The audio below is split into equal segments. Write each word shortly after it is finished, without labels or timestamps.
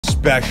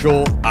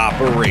Special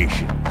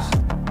Operations,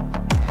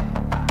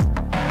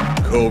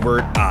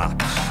 Covert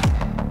Ops,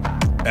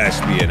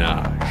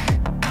 Espionage,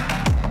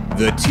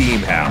 The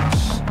Team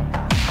House,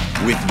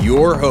 with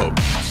your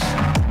hosts,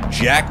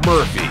 Jack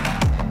Murphy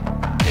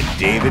and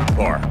David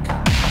Park.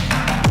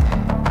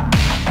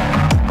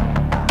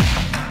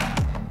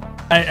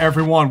 Hey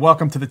everyone,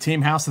 welcome to The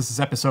Team House. This is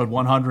episode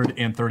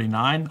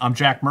 139. I'm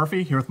Jack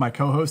Murphy, here with my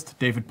co-host,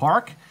 David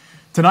Park.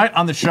 Tonight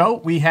on the show,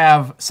 we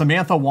have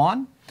Samantha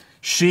Juan.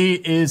 She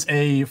is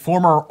a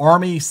former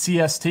Army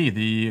CST,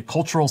 the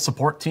Cultural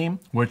Support Team,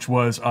 which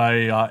was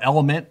a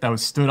element that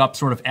was stood up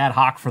sort of ad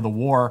hoc for the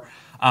war,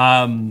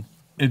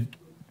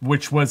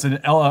 which was an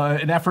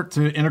effort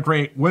to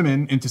integrate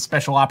women into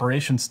special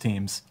operations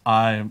teams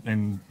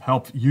and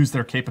help use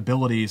their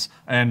capabilities.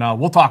 And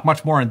we'll talk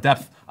much more in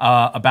depth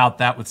about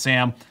that with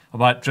Sam.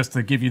 But just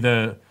to give you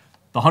the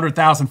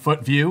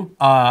 100,000-foot view,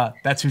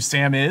 that's who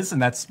Sam is,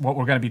 and that's what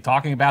we're going to be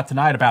talking about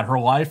tonight, about her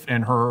life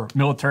and her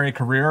military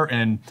career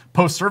and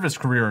post-service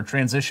career and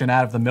transition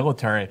out of the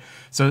military.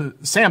 So,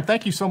 Sam,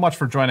 thank you so much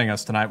for joining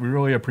us tonight. We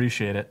really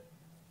appreciate it.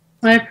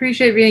 I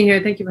appreciate being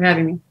here. Thank you for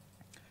having me.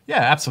 Yeah,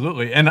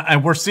 absolutely.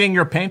 And we're seeing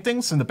your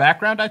paintings in the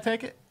background, I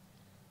take it?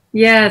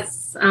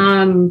 Yes.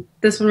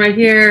 This one right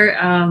here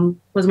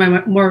was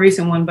my more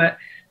recent one, but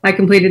I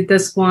completed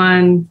this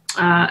one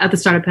at the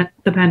start of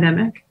the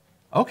pandemic.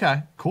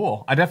 Okay,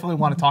 cool. I definitely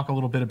want to talk a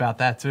little bit about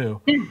that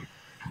too.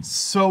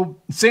 So,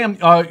 Sam,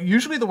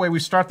 usually the way we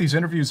start these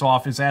interviews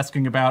off is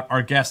asking about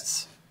our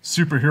guests'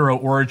 superhero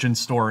origin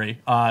story.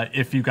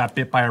 If you got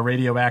bit by a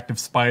radioactive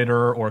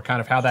spider, or kind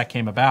of how that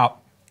came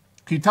about.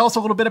 Can you tell us a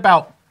little bit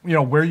about, you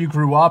know, where you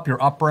grew up, your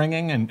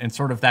upbringing, and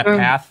sort of that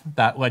path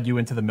that led you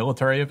into the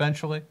military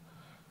eventually?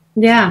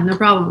 Yeah, no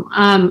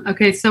problem.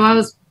 Okay, so I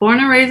was born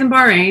and raised in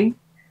Bahrain.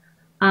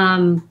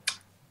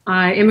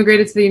 I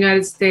immigrated to the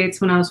United States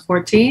when I was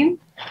 14,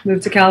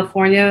 moved to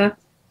California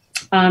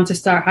to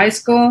start high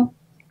school.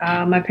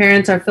 My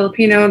parents are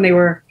Filipino, and they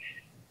were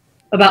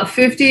about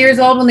 50 years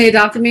old when they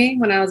adopted me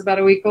when I was about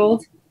a week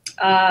old.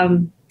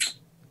 Went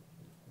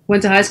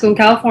to high school in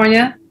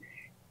California.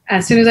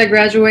 As soon as I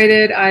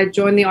graduated, I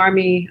joined the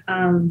Army.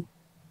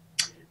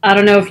 I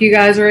don't know if you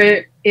guys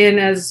were in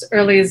as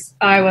early as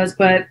I was,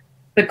 but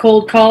the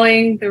cold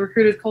calling, the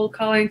recruiters cold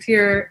calling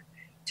to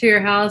your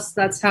house,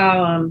 that's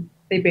how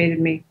they baited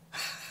me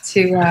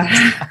to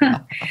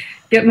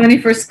get money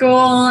for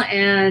school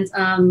and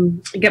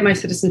get my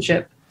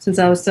citizenship, since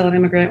I was still an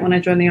immigrant when I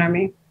joined the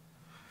Army.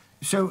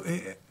 So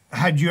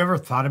had you ever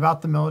thought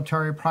about the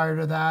military prior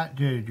to that?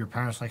 Did your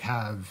parents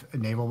have a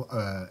naval,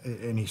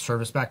 any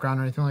service background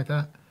or anything like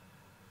that?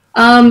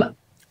 I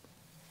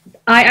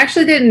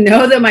actually didn't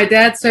know that my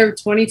dad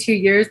served 22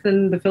 years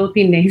in the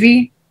Philippine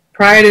Navy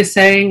prior to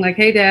saying,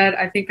 hey, Dad,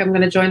 I think I'm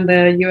going to join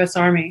the U.S.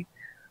 Army.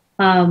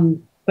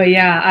 But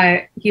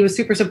yeah, he was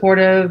super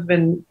supportive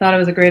and thought it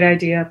was a great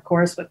idea, of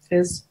course, with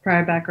his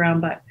prior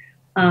background. But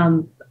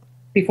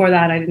before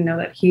that, I didn't know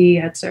that he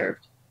had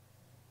served.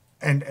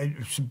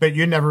 But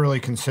you never really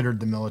considered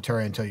the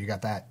military until you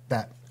got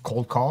that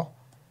cold call?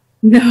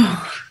 No,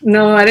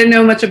 I didn't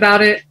know much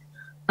about it.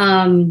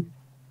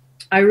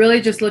 I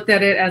really just looked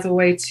at it as a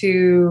way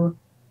to,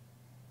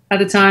 at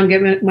the time,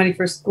 get money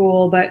for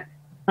school, but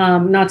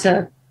not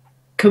to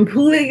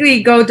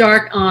completely go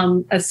dark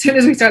as soon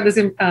as we start this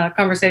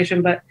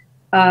conversation. But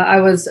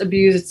I was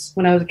abused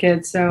when I was a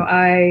kid, so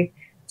I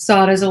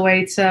saw it as a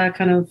way to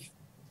kind of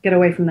get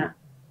away from that.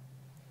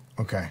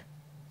 Okay.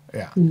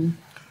 Yeah.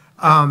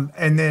 Mm-hmm.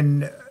 And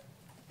then,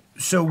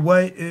 so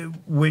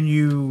when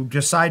you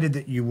decided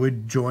that you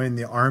would join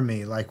the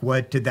Army,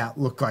 what did that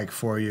look like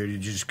for you?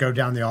 Did you just go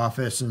down the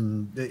office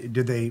and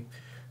did they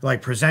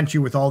present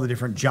you with all the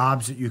different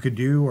jobs that you could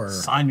do, or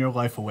sign your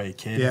life away,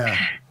 kid? Yeah.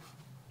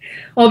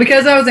 Well,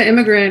 because I was an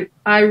immigrant,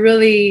 I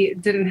really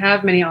didn't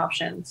have many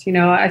options. You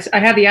know, I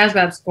had the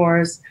ASVAB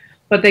scores,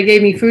 but they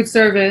gave me food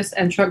service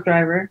and truck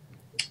driver.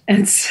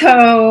 And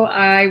so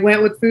I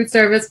went with food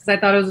service because I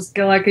thought it was a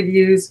skill I could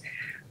use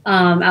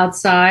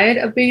outside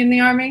of being in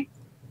the Army.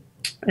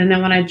 And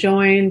then when I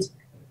joined,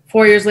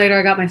 4 years later,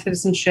 I got my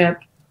citizenship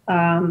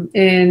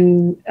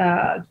in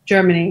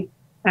Germany,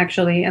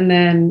 actually, and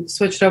then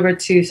switched over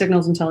to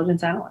signals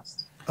intelligence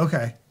analyst.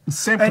 Okay.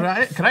 Sam,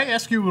 can I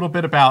ask you a little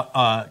bit about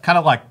kind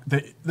of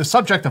the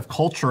subject of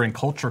culture and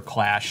culture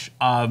clash?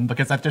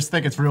 Because I just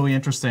think it's really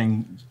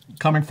interesting,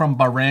 coming from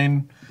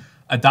Bahrain,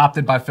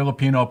 adopted by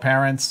Filipino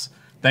parents,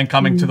 then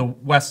coming to the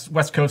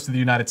west coast of the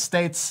United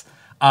States,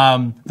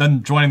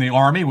 then joining the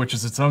Army, which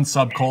is its own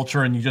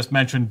subculture, and you just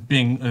mentioned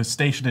being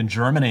stationed in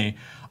Germany.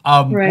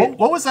 Right.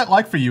 What was that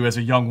like for you as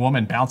a young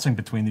woman, bouncing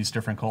between these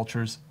different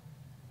cultures?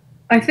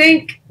 I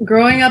think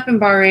growing up in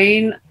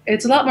Bahrain,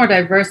 it's a lot more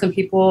diverse than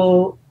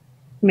people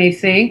may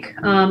think.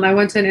 I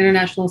went to an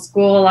international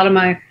school. A lot of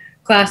my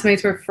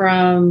classmates were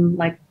from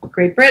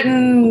Great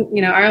Britain,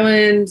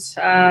 Ireland,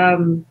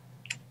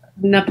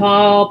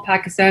 Nepal,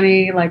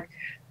 Pakistani,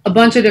 a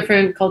bunch of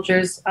different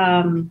cultures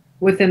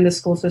within the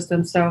school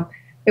system. So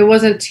it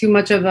wasn't too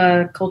much of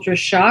a culture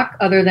shock,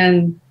 other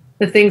than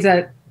the things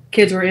that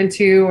kids were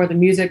into, or the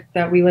music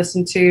that we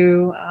listened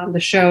to, the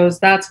shows.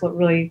 That's what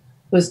really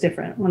was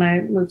different when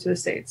I moved to the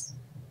States.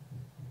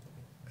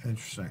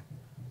 Interesting.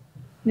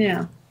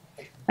 Yeah.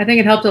 I think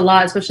it helped a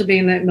lot, especially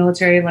being in the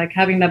military, like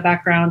having that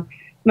background.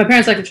 My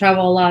parents like to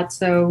travel a lot,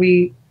 so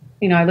I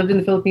lived in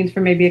the Philippines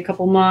for maybe a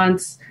couple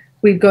months.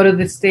 We'd go to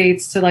the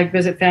States to like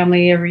visit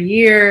family every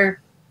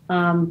year,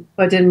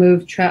 but didn't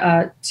move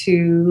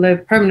to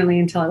live permanently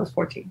until I was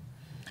 14.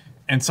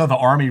 And so the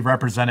Army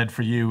represented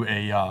for you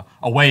a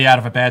way out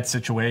of a bad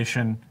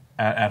situation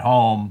at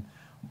home,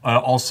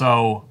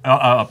 also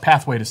a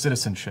pathway to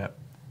citizenship.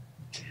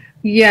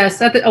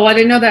 Yes. I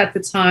didn't know that at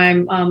the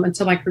time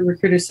until my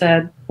recruiter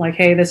said, like,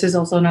 hey, this is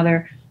also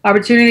another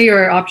opportunity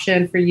or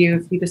option for you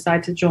if you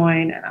decide to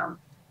join. And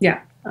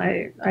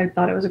I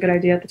thought it was a good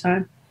idea at the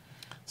time.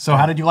 So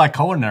how did you like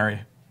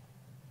culinary?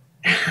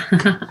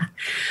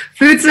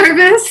 Food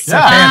service?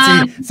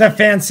 It's a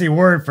fancy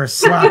word for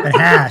slop and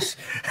hash.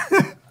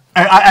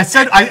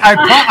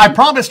 I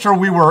promised her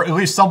we were at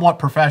least somewhat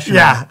professional.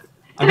 Yeah.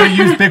 I'm going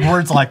to use big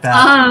words like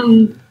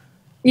that.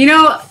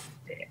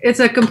 It's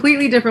a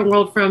completely different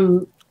world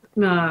from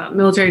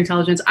military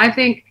intelligence. I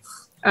think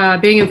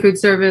being in food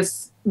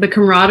service, the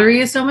camaraderie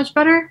is so much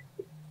better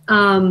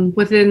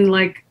within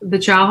like the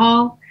chow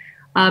hall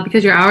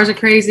because your hours are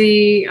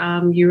crazy.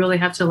 You really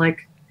have to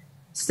like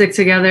stick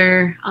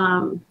together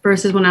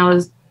versus when I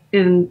was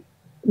in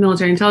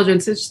military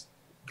intelligence.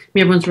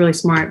 Everyone's really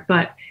smart,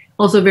 but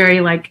also very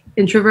like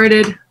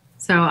introverted.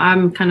 So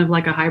I'm kind of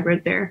like a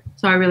hybrid there.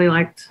 So I really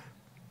liked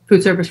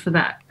food service for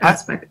that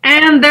aspect.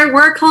 And there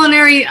were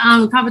culinary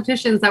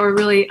competitions that were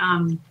really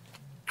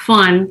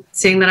fun,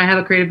 seeing that I have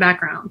a creative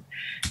background.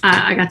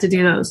 I got to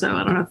do those. So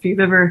I don't know if you've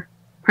ever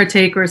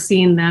partake or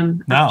seen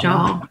them.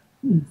 No.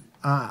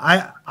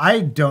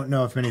 I don't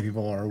know if many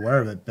people are aware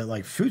of it, but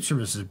like food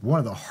service is one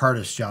of the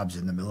hardest jobs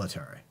in the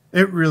military.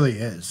 It really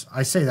is.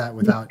 I say that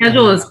without. The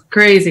schedule is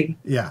crazy.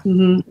 Yeah.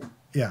 Mm-hmm.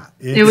 Yeah.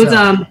 It was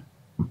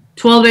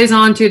 12 days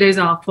on, 2 days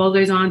off. 12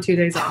 days on, 2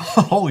 days off.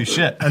 Holy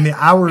shit! And the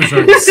hours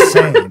are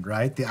insane,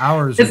 right? The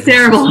hours. It's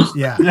terrible.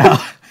 Yeah.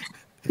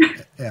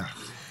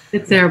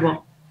 It's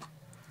terrible.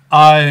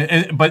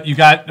 But you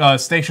got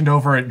stationed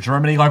over at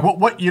Germany. Like,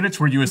 what units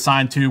were you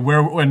assigned to?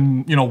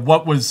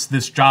 What was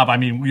this job? I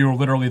mean, you were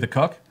literally the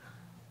cook?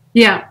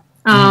 Yeah.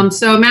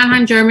 So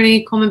Mannheim,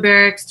 Germany, Coleman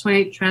Barracks,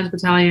 28th Trans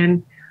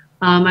Battalion.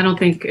 I don't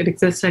think it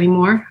exists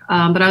anymore.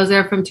 But I was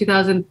there from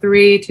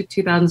 2003 to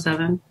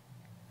 2007.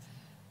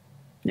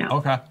 Yeah.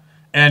 Okay.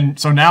 And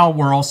so now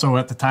we're also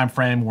at the time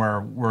frame where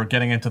we're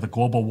getting into the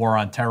global war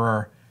on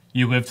terror.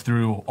 You lived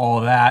through all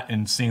of that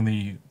and seeing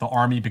the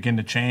Army begin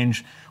to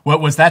change.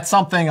 Was that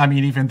something, I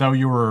mean, even though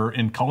you were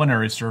in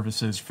culinary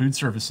services, food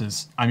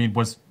services, I mean,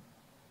 was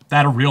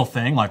that a real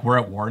thing? Like, we're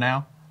at war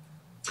now?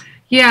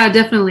 Yeah,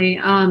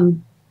 definitely.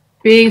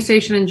 Being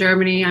stationed in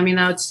Germany, I mean,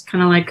 that's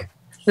kind of like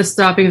the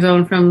stopping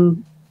zone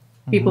from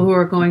people who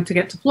are going to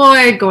get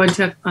deployed, going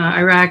to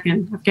Iraq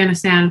and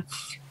Afghanistan.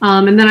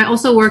 And then I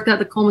also worked at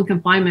the Coleman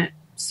confinement.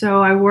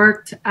 So I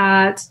worked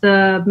at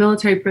the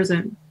military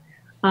prison.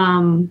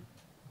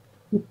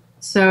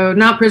 So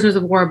not prisoners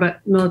of war,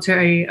 but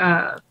military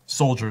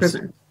soldiers.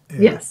 Prisoners. Yeah.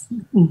 Yes.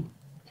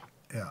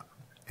 Yeah.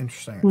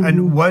 Interesting.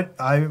 And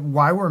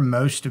why were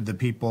most of the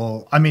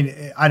people, I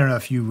mean, I don't know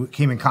if you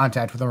came in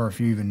contact with them or if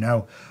you even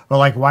know, but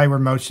like, why were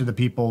most of the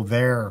people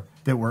there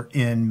that were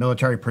in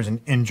military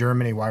prison in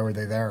Germany? Why were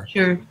they there?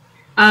 Sure.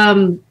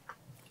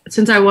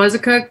 Since I was a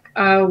cook,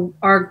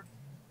 our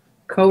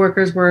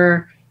coworkers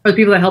or the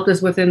people that helped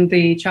us within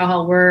the chow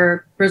hall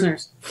were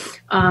prisoners.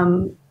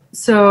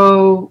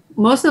 So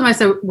most of them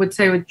I would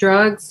say with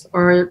drugs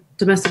or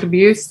domestic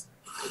abuse.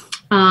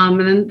 And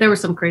then there were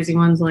some crazy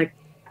ones like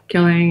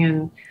killing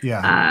and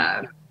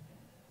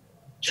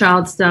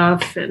child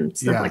stuff and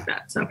stuff like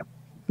that. So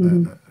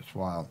it's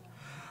wild.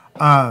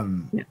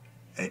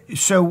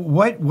 So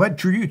what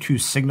drew you to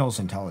signals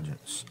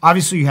intelligence?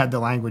 Obviously you had the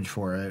language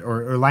for it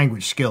or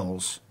language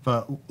skills,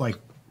 but like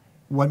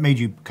what made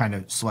you kind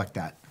of select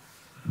that?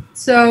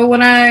 So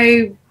when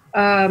I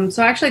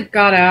actually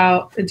got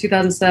out in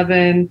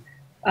 2007,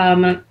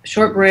 a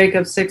short break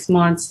of 6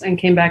 months and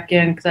came back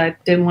in because I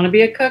didn't want to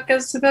be a cook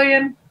as a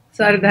civilian.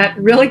 Decided that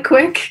really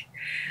quick.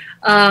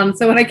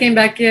 So when I came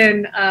back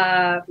in,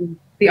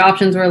 the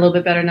options were a little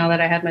bit better now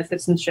that I had my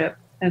citizenship.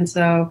 And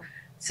so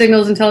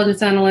signals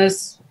intelligence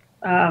analyst,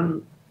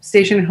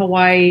 stationed in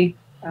Hawaii,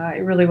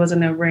 it really was a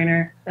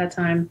no-brainer that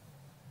time.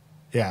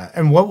 Yeah.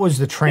 And what was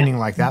the training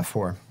like that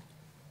for?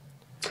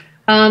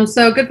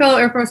 So Goodfellow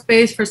Air Force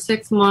Base for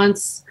 6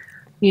 months,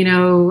 it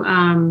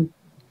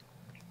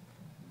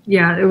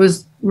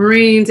was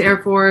Marines, Air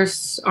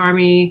Force,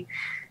 Army. It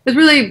was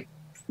really,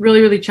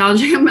 really, really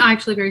challenging. I'm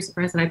actually very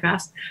surprised that I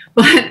passed,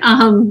 but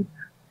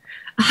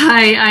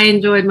I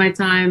enjoyed my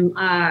time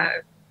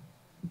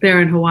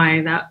there in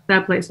Hawaii.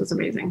 That place was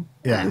amazing.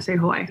 Yeah. I would say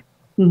Hawaii.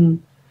 Mm-hmm.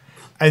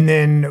 And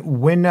then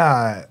when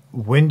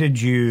did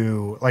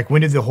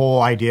the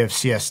whole idea of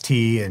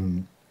CST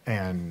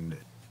and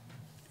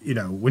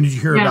when did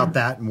you hear about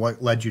that and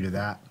what led you to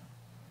that?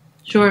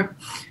 Sure.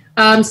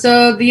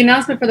 So the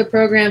announcement for the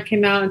program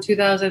came out in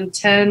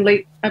 2010,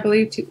 late, I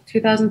believe,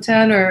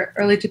 2010 or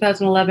early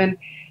 2011.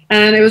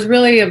 And it was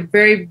really a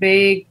very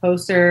vague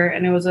poster.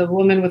 And it was a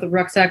woman with a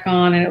rucksack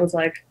on, and it was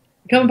like,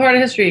 become part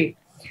of history.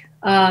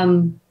 I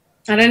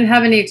didn't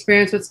have any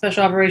experience with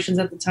special operations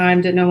at the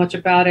time, didn't know much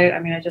about it. I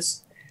mean, I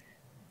just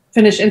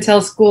finished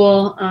intel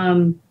school.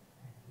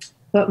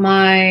 But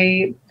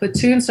my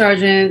platoon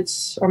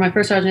sergeant, or my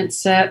first sergeant,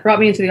 brought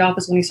me into the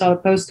office when he saw the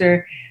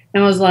poster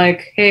and was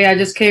like, hey, I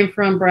just came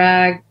from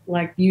Bragg.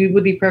 Like, you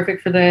would be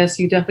perfect for this.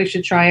 You definitely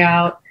should try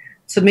out,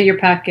 submit your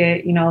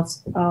packet. You know,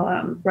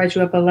 I'll write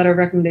you up a letter of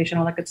recommendation,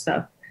 all that good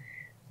stuff.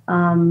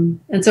 And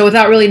so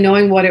without really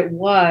knowing what it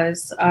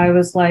was, I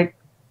was like,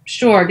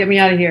 sure, get me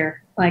out of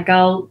here. Like,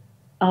 I'll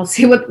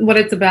see what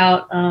it's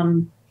about.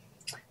 And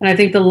I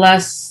think the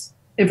less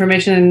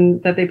information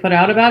that they put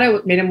out about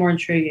it made it more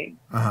intriguing.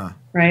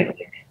 Right?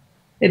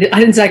 I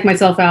didn't psych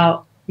myself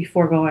out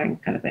before going,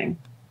 kind of thing.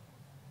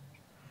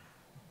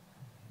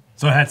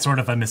 So it had sort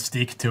of a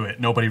mystique to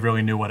it. Nobody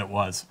really knew what it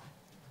was.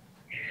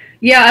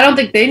 Yeah, I don't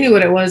think they knew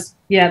what it was.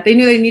 Yeah, they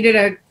knew they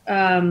needed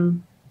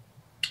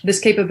this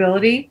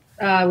capability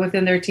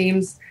within their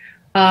teams.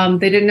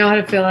 They didn't know how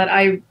to fill it.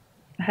 I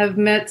have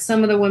met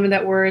some of the women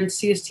that were in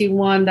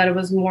CST1 that it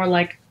was more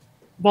like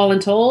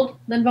voluntold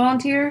than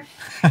volunteer,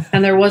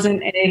 and there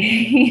wasn't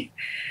a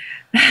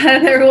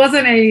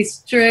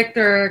strict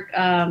or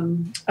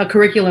a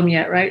curriculum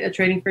yet, right? A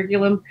training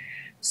curriculum.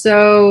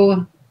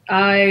 So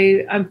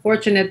I'm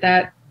fortunate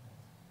that,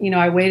 you know,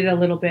 I waited a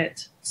little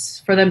bit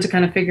for them to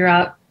kind of figure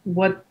out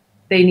what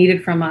they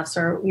needed from us,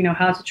 or, you know,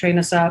 how to train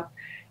us up,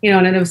 you know,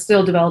 and it was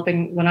still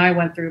developing when I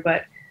went through,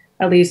 but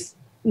at least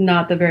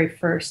not the very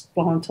first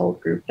voluntold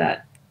group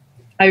that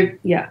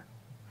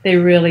they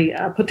really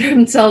put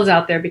themselves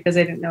out there because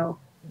they didn't know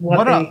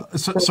what they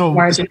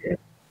required to do.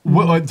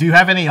 Do you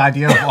have any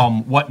idea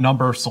of what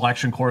number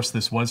selection course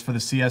this was for the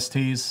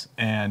CSTs?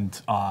 And,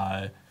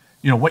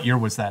 you know, what year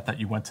was that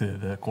you went to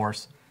the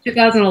course?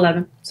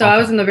 2011. So okay. I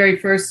was in the very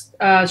first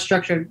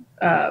structured.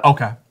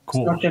 Okay,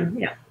 cool. Structure.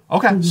 Yeah.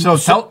 Okay, so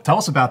tell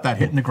us about that,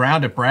 hitting the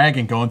ground at Bragg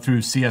and going through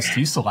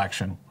CST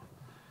selection.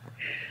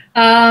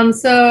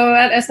 So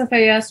at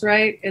SFAS,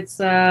 right, it's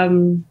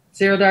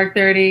 0 dark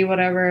 30,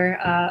 whatever.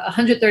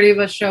 130 of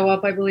us show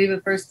up, I believe,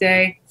 the first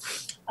day.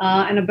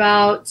 And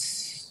about,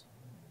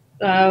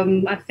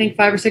 I think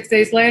 5 or 6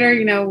 days later,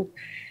 you know,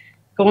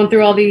 going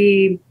through all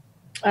the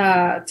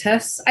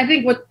tests. I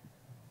think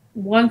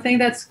one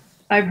thing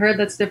I've heard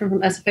that's different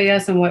from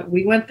SFAS and what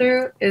we went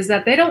through is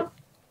that the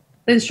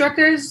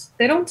instructors,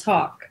 they don't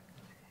talk.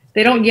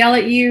 They don't yell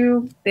at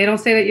you. They don't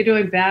say that you're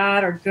doing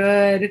bad or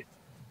good.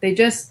 They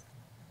just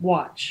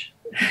watch.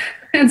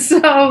 And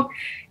so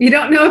you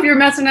don't know if you're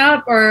messing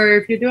up or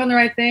if you're doing the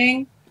right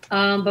thing.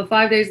 But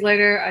 5 days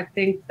later, I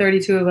think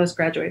 32 of us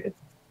graduated.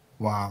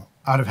 Wow.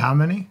 Out of how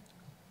many?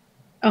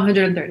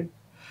 130.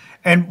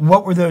 And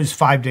what were those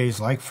 5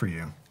 days like for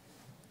you?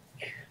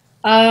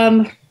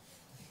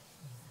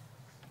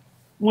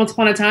 Once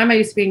upon a time, I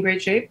used to be in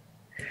great shape.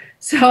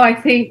 So I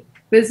think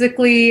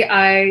physically,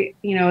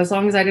 as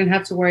long as I didn't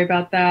have to worry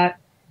about that,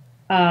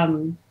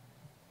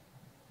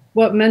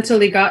 what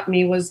mentally got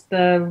me was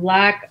the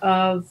lack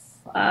of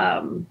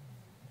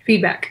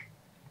feedback.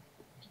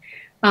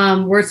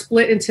 We're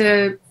split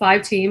into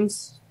 5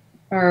 teams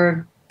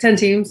or 10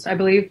 teams, I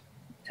believe,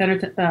 10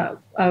 or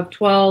of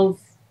 12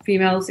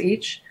 females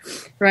each,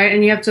 right?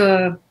 And you have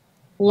to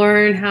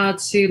learn how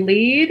to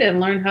lead and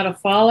learn how to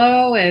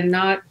follow and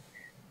not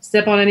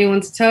step on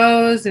anyone's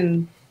toes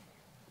and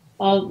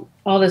all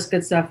this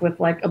good stuff with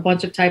like a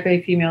bunch of type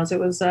A females. It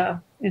was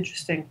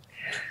interesting.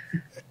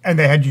 And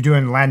they had you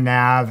doing land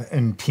nav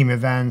and team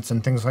events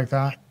and things like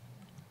that?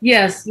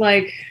 Yes.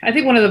 Like, I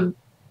think one of the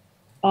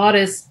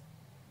oddest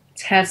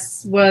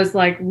tests was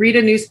like read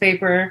a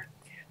newspaper,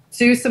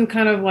 do some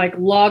kind of like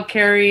log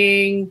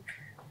carrying,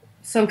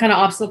 some kind of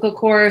obstacle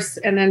course,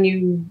 and then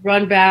you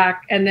run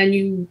back and then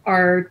you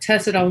are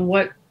tested on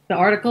what the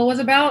article was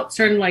about,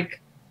 certain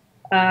like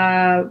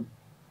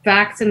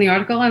facts in the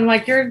article. And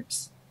like, you're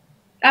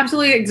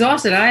absolutely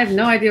exhausted. I have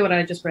no idea what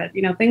I just read,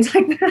 things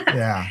like that.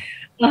 Yeah.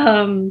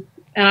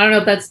 And I don't know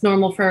if that's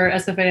normal for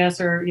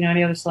SFAS or,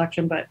 any other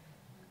selection, but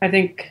I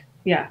think,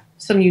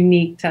 some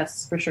unique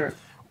tests for sure.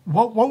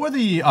 What were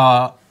the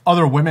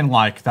other women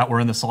like that were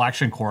in the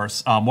selection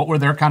course? What were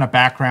their kind of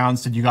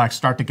backgrounds? Did you guys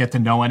start to get to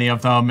know any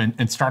of them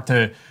and start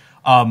to,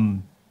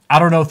 I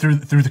don't know, through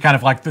the kind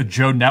of like the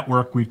Joe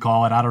network, we'd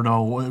call it, I don't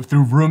know,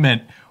 through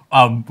Rumit,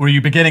 were you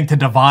beginning to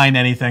divine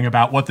anything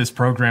about what this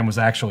program was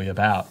actually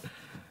about?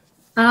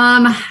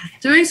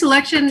 During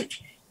selection,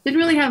 didn't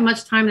really have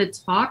much time to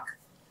talk.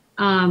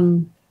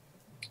 And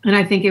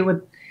I think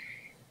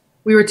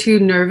we were too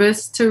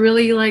nervous to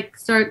really like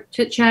start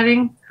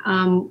chit-chatting.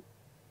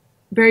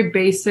 Very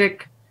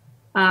basic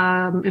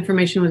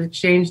information was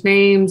exchanged: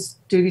 names,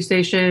 duty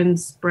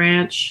stations,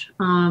 branch.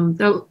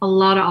 There were a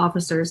lot of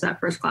officers that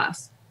first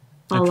class,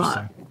 a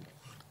lot.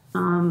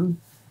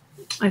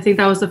 I think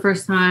that was the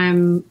first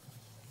time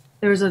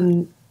there was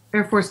an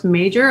Air Force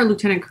major, a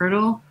lieutenant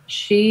colonel.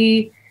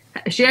 She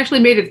actually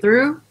made it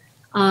through,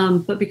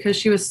 But because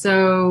she was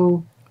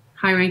so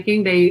high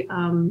ranking, they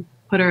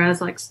put her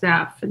as like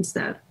staff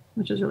instead,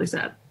 which is really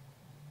sad.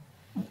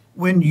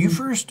 When you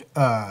first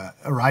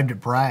arrived at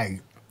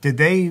Bragg, did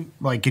they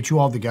like get you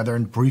all together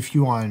and brief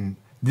you on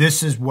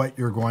this is what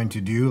you're going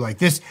to do? Like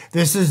this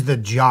is the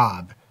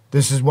job.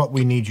 This is what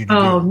we need you to do.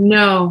 Oh,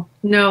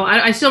 no.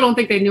 I still don't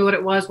think they knew what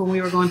it was when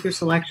we were going through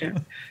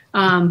selection.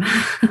 There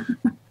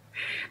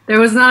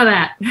was none of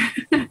that.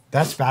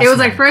 That's fascinating. It was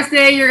like first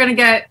day you're going to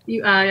get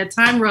a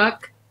time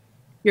ruck,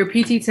 your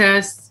PT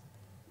test,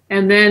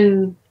 and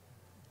then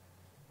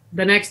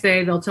the next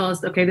day they'll tell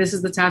us, okay, this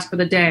is the task for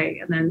the day.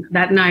 And then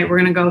that night we're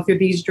going to go through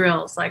these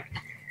drills. Like,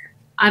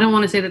 I don't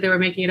want to say that they were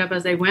making it up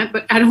as they went,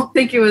 but I don't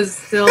think it was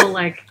still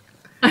like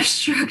a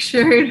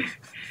structured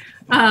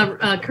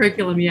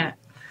curriculum yet.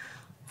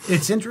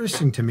 It's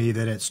interesting to me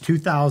that it's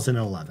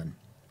 2011.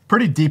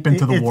 Pretty deep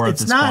into the war at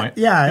this point.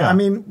 Yeah, I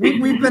mean,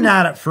 we've been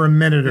at it for a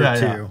minute or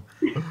two.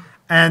 Yeah.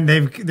 And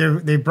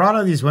they've brought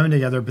all these women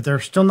together, but they're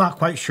still not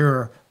quite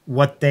sure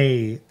what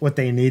they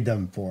need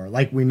them for.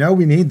 Like, we know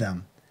we need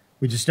them.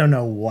 We just don't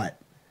know what.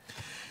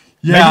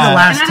 Yeah. Maybe the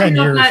last 10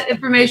 years. That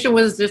information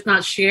was just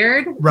not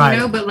shared, right. You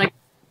know, but like,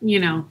 you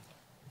know,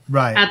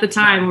 right. At the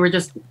time, we were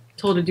just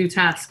told to do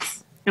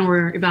tasks and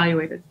we're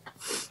evaluated.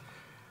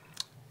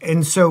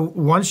 And so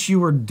once you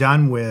were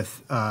done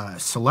with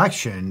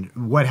selection,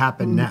 what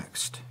happened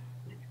next?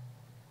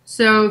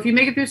 So if you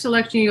make it through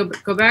selection, you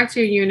go back to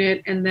your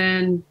unit and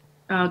then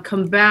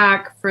come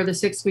back for the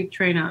 6-week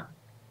train up.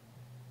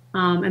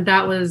 And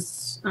that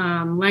was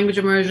language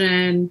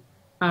immersion,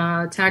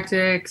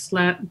 tactics,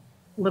 land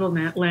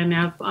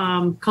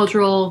nav,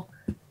 cultural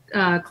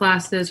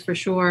classes for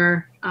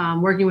sure,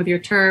 working with your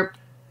TERP,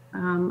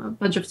 a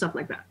bunch of stuff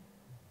like that.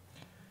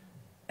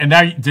 And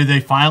now, did they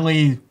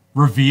finally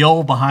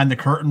reveal behind the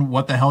curtain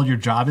what the hell your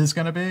job is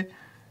going to be?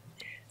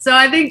 So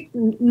I think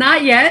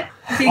not yet,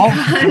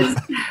 because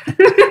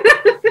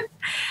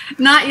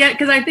not yet,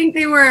 because I think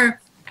they were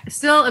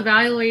still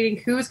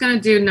evaluating who's going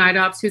to do night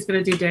ops, who's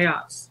going to do day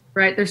ops,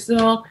 right? They're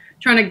still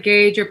trying to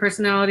gauge your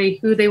personality,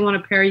 who they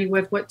want to pair you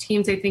with, what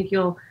teams they think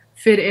you'll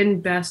fit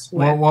in best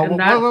with.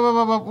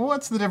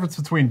 What's the difference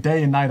between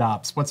day and night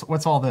ops?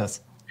 What's all this?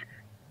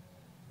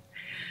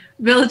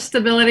 Village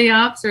stability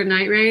ops or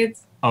night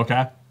raids.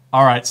 Okay.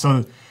 All right.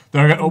 So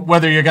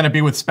whether you're going to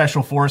be with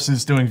special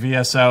forces doing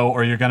VSO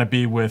or you're going to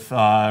be with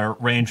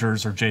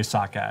Rangers or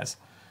JSOC guys.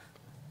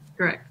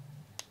 Correct.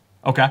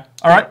 Okay.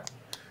 All right.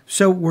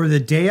 So were the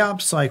day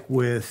ops like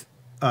with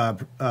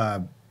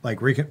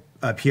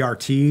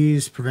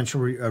PRTs,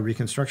 provincial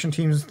reconstruction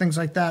teams, and things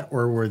like that,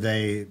 or were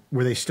they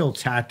still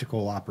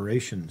tactical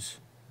operations?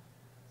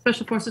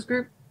 Special forces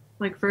group,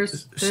 like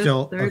first, fifth,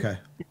 still third. Okay.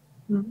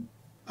 Mm-hmm.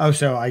 Oh,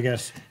 so I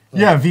guess.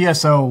 Yeah,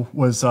 VSO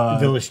was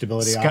village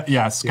stability.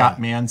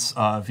 Scott Mann's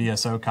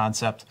VSO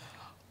concept.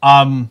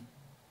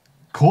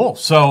 Cool.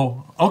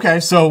 So okay.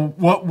 So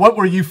what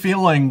were you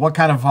feeling? What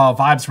kind of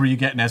vibes were you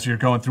getting as you're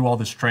going through all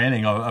this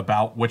training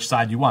about which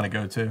side you want to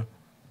go to?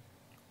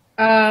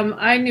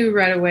 I knew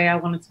right away I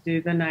wanted to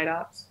do the night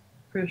ops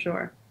for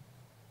sure.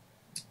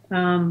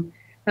 That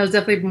was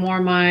definitely more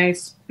my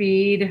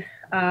speed.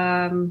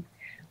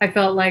 I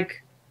felt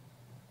like,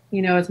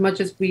 you know, as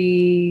much as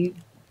we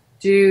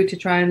do to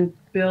try and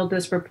build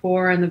this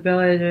rapport in the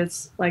village,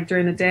 it's like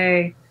during the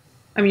day,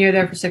 I mean, you're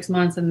there for 6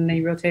 months and then they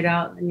rotate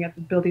out and you have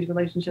to build these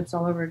relationships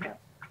all over again.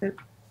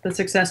 The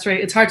success rate,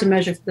 it's hard to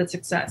measure the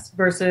success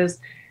versus,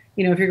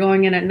 you know, if you're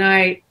going in at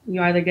night,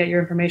 you either get your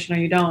information or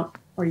you don't,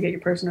 or you get your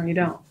person or you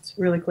don't. It's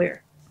really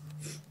clear.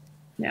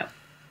 Yeah.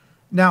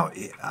 Now,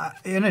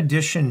 in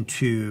addition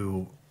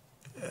to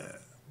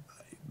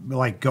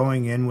like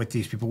going in with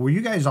these people, were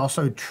you guys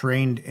also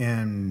trained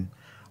in,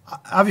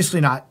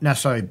 obviously not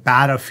necessarily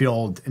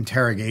battlefield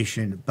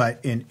interrogation, but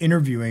in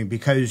interviewing,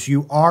 because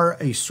you are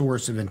a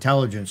source of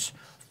intelligence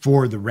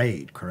for the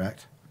raid,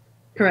 correct?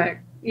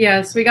 Correct.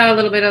 Yes, we got a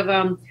little bit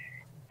of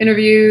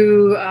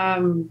interview,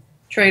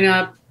 train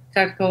up,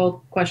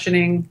 tactical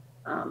questioning,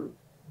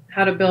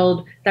 how to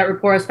build that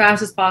rapport as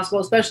fast as possible,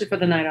 especially for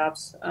the night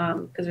ops,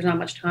 because there's not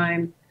much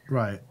time.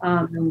 Right.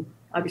 And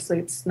obviously,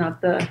 it's not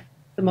the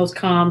most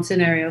calm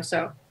scenario.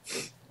 So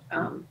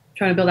trying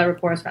to build that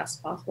rapport as fast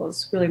as possible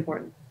is really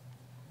important.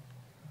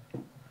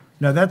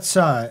 No, that's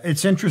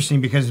it's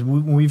interesting because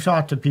we've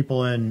talked to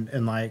people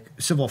in like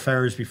civil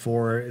affairs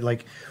before.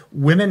 Like,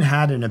 women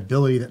had an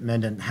ability that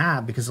men didn't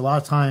have, because a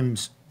lot of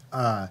times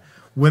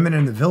women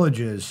in the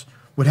villages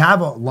would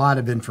have a lot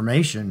of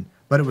information,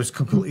 but it was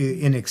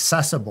completely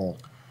inaccessible.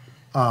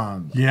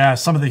 Yeah,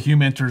 some of the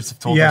humenters have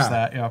told us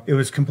that. Yeah, it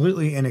was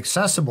completely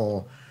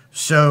inaccessible.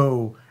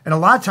 So, and a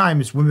lot of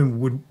times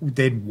women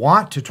they'd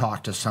want to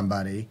talk to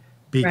somebody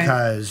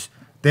because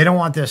they don't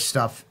want this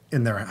stuff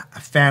in their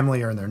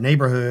family or in their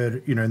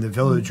neighborhood, you know, in the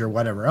village or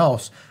whatever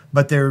else.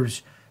 But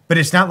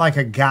it's not like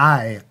a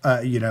guy,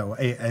 you know,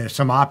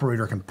 some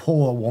operator can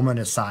pull a woman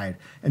aside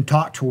and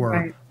talk to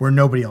her where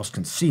nobody else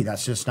can see.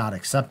 That's just not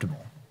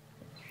acceptable.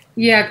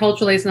 Yeah,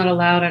 culturally, it's not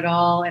allowed at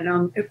all.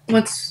 And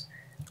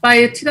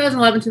by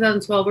 2011,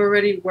 2012, we're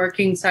already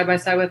working side by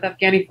side with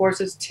Afghani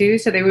forces too.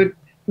 So they would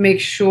make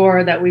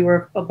sure that we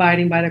were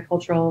abiding by the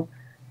cultural,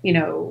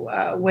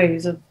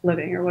 ways of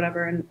living or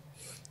whatever. And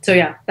so,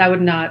 yeah, that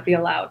would not be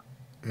allowed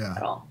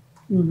at all.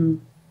 Mm-hmm.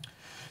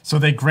 So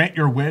they grant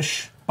your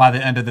wish by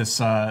the end of this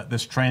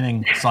this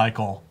training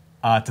cycle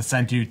to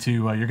send you to,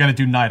 you're going to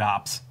do night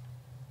ops.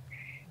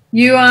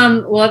 You,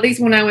 well, at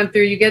least when I went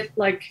through, you get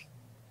like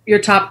your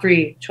top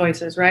 3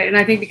 choices, right? And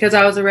I think because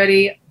I was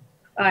already,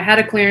 I had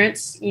a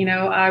clearance,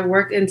 I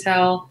worked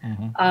intel,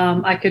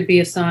 I could be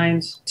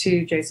assigned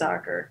to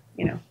JSOC or,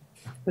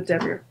 with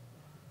Deborah.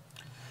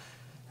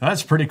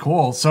 That's pretty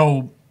cool.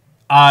 So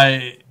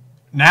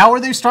now are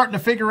they starting to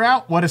figure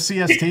out what a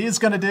CST is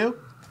going to do?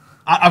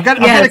 I've got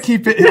to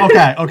keep it.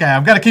 Okay.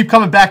 I've got to keep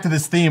coming back to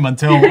this theme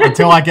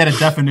until I get a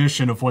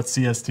definition of what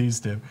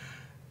CSTs do.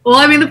 Well,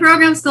 I mean, the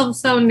program's still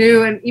so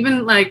new, and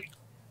even like,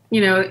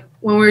 when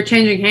we were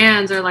changing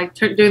hands or like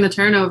doing the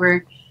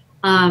turnover,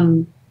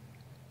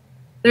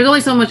 there's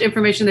only so much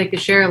information they could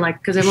share, like,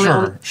 because they've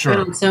only been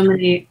on so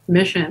many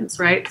missions,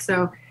 right?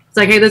 So it's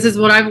like, hey, this is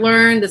what I've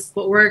learned, this is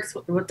what works,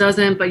 what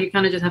doesn't, but you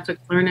kind of just have to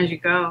learn as you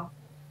go,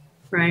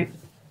 right?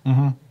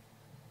 Mm-hmm.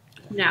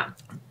 Yeah.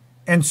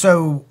 And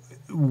so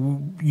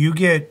you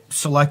get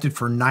selected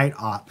for night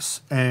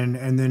ops, and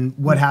then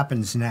what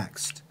happens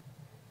next?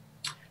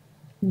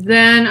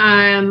 Then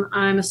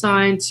I'm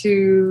assigned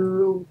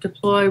to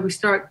deploy. We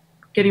start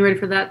getting ready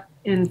for that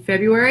in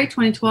February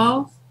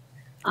 2012.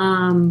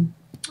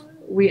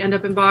 We end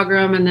up in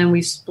Bagram, and then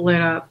we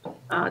split up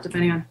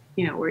depending on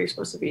where you're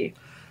supposed to be.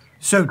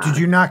 So did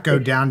you not go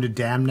down to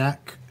Dam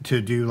Neck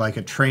to do like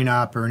a train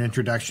up or an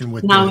introduction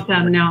with? Not with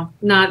them, no,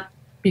 not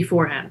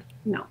beforehand,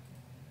 no.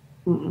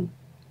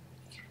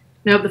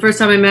 Nope. The first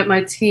time I met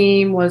my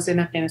team was in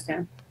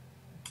Afghanistan.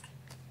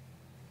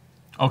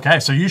 Okay,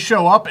 so you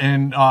show up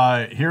and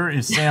here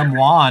is Sam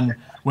Juan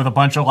with a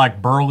bunch of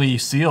like burly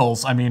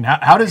SEALs. I mean,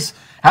 how does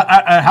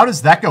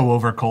that go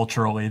over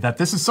culturally? That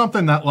this is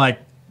something that like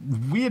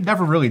we had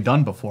never really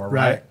done before,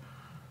 right?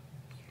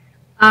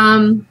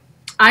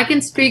 I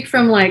can speak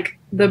from like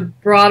the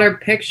broader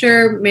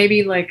picture,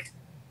 maybe like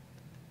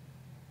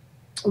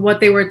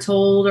what they were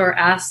told or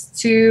asked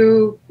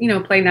to,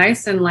 play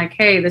nice and like,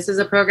 hey, this is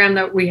a program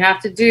that we have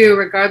to do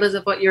regardless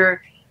of what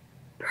your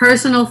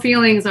personal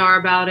feelings are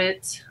about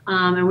it,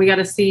 and we got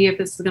to see if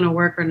this is going to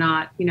work or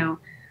not.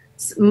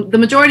 The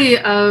majority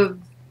of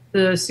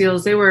the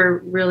SEALs, they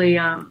were really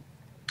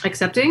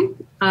accepting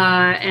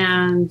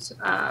and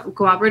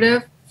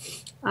cooperative,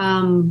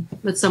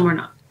 but some were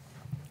not.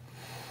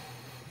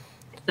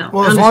 So,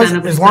 well,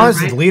 as long as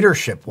the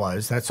leadership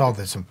was, that's all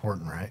that's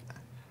important, right?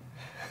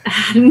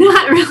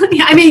 Not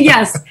really. I mean,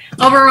 yes,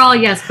 overall,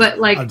 yes, but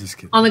like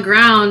on the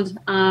ground,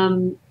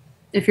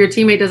 if your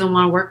teammate doesn't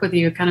want to work with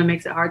you, it kind of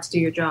makes it hard to do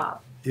your job.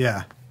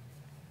 Yeah.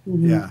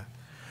 Mm-hmm. Yeah.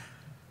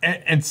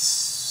 And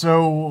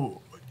so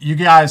you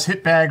guys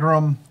hit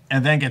Bagram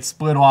and then get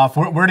split off.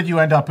 Where did you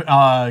end up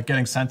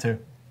getting sent to?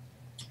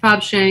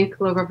 Pab Shank,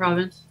 Logar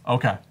Province.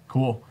 Okay,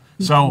 cool.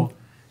 Mm-hmm. So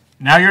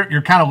now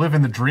you're kind of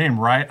living the dream,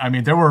 right? I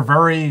mean, there were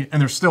and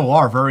there still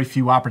are very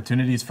few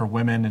opportunities for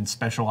women in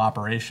special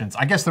operations.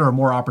 I guess there are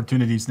more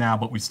opportunities now,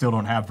 but we still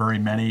don't have very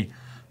many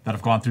that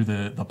have gone through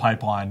the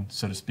pipeline,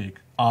 so to speak.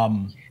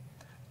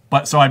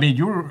 But so I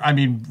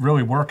mean,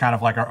 really were kind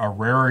of like a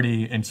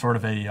rarity and sort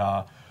of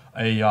a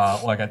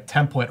like a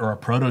template or a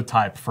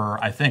prototype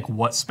for I think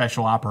what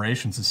special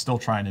operations is still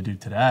trying to do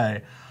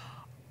today.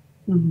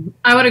 Mm-hmm.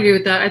 I would agree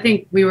with that. I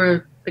think we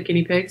were the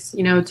guinea pigs,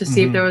 to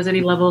see if there was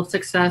any level of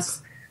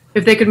success,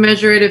 if they could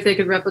measure it, if they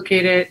could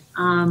replicate it.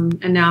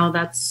 And now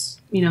that's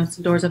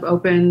some doors have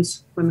opened.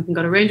 Women can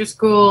go to Ranger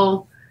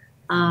School,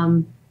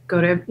 go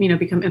to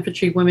become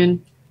infantry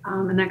women,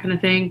 and that kind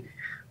of thing.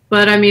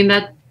 But I mean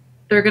that.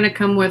 They're going to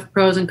come with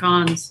pros and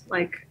cons.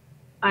 Like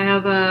I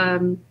have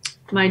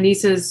my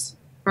niece's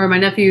or my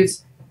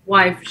nephew's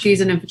wife. She's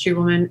an infantry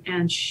woman,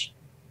 and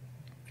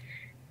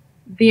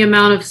the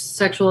amount of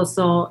sexual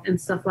assault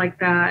and stuff like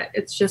that,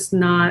 it's just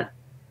not.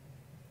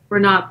 We're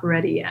not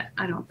ready yet.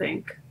 I don't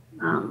think.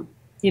 To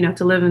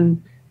live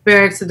in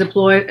barracks, to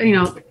deploy.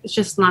 It's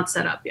just not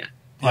set up yet.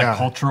 Like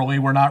culturally,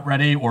 we're not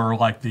ready, or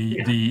like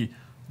the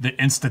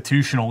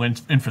institutional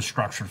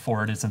infrastructure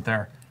for it isn't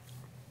there.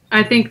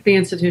 I think the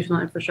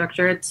institutional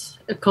infrastructure, it's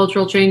a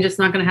cultural change. It's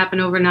not going to happen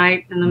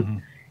overnight.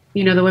 And,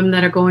 the women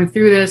that are going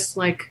through this,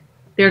 like,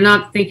 they're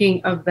not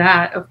thinking of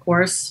that, of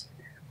course.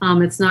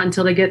 It's not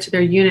until they get to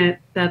their unit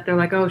that they're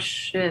like, oh,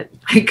 shit.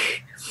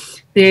 Like,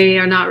 they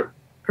are not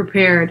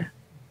prepared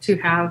to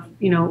have,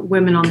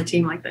 women on the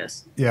team like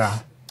this. Yeah.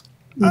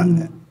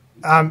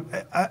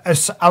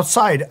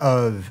 Outside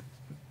of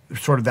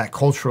sort of that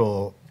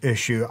cultural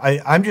issue,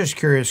 I'm just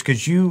curious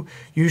because you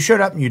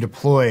showed up and you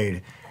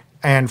deployed.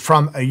 And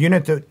from a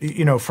unit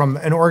that, from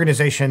an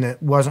organization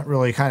that wasn't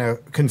really kind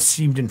of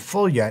conceived in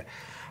full yet,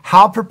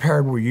 how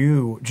prepared were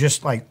you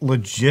just like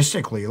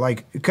logistically?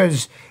 Like,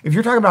 because if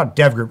you're talking about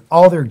Dev Group,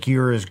 all their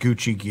gear is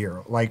Gucci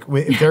gear. Like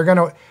if they're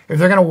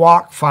gonna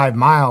walk 5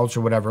 miles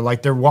or whatever,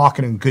 like they're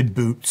walking in good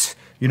boots.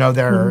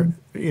 They're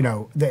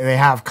they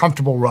have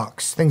comfortable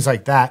rucks, things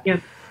like that.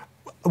 Yeah.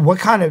 what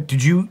kind of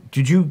did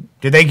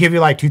they give you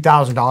like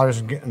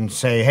 $2,000 and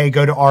say, hey,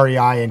 go to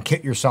REI and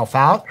kit yourself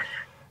out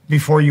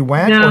before you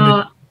went?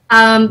 No,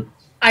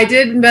 I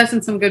did invest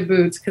in some good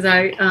boots because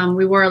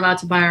we were allowed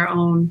to buy our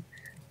own.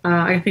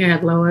 I think I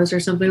had Loas or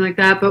something like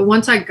that. But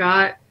once I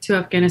got to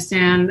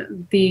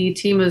Afghanistan, the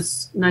team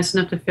was nice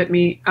enough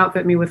to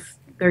outfit me with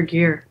their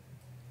gear,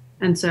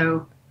 and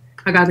so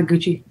I got the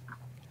Gucci.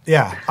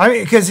 Yeah, I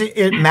mean, because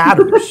it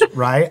matters,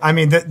 right? I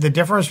mean, the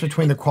difference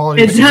between the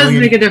quality. It does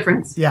make a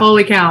difference. Yeah.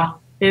 Holy cow!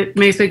 It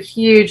makes a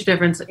huge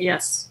difference.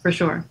 Yes, for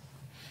sure.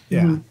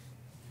 Yeah. Mm-hmm.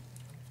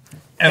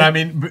 And I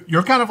mean,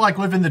 you're kind of like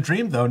living the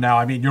dream though now.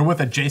 I mean, you're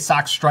with a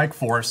JSOC strike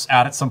force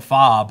out at some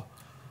FOB.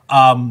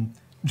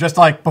 Just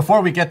like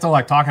before we get to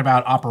like talking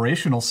about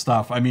operational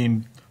stuff, I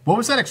mean, what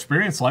was that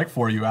experience like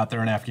for you out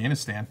there in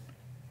Afghanistan?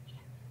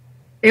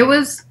 It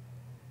was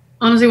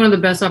honestly one of the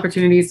best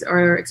opportunities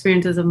or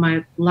experiences of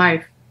my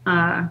life.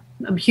 A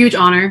huge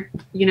honor,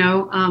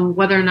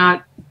 whether or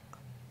not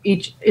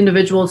each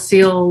individual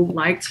SEAL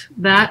liked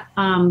that.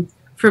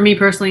 For me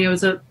personally, it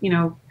was an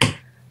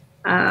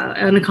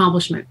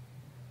accomplishment.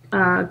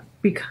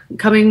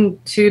 Coming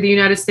to the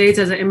United States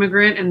as an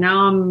immigrant, and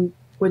now I'm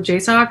with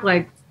JSOC,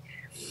 like,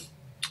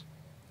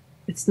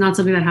 it's not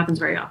something that happens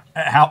very often.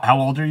 How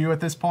old are you at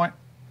this point?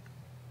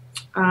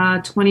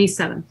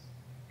 27.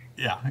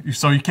 Yeah,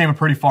 so you came a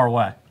pretty far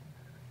way.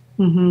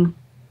 Mm-hmm.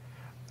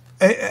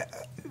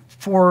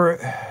 For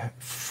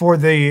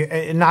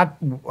the not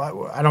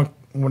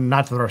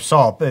to throw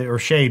salt or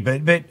shade,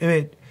 but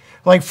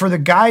like for the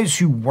guys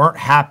who weren't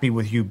happy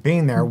with you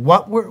being there,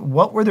 what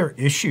were their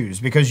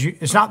issues? Because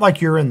it's not like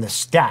you're in the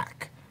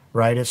stack,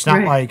 right? It's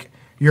not like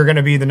you're going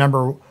to be the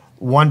number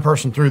one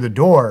person through the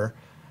door.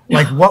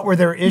 Like, what were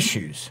their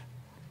issues?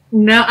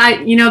 No,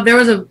 there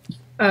was a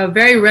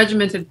very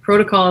regimented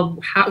protocol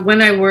of how,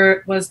 when I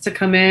was to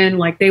come in.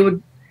 Like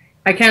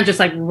I can't just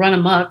like run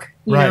amok.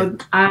 You know,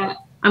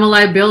 I'm a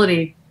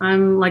liability.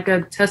 I'm like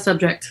a test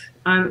subject.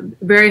 I'm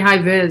very high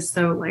vis.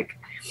 So like,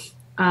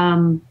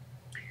 one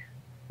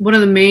of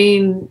the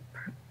main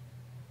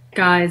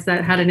guys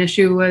that had an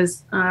issue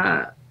was,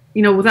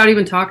 without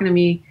even talking to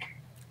me,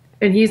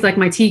 and he's like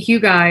my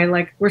TQ guy,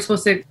 like we're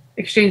supposed to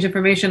exchange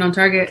information on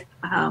target.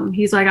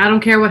 He's like, I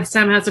don't care what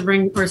Sam has to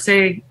bring or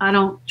say. I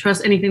don't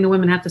trust anything the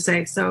women have to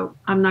say. So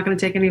I'm not going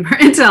to take any of her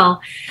intel.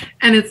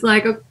 And it's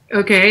like,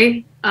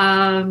 okay.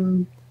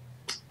 And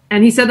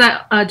he said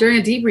that during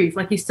a debrief,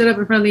 like he stood up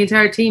in front of the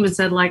entire team and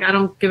said, like, I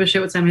don't give a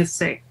shit what Sam has to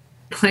say.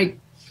 Like,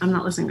 I'm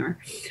not listening to her.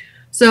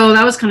 So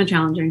that was kind of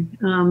challenging.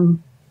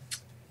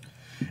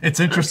 It's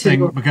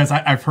interesting because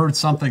I've heard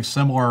something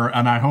similar,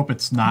 and I hope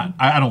it's not,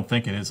 I don't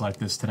think it is like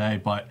this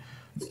today, but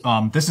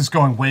this is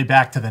going way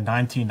back to the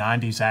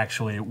 1990s,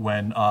 actually,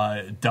 when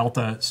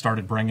Delta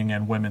started bringing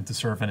in women to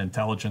serve in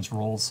intelligence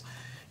roles.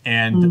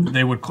 And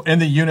they would, in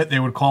the unit, they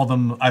would call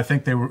them, I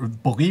think they were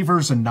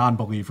believers and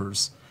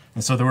non-believers.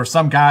 And so there were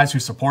some guys who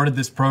supported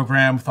this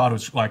program, thought it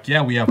was like,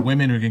 yeah, we have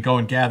women who can go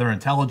and gather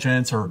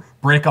intelligence or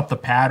break up the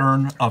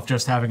pattern of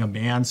just having a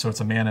man. So it's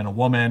a man and a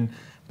woman,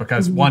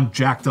 because one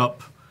jacked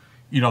up,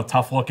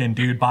 tough looking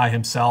dude by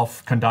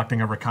himself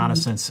conducting a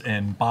reconnaissance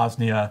in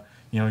Bosnia,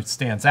 it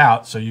stands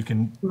out. So you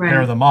can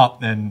pair them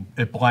up and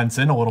it blends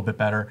in a little bit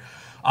better.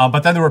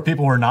 But then there were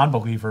people who were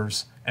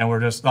non-believers and were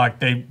just like,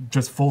 they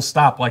just full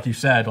stop, like you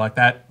said, like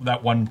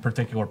that one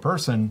particular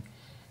person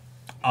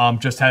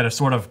just had a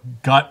sort of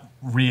gut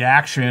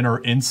reaction or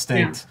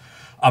instinct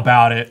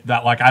about it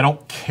that, like, I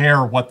don't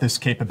care what this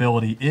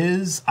capability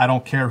is. I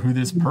don't care who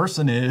this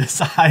person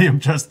is. I am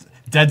just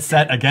dead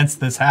set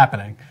against this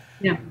happening.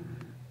 Yeah.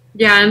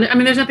 Yeah. And I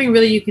mean, there's nothing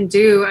really you can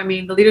do. I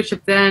mean, the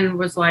leadership then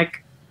was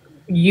like,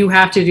 you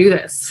have to do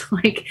this.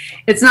 Like,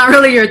 it's not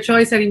really your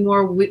choice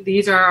anymore.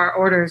 These are our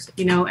orders,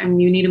 and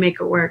you need to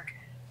make it work.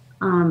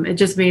 It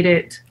just made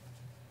it,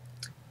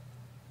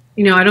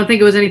 I don't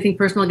think it was anything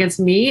personal against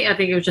me. I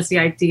think it was just the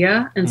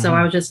idea. And so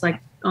I was just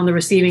like on the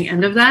receiving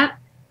end of that.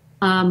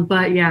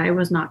 But yeah, it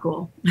was not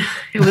cool.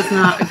 It was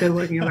not a good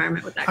working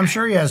environment with that guy. I'm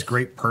sure he has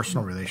great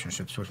personal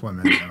relationships with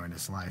women in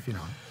his life,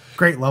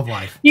 great love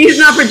life. He's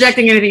not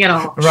projecting anything at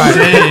all.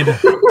 Right.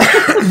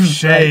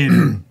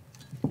 Shade.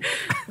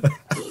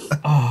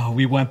 Oh,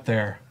 we went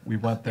there.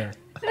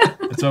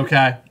 It's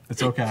okay.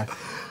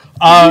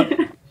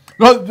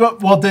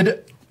 Well,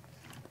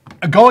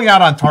 going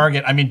out on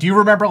target, I mean, do you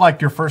remember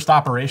like your first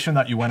operation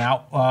that you went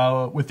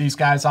out with these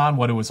guys on,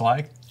 what it was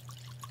like?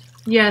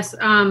 Yes.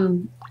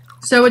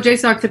 So with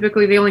JSOC,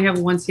 typically they only have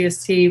one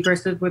CST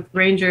versus with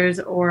Rangers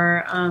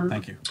or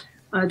Thank you.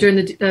 During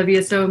the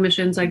VSO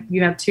missions, like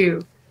you have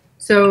two.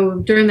 So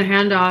during the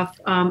handoff,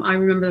 I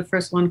remember the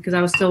first one because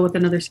I was still with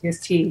another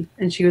CST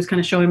and she was kind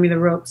of showing me the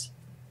ropes.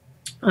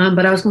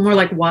 But I was more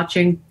like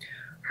watching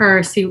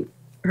her see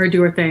her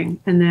do her thing.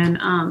 And then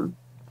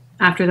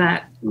after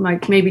that,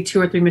 like maybe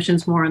 2 or 3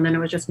 missions more, and then it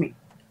was just me.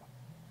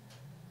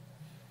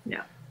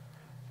 Yeah.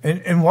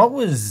 And what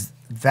was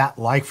that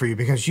like for you?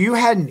 Because you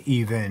hadn't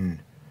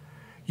even,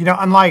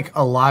 unlike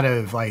a lot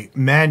of like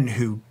men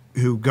who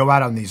go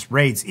out on these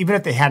raids, even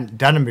if they hadn't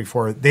done them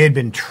before, they had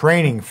been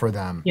training for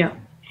them. Yeah.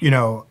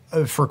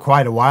 for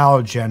quite a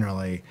while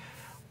generally.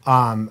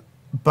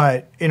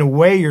 But in a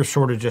way, you're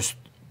sort of just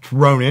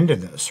thrown into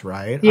this,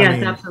 right?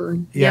 Yes,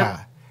 absolutely.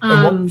 Yeah.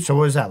 Yep. So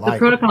what was that like? The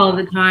protocol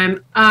at the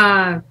time,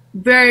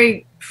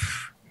 very.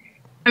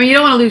 I mean, you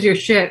don't want to lose your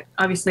shit,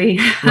 obviously,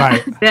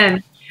 Right.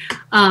 then,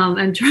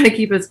 and try to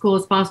keep it as cool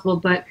as possible.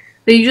 But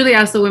they usually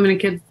ask the women and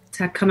kids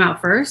to come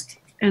out first.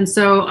 And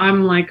so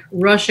I'm like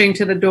rushing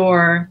to the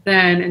door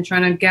then and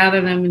trying to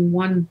gather them in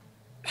one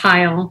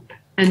pile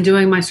and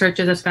doing my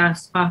searches as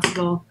fast as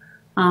possible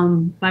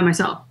by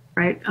myself,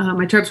 right?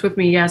 My Terps with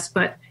me, yes,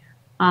 but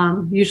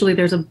usually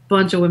there's a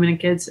bunch of women and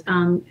kids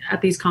at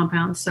these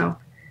compounds. So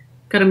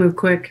got to move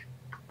quick.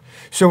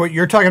 So what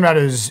you're talking about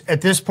is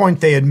at this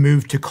point they had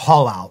moved to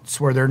call outs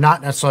where they're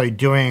not necessarily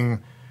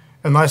doing,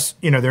 unless,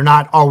 they're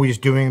not always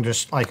doing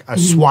just like a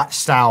SWAT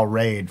style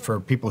raid for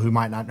people who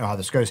might not know how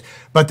this goes,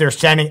 but they're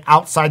standing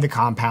outside the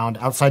compound,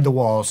 outside the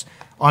walls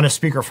on a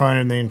speakerphone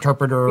and the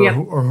interpreter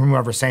or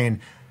whomever saying,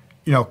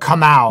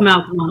 come out.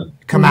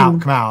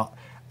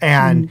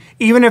 And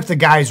even if the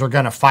guys are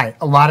going to fight,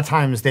 a lot of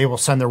times they will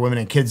send their women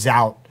and kids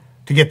out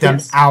to get them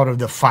out of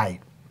the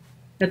fight.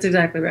 That's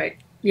exactly right.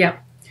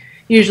 Yep.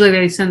 Usually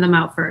they send them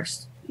out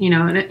first,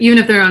 and even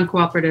if they're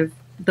uncooperative,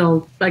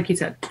 they'll, like you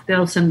said,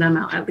 they'll send them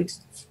out at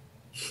least.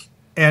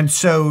 And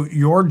so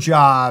your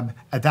job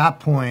at that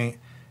point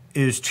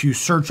is to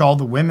search all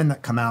the women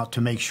that come out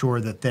to make sure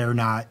that they're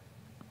not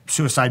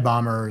suicide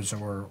bombers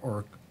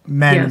or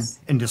men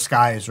in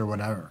disguise or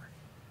whatever.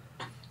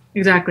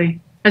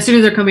 Exactly. As soon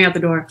as they're coming out the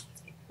door,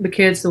 the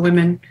kids, the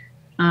women,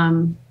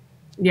 and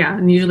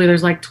usually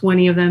there's like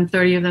 20 of them,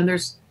 30 of them.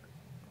 There's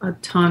a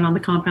ton on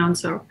the compound,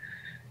 so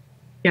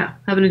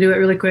having to do it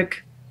really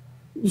quick,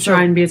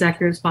 try and be as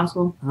accurate as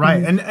possible.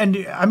 Right, and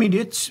I mean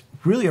it's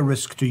really a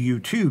risk to you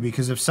too,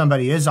 because if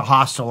somebody is a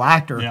hostile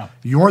actor,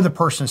 you're the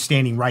person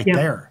standing right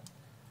there.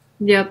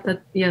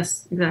 Yep.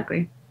 Yes,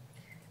 exactly.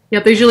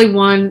 Yep. There's usually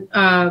one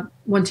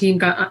team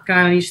guy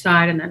on each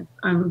side, and then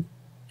I'm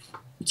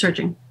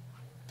searching.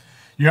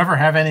 You ever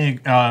have any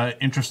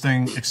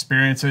interesting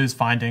experiences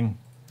finding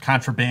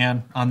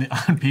contraband on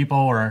people,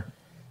 or?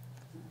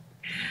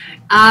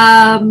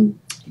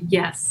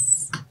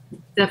 Yes,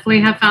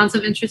 definitely have found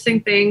some interesting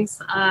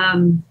things.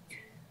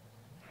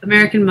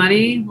 American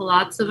money,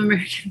 lots of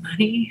American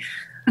money.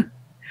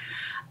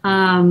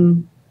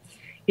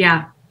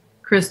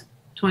 Crisp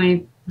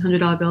 $20,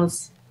 $100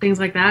 bills, things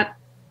like that.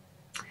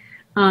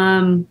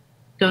 Don't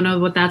know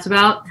what that's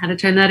about. Had to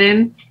turn that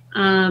in.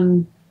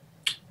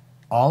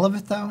 All of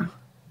it, though?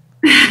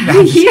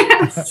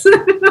 Yes.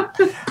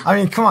 I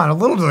mean, come on, a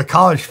little to the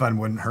college fund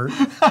wouldn't hurt.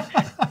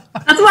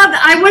 That's what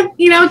I went,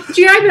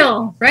 GI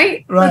Bill,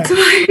 right? Right.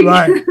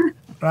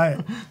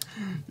 Right.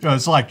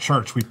 It's like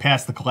church. We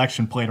passed the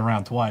collection plate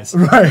around twice.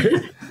 Right.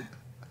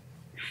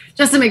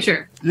 Just to make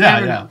sure.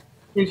 Yeah.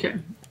 Make sure.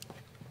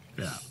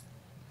 Yeah.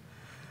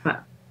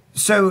 But.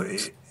 So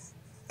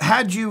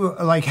had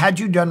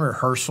you done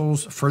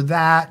rehearsals for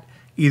that,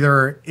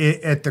 either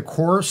at the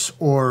course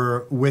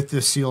or with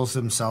the SEALs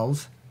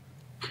themselves?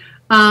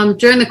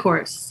 During the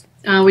course,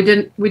 we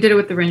did it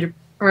with the Ranger,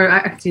 or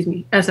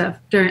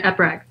SF at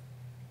Bragg.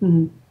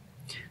 Mm-hmm.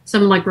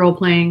 Some like role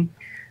playing.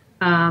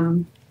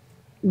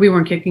 We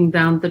weren't kicking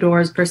down the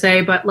doors per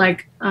se, but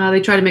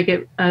they try to make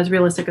it as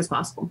realistic as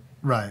possible.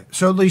 Right.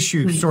 So at least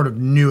you sort of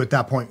knew at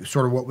that point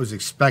sort of what was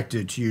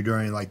expected to you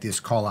during like this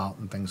call out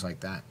and things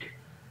like that.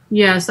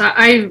 Yes,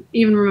 I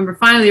even remember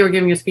finally they were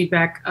giving us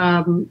feedback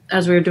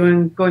as we were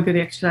going through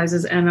the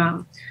exercises,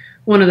 and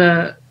one of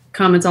the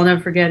comments I'll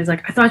never forget is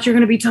like, "I thought you were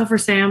going to be tougher,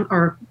 Sam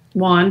or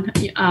Juan,"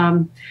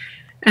 and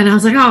I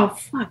was like, "Oh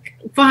fuck,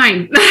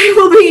 fine, I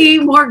will be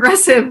more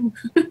aggressive."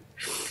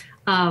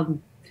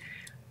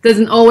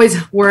 Doesn't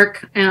always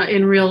work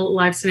in real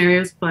life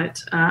scenarios,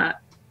 but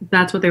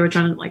that's what they were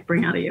trying to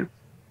bring out of you.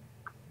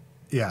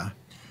 Yeah,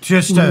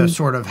 just to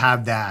sort of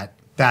have that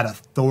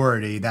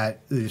authority,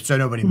 so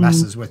nobody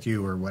messes with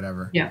you or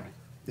whatever. Yeah.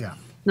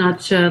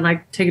 Not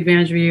to take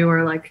advantage of you or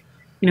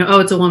oh,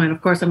 it's a woman.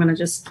 Of course, I'm going to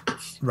just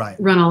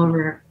run all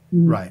over her.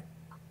 Right.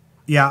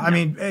 Yeah, I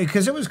mean,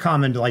 because it was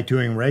common to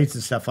doing raids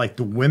and stuff.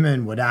 The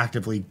women would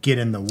actively get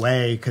in the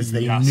way because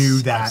they knew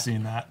that. I've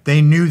seen that.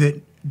 They knew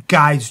that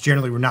guys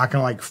generally were not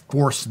going to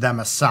force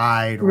them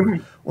aside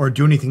or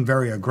do anything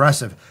very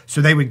aggressive. So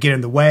they would get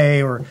in the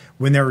way, or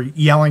when they were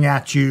yelling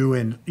at you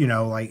and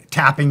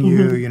tapping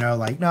you,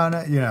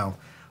 no.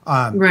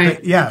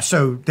 Right. Yeah.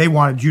 So they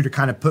wanted you to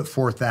kind of put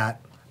forth that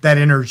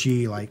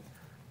energy,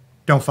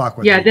 don't fuck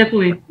with. Yeah, them.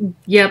 definitely.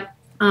 Yep.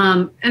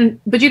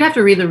 But you'd have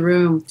to read the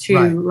room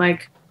too. Right.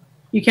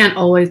 You can't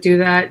always do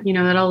that.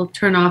 That'll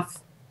turn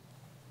off.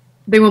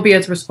 They won't be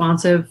as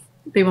responsive.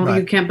 They won't. Right.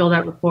 You can't build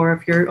that rapport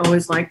if you're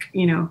always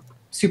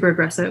super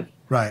aggressive.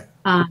 Right.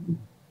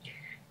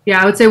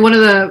 Yeah, I would say one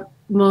of the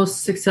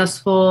most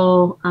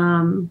successful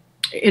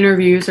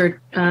interviews or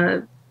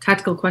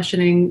tactical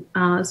questioning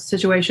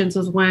situations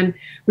was when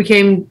we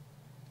came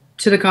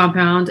to the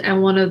compound,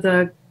 and one of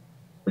the,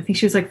 I think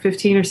she was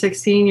 15 or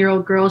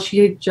 16-year-old girl. She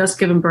had just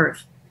given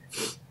birth.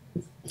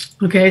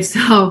 Okay,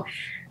 so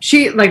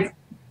she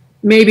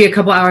maybe a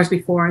couple hours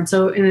before. And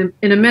so in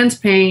immense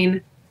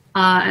pain,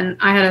 and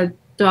I had a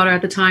daughter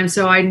at the time,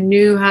 so I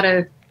knew how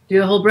to do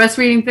the whole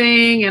breastfeeding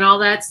thing and all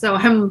that. So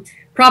I'm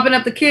propping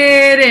up the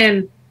kid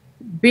and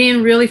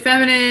being really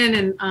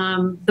feminine,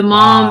 and the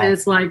mom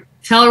is like,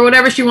 tell her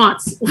whatever she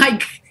wants.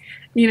 Like,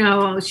 you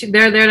know,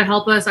 they're there to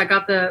help us. I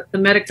got the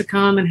medic to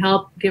come and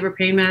help give her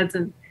pain meds,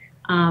 and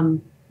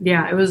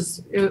yeah, it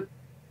was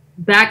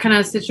that kind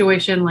of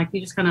situation. Like,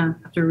 you just kind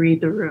of have to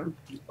read the room.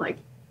 Like,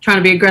 trying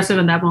to be aggressive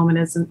in that moment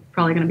isn't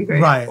probably going to be very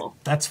helpful.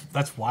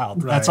 That's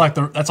wild. Right. That's like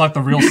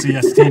the real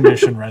CST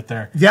mission right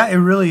there. Yeah, it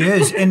really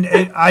is. And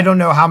I don't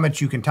know how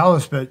much you can tell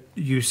us, but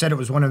you said it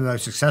was one of the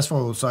most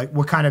successful. It's like,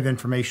 what kind of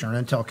information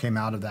or intel came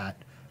out of that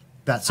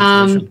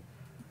situation?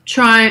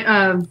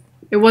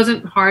 It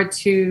wasn't hard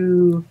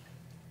to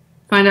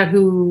find out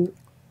who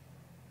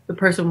the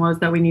person was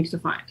that we needed to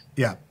find.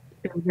 Yeah.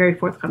 It was very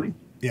forthcoming.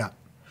 Yeah.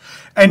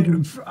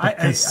 And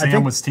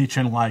Sam was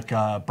teaching like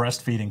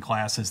breastfeeding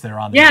classes there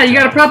on. Yeah, you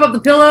got to prop up the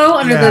pillow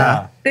under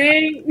the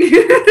thing.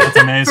 That's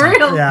amazing. For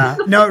real. Yeah,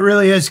 no, it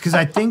really is, because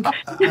I think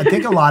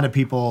a lot of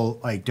people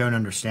like don't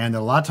understand that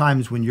a lot of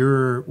times when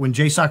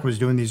JSOC was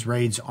doing these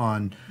raids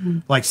on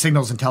like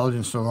signals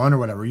intelligence alone or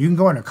whatever, you can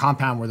go in a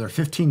compound where there are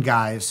 15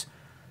 guys,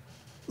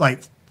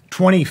 like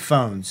 20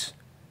 phones.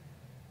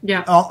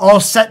 Yeah.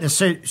 All set in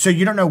so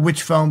you don't know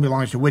which phone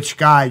belongs to which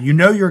guy. You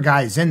know your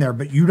guy is in there,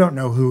 but you don't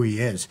know who he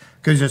is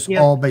because it's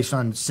all based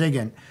on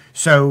SIGINT.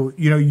 So,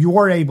 you know,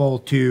 you're able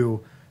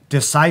to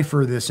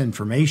decipher this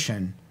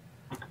information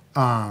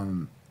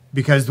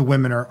because the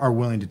women are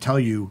willing to tell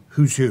you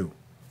who's who.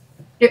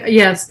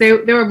 Yes, they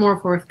were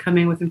more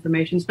forthcoming with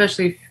information,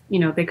 especially if, you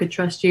know, they could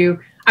trust you.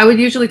 I would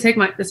usually take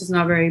this is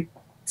not very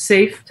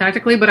safe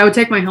tactically, but I would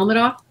take my helmet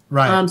off.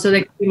 Right. So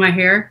they could see my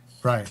hair.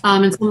 Right.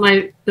 In some of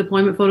my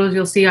deployment photos,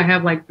 you'll see I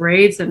have like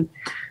braids, and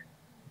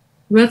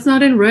that's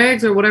not in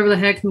regs or whatever the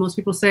heck most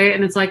people say.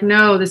 And it's like,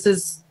 no, this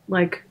is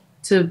like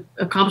to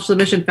accomplish the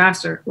mission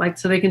faster, like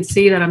so they can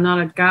see that I'm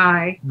not a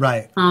guy.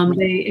 Right.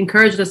 They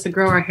encouraged us to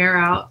grow our hair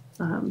out,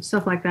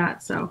 stuff like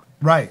that. So.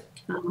 Right.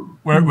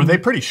 Were they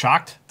pretty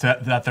shocked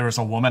that there was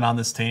a woman on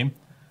this team?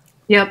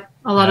 Yep.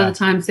 A lot of the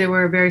times they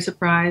were very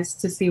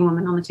surprised to see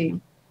women on the team.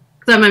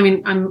 Because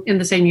I'm in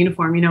the same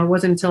uniform, you know, it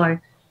wasn't until I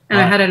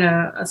had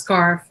a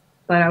scarf,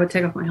 but I would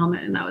take off my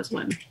helmet, and that was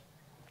when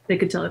they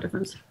could tell the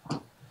difference.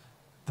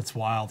 That's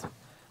wild.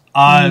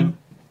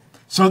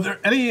 So, there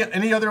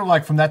any other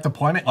like from that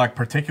deployment, like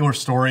particular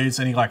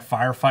stories, any like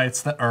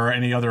firefights or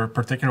any other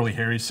particularly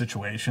hairy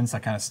situations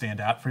that kind of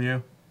stand out for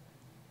you?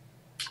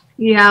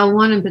 Yeah,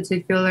 one in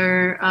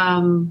particular.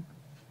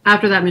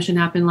 After that mission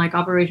happened, like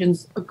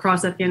operations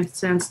across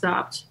Afghanistan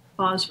stopped,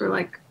 paused for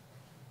like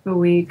a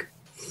week.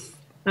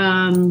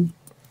 You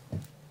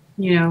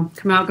know,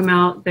 come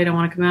out. They don't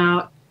want to come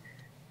out.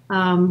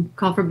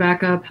 Call for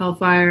backup,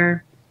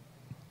 hellfire,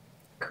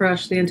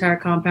 crush the entire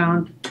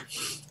compound.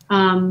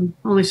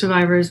 Only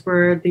survivors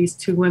were these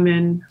two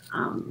women.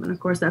 And of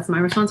course, that's my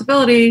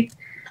responsibility.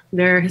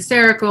 They're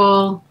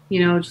hysterical.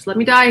 You know, just let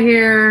me die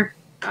here.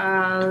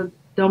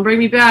 Don't bring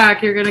me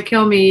back. You're going to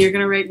kill me. You're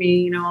going to rape me.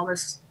 You know, all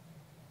this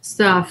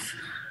stuff.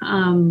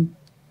 And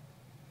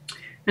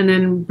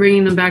then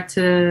bringing them back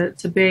to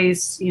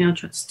base, you know,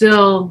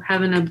 still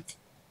having to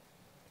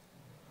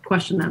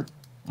question them,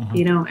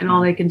 you know, and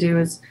all they can do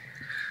is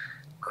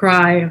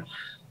cry.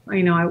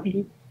 You know,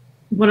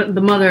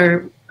 the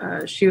mother,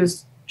 she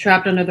was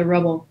trapped under the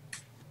rubble,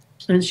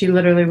 and she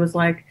literally was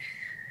like,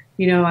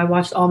 you know, I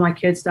watched all my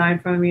kids die in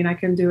front of me and I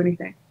couldn't do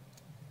anything.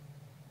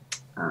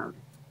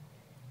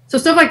 So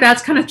stuff like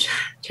that's kind of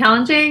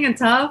challenging and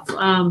tough.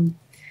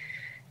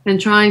 And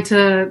trying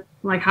to,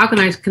 like, how can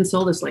I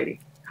console this lady?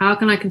 How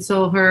can I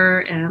console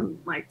her and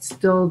like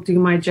still do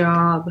my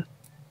job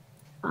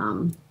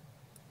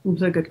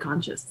with a good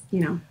conscience, you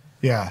know?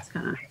 Yeah.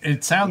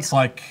 It sounds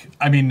like,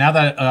 I mean, now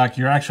that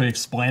you're actually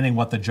explaining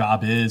what the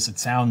job is, it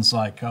sounds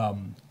like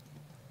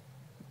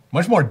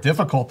much more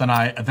difficult than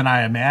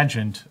I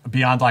imagined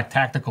beyond like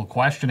tactical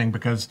questioning,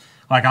 because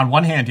like on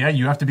one hand, yeah,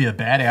 you have to be a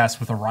badass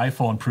with a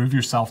rifle and prove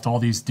yourself to all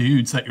these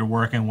dudes that you're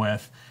working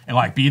with and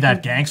like be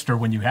that gangster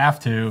when you have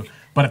to.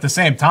 But at the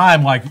same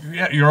time, like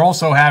you're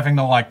also having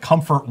to like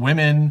comfort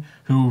women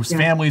whose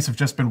families have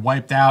just been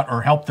wiped out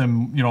or help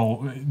them, you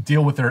know,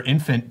 deal with their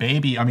infant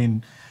baby. I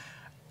mean,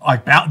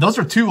 like those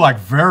are two like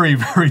very,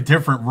 very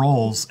different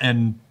roles.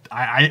 And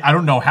I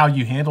don't know how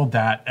you handled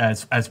that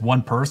as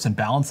one person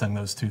balancing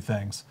those two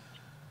things.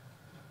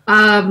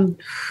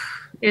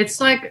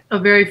 It's like a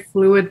very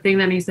fluid thing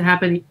that needs to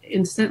happen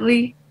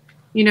instantly.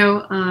 You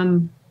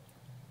know,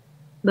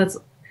 that's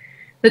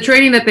the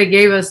training that they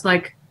gave us.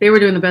 Like they were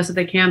doing the best that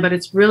they can, but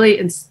it's really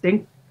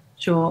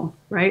instinctual,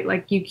 right?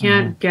 Like you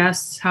can't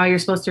guess how you're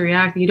supposed to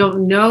react. You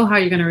don't know how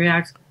you're going to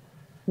react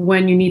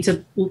when you need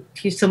to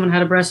teach someone how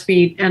to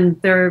breastfeed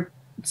and they're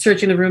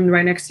searching the room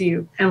right next to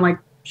you and like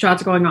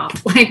shots are going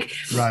off. Like,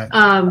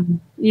 right.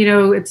 You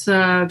know, it's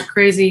a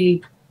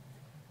crazy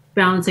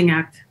balancing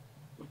act.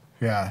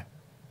 Yeah.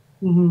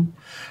 Mm-hmm.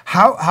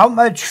 How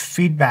much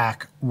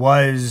feedback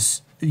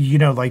was you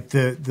know, like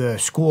the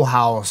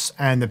schoolhouse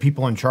and the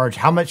people in charge,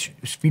 how much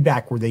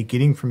feedback were they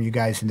getting from you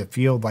guys in the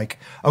field? Like,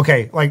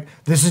 okay, like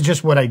this is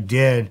just what I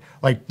did.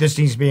 Like this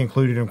needs to be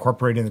included,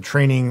 incorporated in the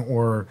training,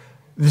 or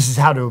this is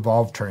how to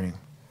evolve training.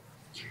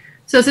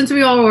 So since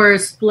we all were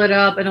split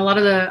up, and a lot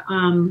of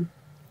the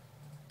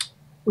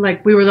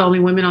like we were the only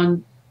women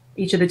on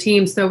each of the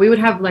teams, so we would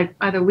have like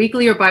either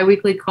weekly or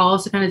biweekly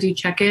calls to kind of do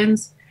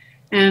check-ins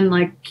and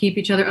like keep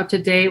each other up to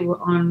date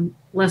on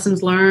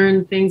lessons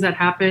learned, things that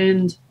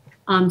happened.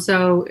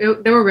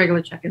 There were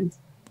regular check-ins.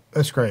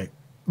 That's great.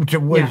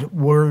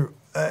 Were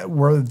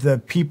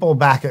the people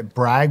back at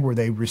Bragg, were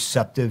they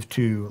receptive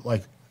to,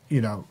 like, you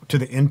know, to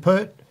the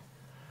input?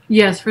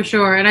 Yes, for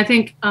sure. And I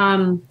think,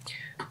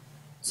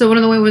 so one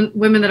of the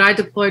women that I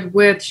deployed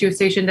with, she was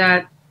stationed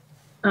at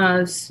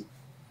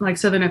like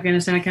southern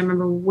Afghanistan. I can't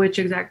remember which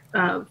exact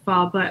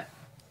FOB, but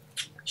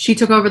she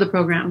took over the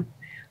program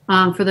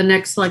for the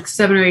next like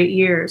 7 or 8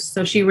 years.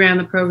 So she ran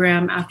the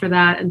program after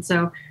that. And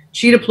so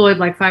she deployed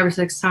like 5 or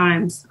 6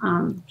 times.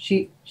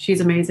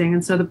 She's amazing.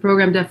 And so the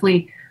program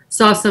definitely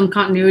saw some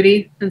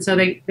continuity. And so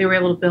they were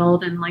able to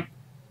build and like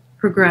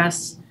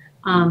progress.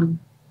 Probably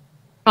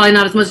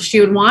not as much as she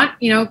would want,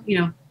 you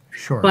know,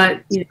 Sure.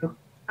 But, you know,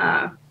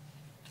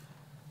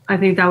 I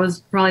think that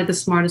was probably the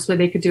smartest way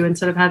they could do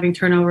instead of having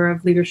turnover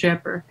of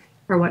leadership or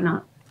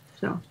whatnot.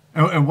 So.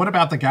 And what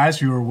about the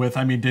guys you were with?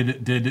 I mean,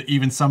 did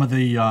even some of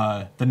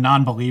the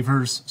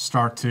non-believers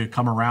start to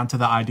come around to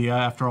the idea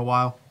after a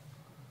while?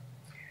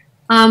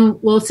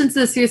 Well, since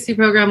the CST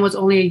program was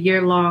only a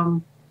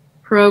year-long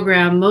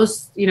program,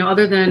 most, you know,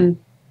 other than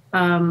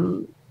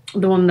the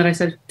one that I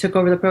said took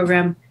over the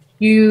program,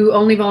 you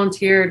only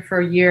volunteered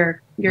for a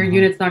year. Your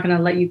unit's not going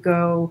to let you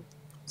go.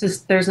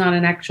 Just there's not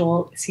an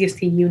actual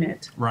CST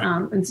unit. Right.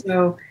 And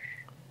so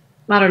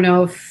I don't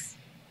know if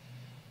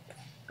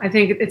I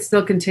think it's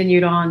still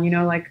continued on, you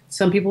know, like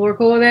some people were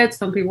cool with it.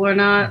 Some people are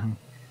not. Mm-hmm.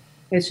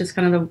 It's just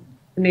kind of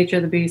the nature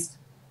of the beast.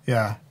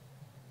 Yeah.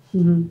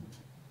 Mm-hmm.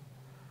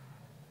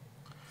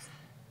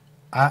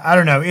 I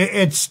don't know.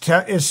 It's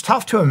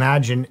tough to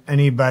imagine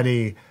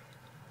anybody,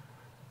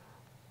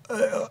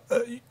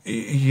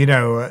 you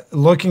know,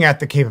 looking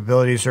at the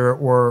capabilities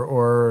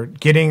or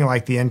getting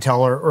like the intel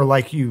or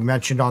like you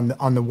mentioned on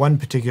the one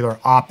particular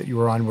op that you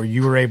were on where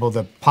you were able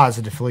to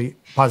positively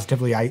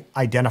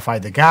identify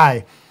the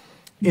guy.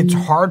 It's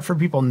hard for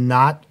people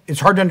it's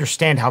hard to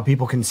understand how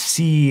people can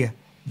see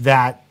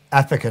that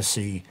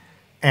efficacy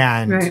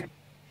and. Right.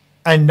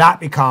 And not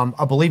become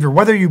a believer,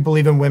 whether you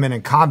believe in women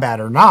in combat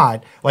or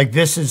not. Like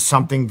this is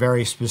something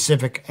very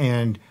specific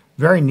and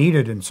very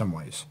needed in some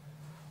ways.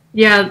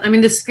 Yeah, I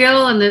mean the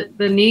skill and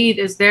the need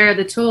is there,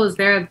 the tool is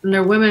there, and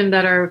there are women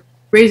that are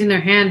raising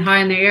their hand high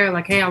in the air,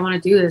 like, "Hey, I want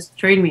to do this.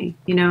 Train me,"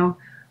 you know.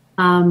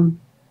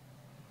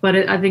 But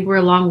I think we're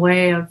a long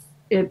way of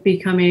it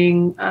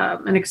becoming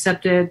an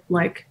accepted,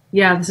 like,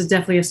 yeah, this is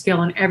definitely a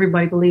skill, and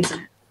everybody believes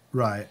in it.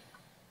 Right.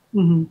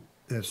 Mm-hmm.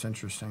 That's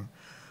interesting.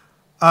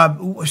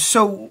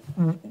 So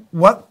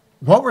what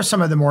were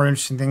some of the more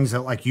interesting things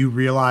that like you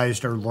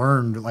realized or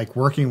learned like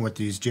working with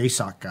these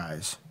JSOC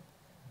guys?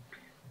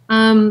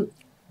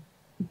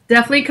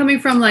 Definitely coming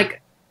from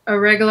like a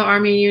regular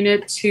Army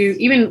unit to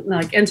even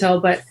like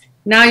intel, but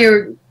now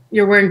you're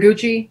wearing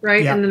Gucci,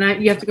 right? Yeah. And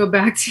then you have to go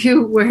back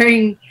to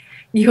wearing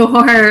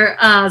your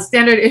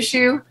standard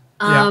issue.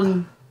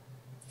 Yeah.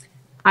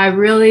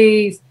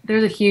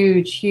 There's a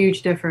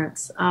huge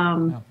difference.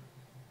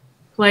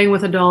 Playing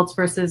with adults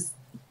versus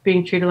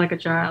being treated like a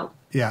child.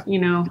 Yeah. You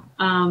know,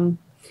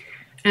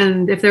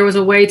 and if there was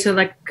a way to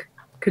like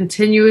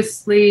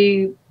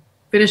continuously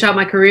finish out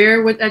my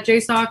career at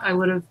JSOC, I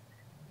would have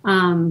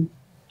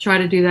tried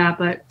to do that.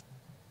 But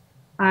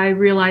I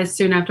realized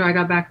soon after I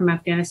got back from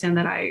Afghanistan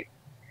that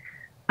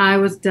I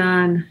was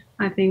done.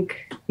 I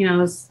think, you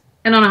know,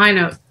 and on a high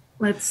note,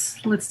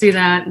 let's do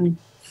that. And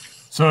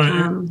so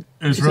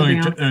it was really,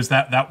 it was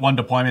that one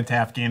deployment to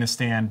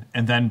Afghanistan.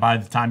 And then by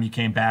the time you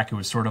came back, it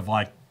was sort of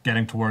like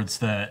getting towards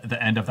the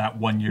end of that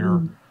 1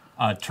 year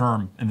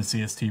term in the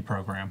CST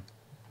program.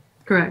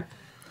 Correct.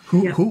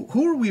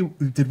 Who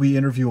did we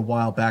interview a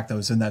while back that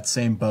was in that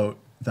same boat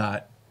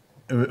that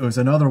it was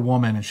another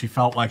woman and she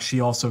felt like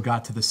she also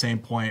got to the same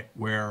point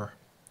where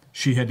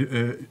she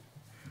had,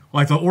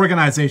 like the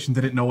organization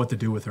didn't know what to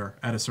do with her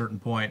at a certain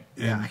point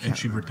and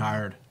she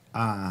retired.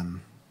 I'm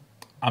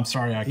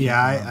sorry. I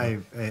can't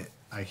remember.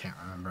 I can't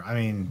remember. I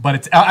mean,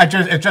 but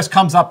it just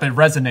comes up and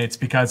resonates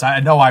because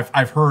I know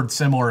I've heard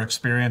similar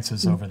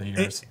experiences over the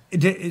years.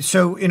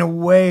 So in a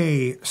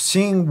way,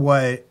 seeing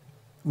what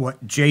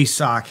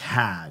JSOC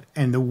had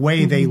and the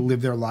way they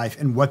lived their life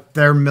and what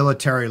their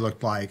military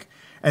looked like,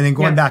 and then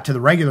going back to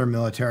the regular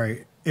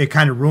military, it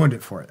kind of ruined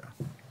it for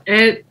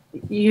you.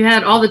 You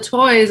had all the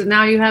toys, and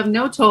now you have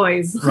no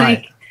toys. Right.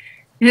 Like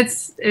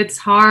it's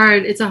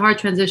hard. It's a hard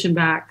transition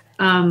back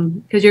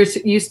because you're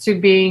used to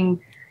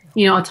being,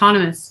 you know,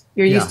 autonomous.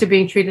 You're used to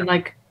being treated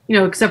like, you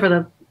know, except for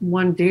the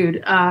one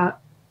dude that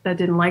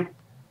didn't like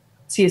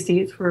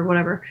CSTs for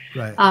whatever.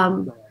 Right.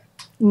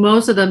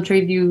 Most of them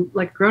treat you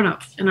like grown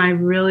up, and I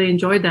really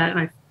enjoyed that, and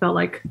I felt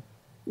like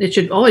it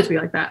should always be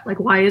like that. Like,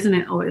 why isn't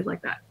it always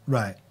like that?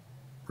 Right.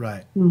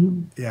 Right.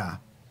 Yeah.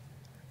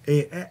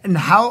 And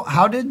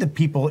how did the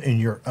people in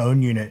your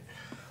own unit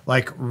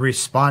like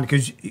respond?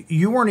 Because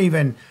you weren't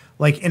even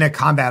like in a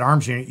combat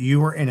arms unit, you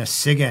were in a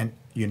SIGINT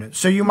unit.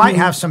 So you might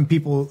have some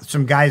people,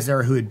 some guys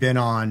there who had been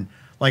on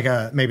like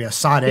maybe a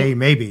SOD A,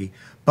 maybe,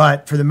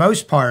 but for the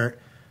most part,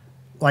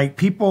 like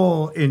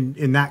people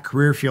in that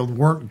career field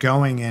weren't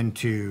going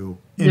into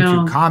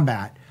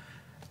combat.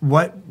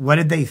 What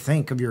did they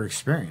think of your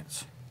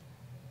experience?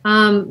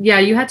 Yeah,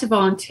 you had to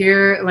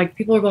volunteer. Like,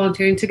 people were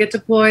volunteering to get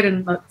deployed,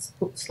 and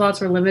slots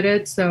were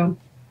limited, so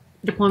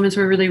deployments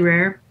were really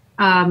rare.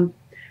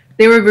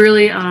 They were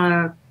really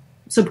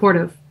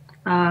supportive.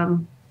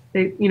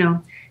 They,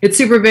 it's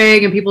super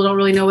vague, and people don't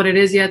really know what it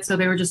is yet, so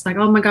they were just like,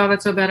 "Oh my God,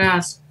 that's so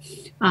badass."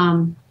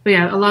 But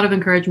yeah, a lot of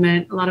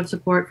encouragement, a lot of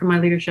support from my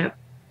leadership.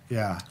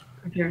 Yeah.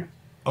 Sure.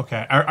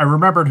 Okay, I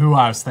remembered who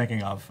I was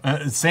thinking of.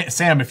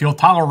 Sam, if you'll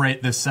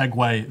tolerate this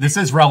segue, this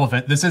is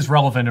relevant. This is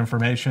relevant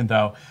information,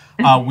 though.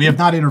 We have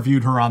not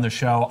interviewed her on the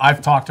show.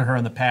 I've talked to her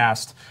in the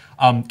past.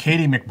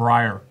 Katie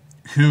McBriar,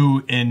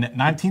 who in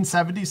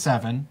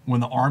 1977, when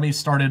the Army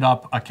started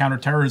up a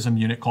counterterrorism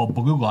unit called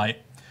Blue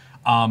Light,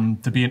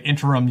 to be an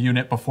interim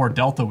unit before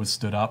Delta was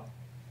stood up,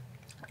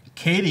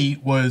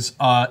 Katie was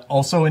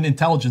also an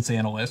intelligence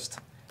analyst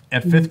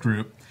at 5th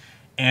Group,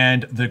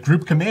 and the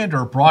group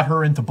commander brought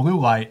her into Blue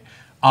Light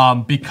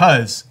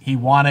because he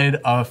wanted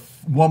a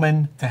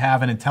woman to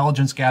have an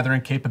intelligence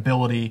gathering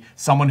capability,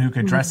 someone who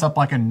could dress up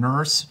like a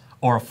nurse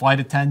or a flight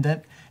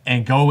attendant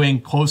and go in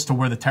close to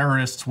where the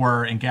terrorists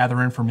were and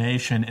gather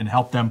information and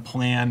help them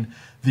plan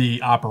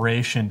the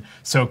operation.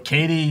 So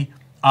Katie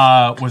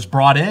was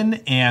brought in,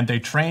 and they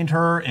trained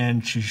her,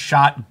 and she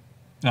shot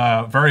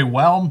very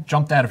well,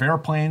 jumped out of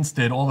airplanes,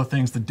 did all the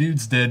things the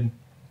dudes did.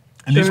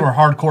 And these were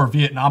hardcore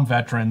Vietnam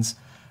veterans.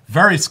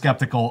 Very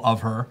skeptical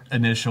of her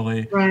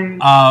initially. Right.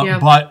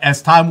 But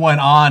as time went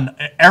on,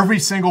 every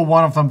single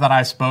one of them that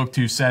I spoke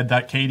to said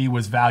that Katie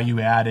was value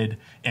added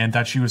and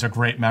that she was a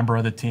great member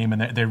of the team,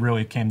 and they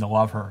really came to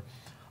love her.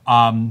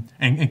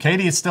 And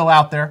Katie is still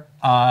out there.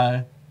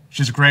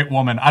 She's a great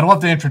woman. I'd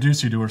love to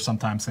introduce you to her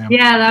sometime, Sam.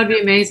 Yeah, that would be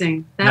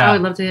amazing. I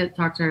would love to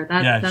talk to her.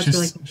 That's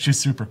really cool. She's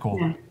super cool.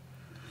 Yeah.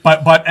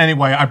 But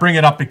anyway, I bring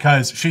it up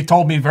because she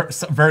told me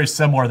very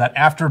similar that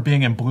after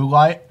being in Blue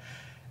Light,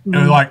 it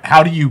was like,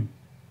 how do you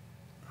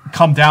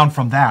come down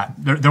from that?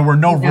 There were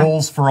no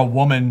roles for a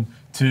woman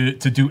to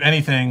do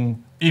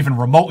anything even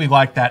remotely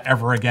like that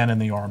ever again in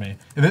the Army.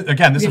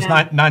 Again, this was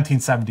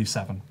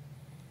 1977.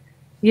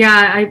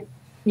 Yeah,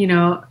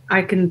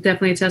 I can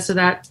definitely attest to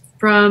that.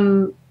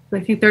 From,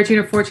 I think, 13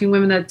 or 14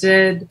 women that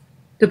did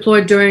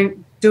deploy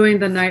doing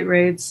the night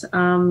raids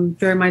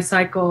during my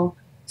cycle,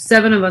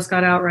 7 of us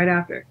got out right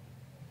after.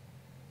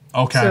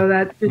 Okay. So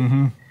that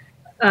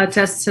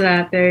attests to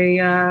that. They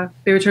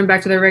returned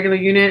back to their regular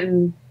unit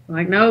and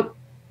like, nope,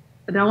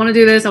 I don't want to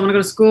do this. I want to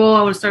go to school.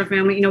 I want to start a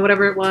family.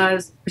 Whatever it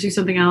was, pursue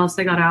something else.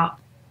 They got out.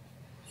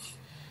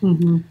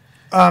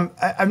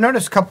 I've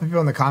noticed a couple of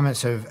people in the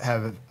comments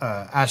have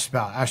asked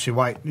about Ashley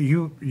White.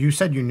 You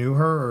said you knew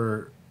her,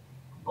 or?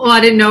 Well,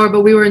 I didn't know her,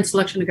 but we were in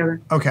selection together.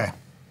 Okay.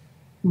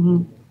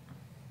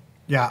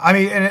 Yeah, I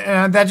mean,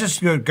 and that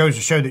just goes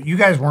to show that you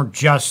guys weren't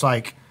just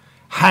like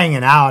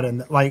hanging out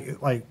and like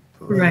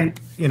right.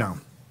 Yeah.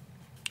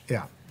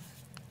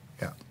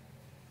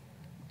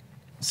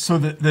 So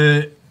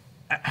the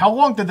how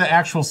long did the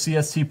actual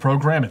CST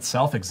program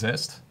itself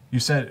exist? You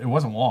said it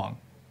wasn't long.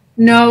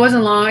 No, it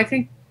wasn't long. I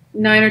think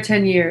 9 or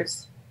 10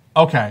 years.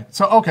 Okay,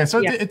 so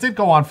it did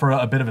go on for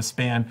a bit of a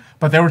span,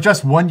 but they were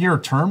just 1-year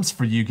terms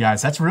for you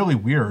guys. That's really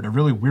weird. A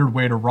really weird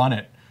way to run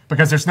it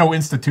because there's no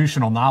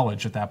institutional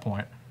knowledge at that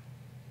point.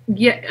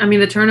 Yeah, I mean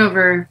the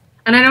turnover,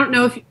 and I don't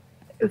know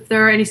if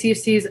there are any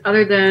CSTs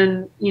other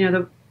than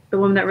the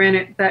woman that ran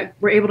it that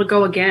were able to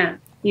go again.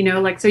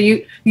 So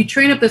you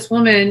train up this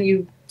woman,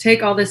 you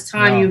take all this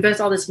time, you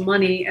invest all this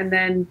money, and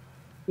then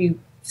you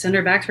send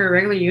her back to her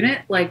regular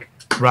unit. Like,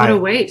 what a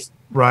waste.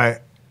 Right.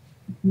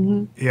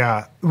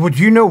 Yeah. Would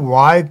you know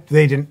why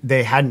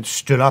they hadn't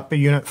stood up a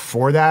unit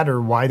for that, or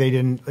why they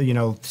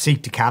didn't,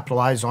 seek to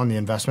capitalize on the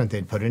investment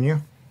they'd put in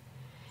you?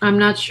 I'm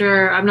not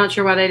sure. I'm not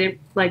sure why they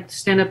didn't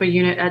stand up a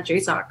unit at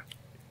JSOC.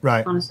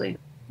 Right. Honestly.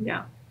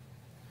 Yeah.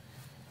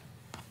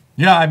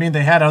 Yeah. I mean,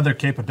 they had other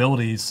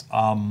capabilities,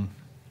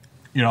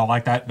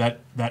 like that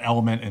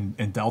element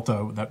in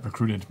Delta that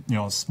recruited,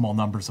 small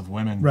numbers of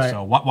women. Right.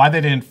 So why they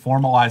didn't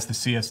formalize the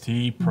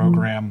CST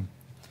program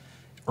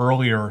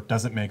earlier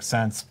doesn't make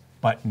sense.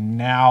 But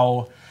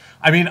now,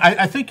 I mean,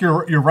 I think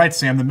you're right,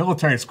 Sam. The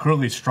military is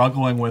clearly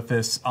struggling with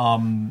this.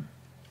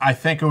 I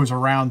think it was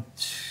around,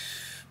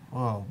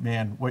 oh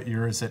man, what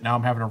year is it? Now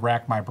I'm having to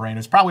rack my brain. It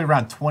was probably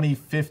around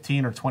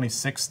 2015 or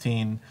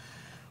 2016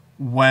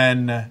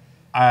 when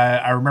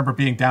I remember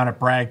being down at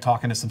Bragg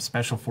talking to some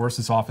special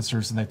forces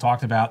officers, and they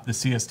talked about the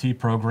CST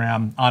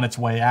program on its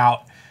way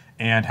out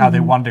and how they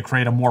wanted to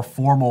create a more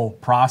formal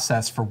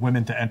process for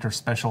women to enter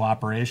special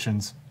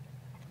operations.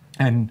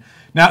 And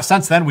now,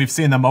 since then, we've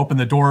seen them open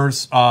the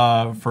doors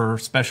for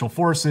special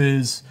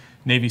forces,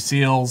 Navy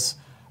SEALs,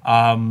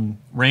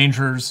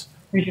 Rangers.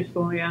 Ranger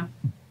school, yeah.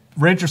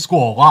 Ranger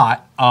school a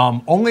lot.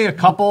 Only a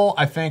couple,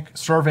 I think,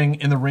 serving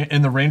in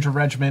the Ranger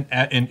Regiment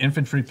in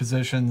infantry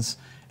positions,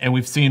 and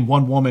we've seen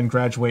one woman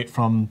graduate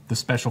from the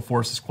Special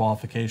Forces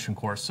qualification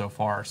course so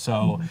far.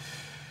 So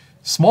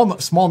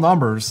small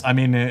numbers. I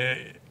mean,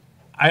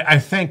 I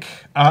think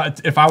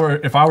if I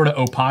were to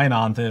opine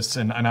on this,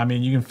 and I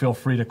mean, you can feel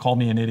free to call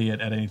me an idiot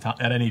at any time,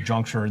 at any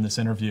juncture in this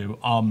interview.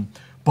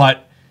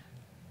 But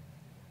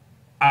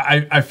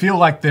I feel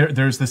like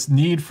there's this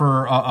need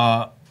for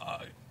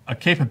a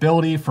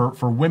capability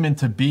for women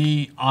to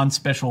be on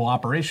special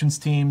operations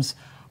teams,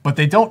 but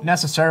they don't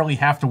necessarily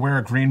have to wear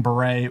a green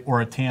beret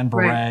or a tan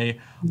beret.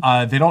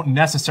 Right. They don't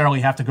necessarily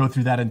have to go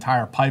through that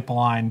entire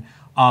pipeline.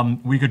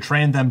 We could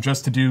train them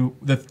just to do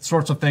the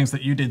sorts of things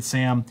that you did,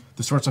 Sam,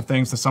 the sorts of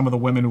things that some of the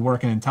women who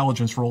work in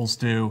intelligence roles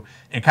do,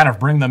 and kind of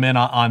bring them in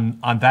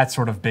on that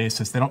sort of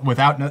basis. They don't,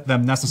 without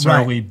them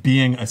necessarily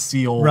being a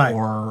SEAL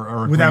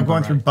or without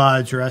going through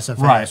BUDS or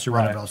SFS or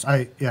whatever else.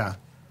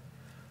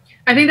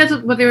 I think that's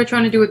what they were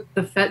trying to do with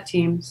the FET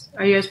teams.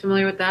 Are you guys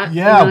familiar with that?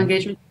 Yeah,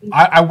 engagement teams?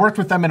 I worked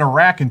with them in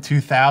Iraq in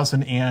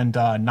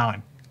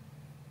 2009.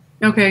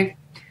 Okay,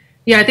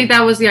 yeah, I think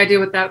that was the idea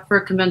with that for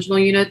conventional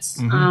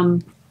units.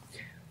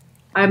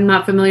 I'm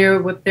not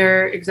familiar with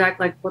their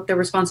exact, like, what their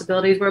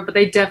responsibilities were, but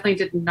they definitely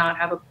did not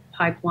have a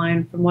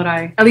pipeline from what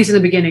at least in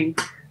the beginning,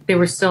 they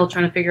were still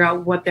trying to figure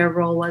out what their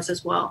role was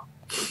as well.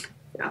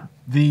 Yeah.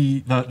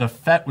 The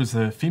FET was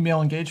the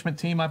female engagement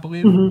team, I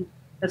believe.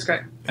 That's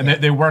correct. And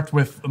they worked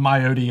with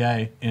my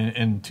ODA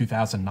in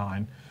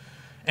 2009.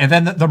 And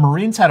then the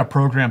Marines had a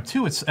program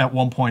too. It's at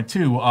one point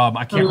too.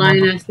 I can't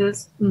remember.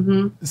 Lionesses.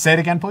 Say it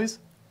again, please.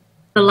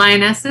 The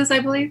Lionesses, I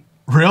believe.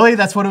 Really?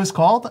 That's what it was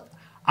called?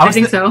 I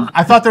think so.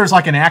 I thought there was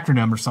like an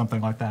acronym or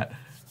something like that.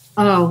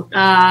 Oh,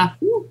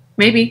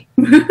 maybe.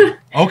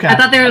 Okay. I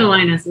thought they were the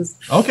Lionesses.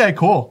 Okay,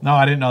 cool. No,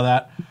 I didn't know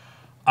that.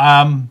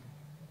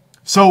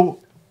 So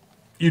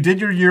you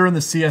did your year in the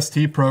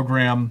CST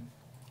program.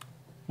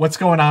 What's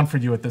going on for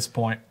you at this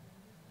point?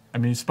 I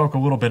mean, you spoke a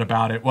little bit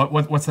about it.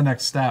 What's the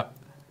next step?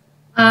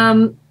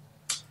 So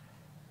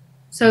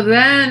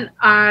then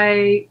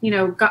I,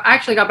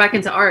 actually got back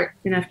into art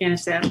in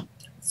Afghanistan.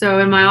 So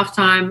in my off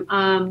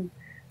time,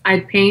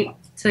 I'd paint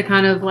to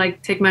kind of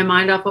like take my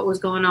mind off what was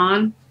going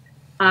on.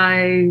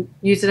 I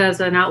used it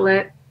as an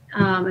outlet.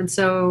 And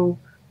so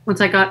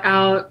once I got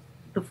out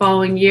the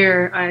following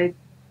year, I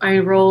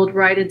enrolled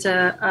right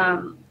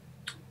into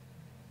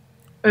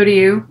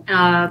ODU,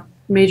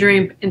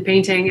 majoring in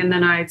painting, and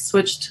then I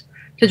switched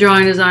to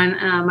drawing design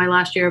my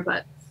last year.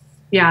 But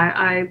yeah,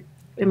 I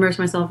immersed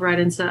myself right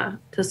into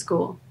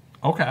school.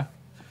 Okay.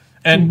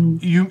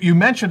 And you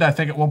mentioned, I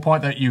think, at one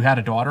point that you had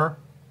a daughter.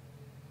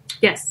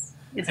 Yes.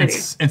 Yes, I do.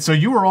 And so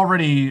you were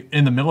already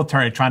in the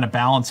military trying to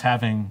balance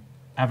having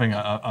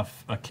a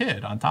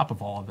kid on top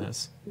of all of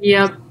this.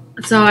 Yep.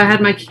 So I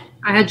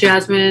had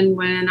Jasmine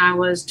when I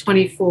was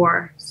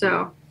 24.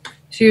 So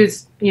she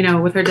was,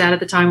 with her dad at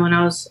the time when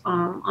I was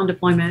on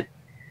deployment.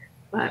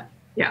 But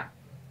yeah.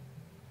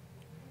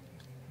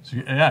 So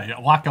yeah,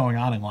 a lot going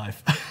on in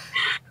life.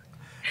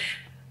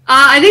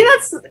 I think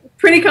that's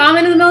pretty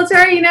common in the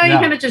military. You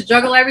kind of just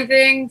juggle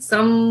everything.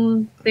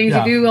 Some things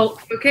you do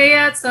okay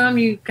at, some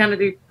you kind of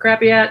do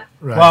crappy at.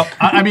 Right. Well,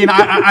 I mean,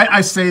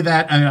 I say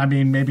that, and I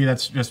mean, maybe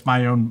that's just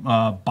my own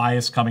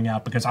bias coming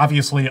out, because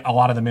obviously a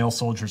lot of the male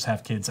soldiers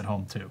have kids at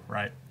home too,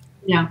 right?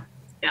 Yeah.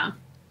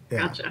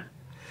 Gotcha.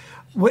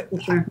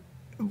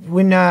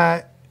 When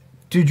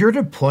did your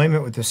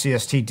deployment with the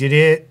CST, did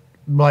it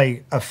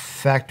like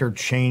affect or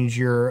change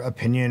your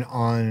opinion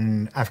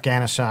on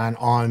Afghanistan,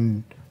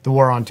 on the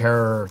war on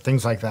terror,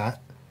 things like that?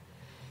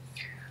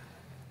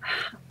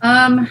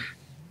 Not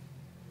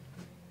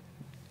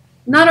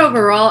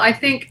overall. I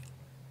think,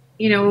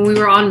 when we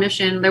were on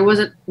mission, there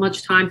wasn't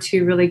much time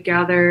to really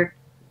gather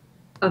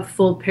a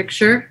full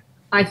picture.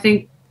 I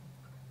think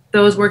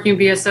those working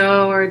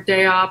VSO or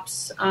day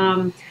ops,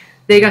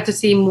 they got to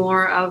see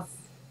more of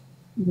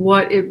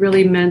what it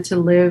really meant to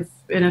live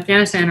in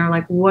Afghanistan, or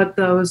like what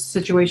those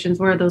situations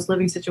were, those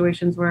living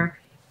situations were,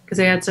 because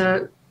they had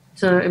to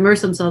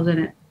immerse themselves in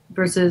it.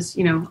 Versus,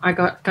 I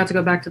got to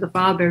go back to the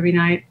fob every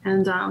night,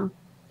 and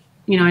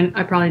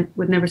I probably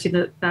would never see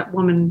that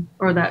woman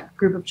or that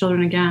group of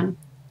children again.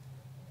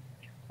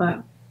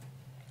 But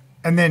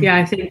and then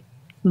I think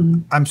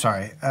I'm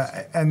sorry,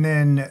 and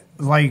then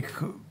like,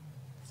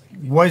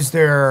 was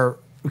there,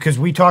 because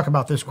we talk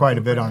about this quite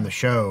a bit on the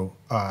show.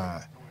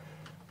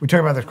 We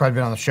talk about this quite a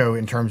bit on the show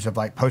in terms of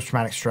like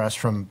post-traumatic stress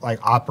from like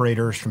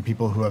operators, from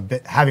people who have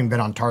having been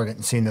on target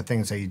and seeing the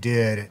things that you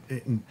did.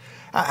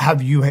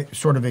 Have you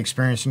sort of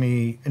experienced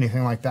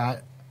anything like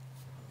that?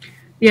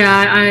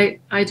 Yeah,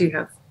 I do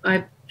have.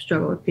 I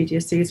struggle with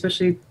PTSD,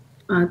 especially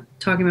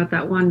talking about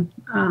that one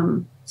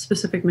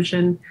specific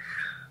mission.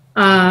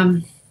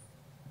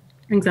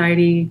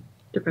 Anxiety,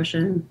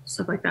 depression,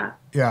 stuff like that.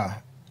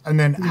 Yeah. And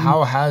then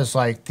how has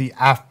like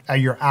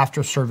your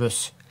after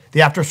service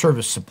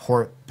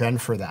support been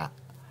for that?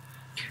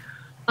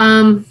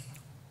 I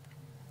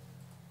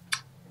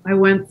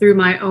went through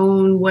my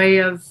own way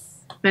of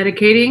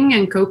medicating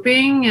and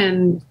coping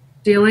and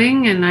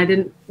dealing, and I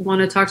didn't want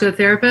to talk to a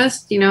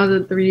therapist, the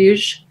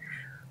usual.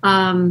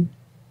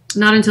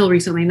 Not until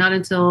recently, not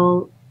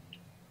until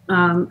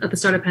at the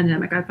start of the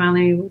pandemic, I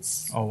finally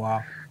was. Oh,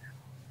 wow.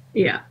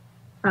 Yeah.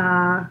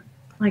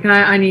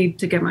 I need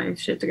to get my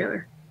shit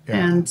together.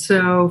 Yeah. And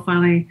so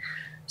finally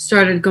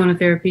started going to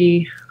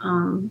therapy.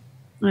 And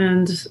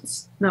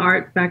the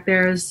art back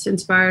there is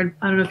inspired.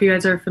 I don't know if you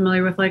guys are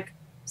familiar with like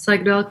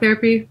psychedelic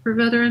therapy for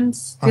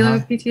veterans dealing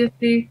with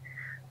PTSD.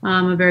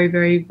 I'm a very,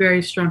 very,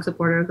 very strong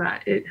supporter of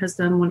that. It has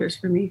done wonders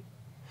for me.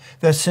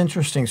 That's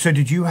interesting. So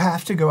did you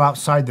have to go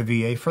outside the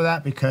VA for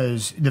that?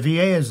 Because the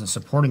VA isn't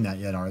supporting that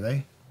yet, are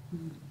they?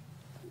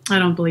 I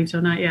don't believe so,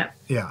 not yet.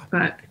 Yeah.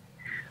 But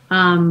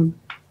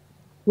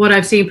what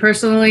I've seen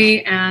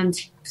personally and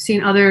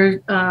seen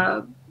other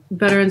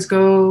veterans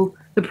go,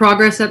 the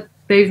progress that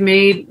they've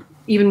made,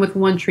 even with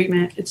one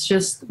treatment, it's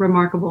just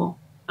remarkable.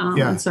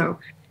 And so,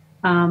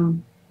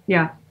 I'm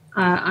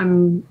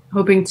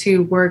hoping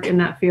to work in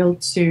that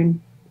field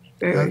soon.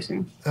 Very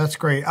soon. That's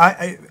great.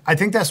 I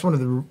think that's one of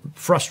the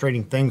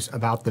frustrating things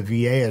about the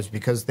VA is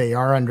because they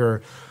are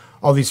under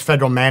all these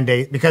federal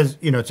mandates, because,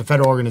 it's a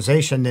federal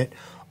organization that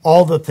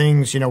all the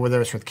things,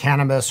 whether it's with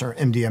cannabis or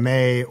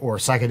MDMA or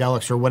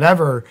psychedelics or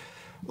whatever,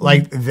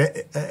 like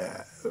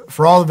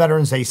for all the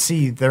veterans they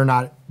see, they're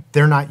not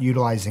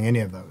utilizing any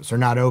of those. They're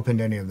not open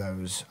to any of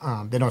those.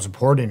 They don't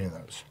support any of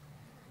those.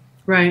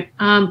 Right.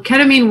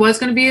 Ketamine was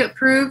going to be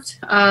approved,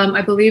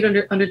 I believe,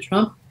 under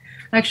Trump,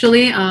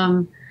 actually.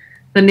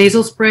 The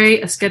nasal spray,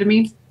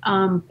 esketamine,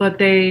 but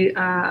they,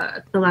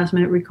 at the last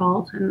minute,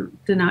 recalled and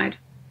denied.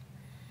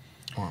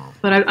 Wow.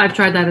 But I've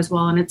tried that as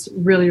well, and it's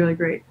really, really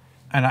great.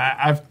 And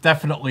I've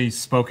definitely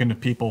spoken to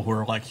people who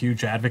are like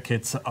huge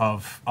advocates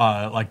of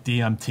like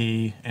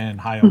DMT and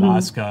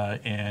ayahuasca,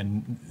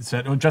 and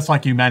said, just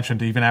like you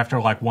mentioned, even after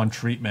like one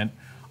treatment,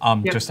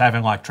 just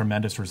having like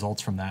tremendous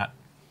results from that.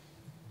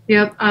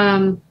 Yep.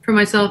 For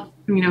myself,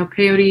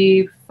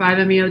 peyote,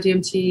 5-MeO,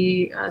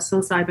 DMT,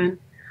 psilocybin.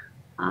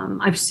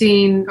 I've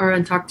seen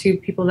and talked to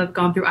people that have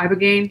gone through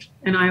ibogaine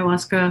and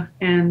ayahuasca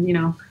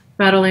and,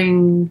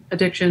 battling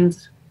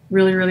addictions,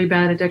 really, really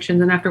bad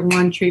addictions. And after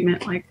one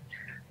treatment, like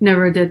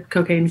never did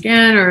cocaine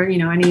again or,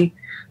 any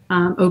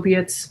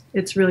opiates.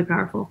 It's really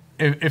powerful.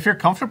 If you're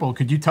comfortable,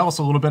 could you tell us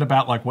a little bit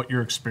about like what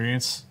your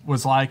experience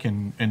was like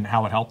and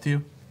how it helped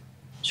you?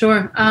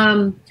 Sure.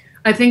 I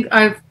think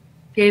I've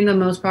gained the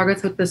most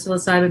progress with the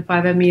psilocybin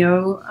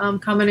 5-MeO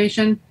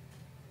combination.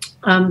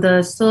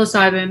 The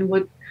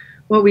psilocybin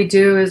what we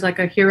do is like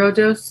a hero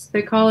dose,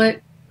 they call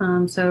it.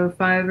 So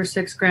 5 or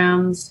 6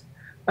 grams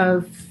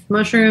of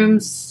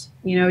mushrooms.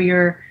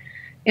 You're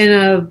in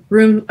a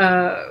room,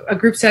 a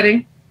group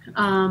setting,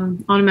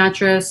 on a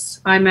mattress,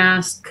 eye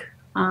mask.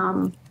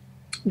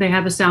 They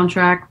have a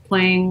soundtrack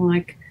playing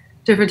like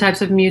different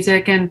types of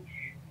music, and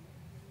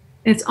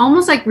it's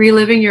almost like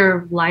reliving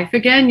your life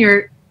again.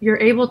 You're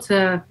able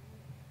to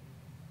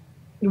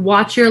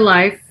watch your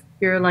life.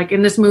 You're like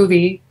in this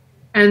movie.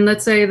 And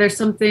let's say there's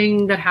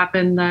something that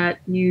happened that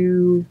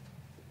you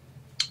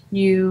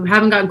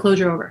haven't gotten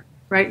closure over,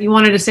 right? You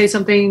wanted to say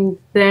something,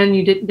 then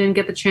you didn't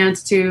get the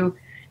chance to,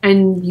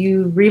 and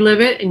you relive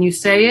it and you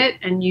say it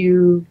and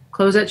you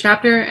close that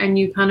chapter and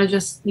you kind of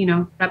just,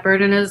 that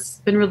burden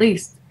has been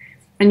released.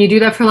 And you do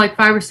that for like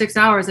 5 or 6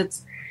 hours.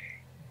 It's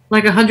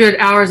like 100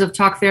 hours of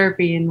talk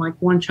therapy in like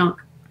one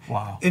chunk.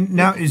 Wow. And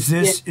now is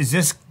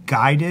this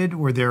guided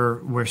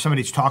where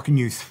somebody's talking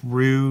you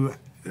through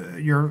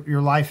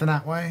your life in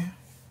that way?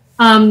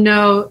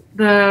 No,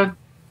 the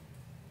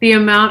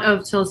amount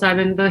of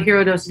psilocybin, the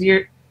hero doses,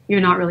 you're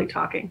not really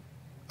talking.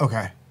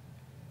 Okay.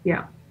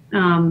 Yeah.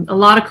 A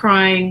lot of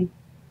crying.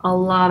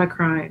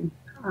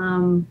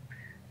 One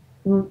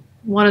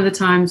of the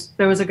times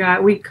there was a guy,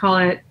 we call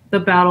it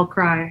the battle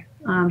cry.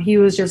 He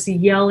was just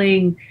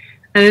yelling,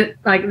 and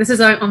this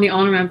is on the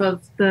on-ramp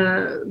of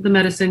the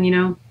medicine,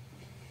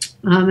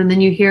 and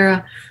then you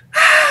hear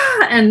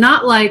and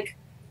not like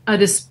a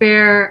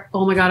despair,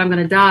 oh my God, I'm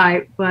going to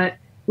die, but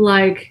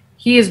like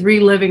he is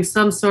reliving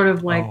some sort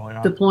of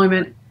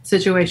deployment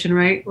situation,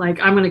 right? Like,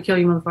 I'm going to kill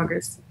you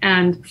motherfuckers.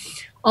 And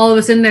all of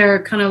us in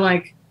there kind of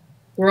like,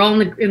 we're all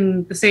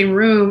in the same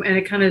room, and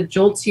it kind of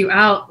jolts you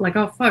out like,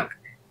 oh, fuck,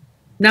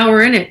 now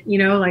we're in it,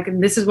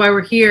 and this is why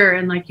we're here.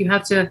 And like, you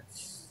have to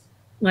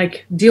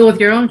like deal with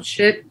your own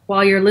shit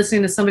while you're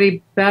listening to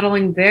somebody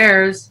battling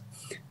theirs.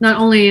 Not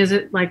only is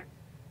it like,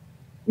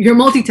 you're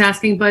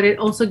multitasking, but it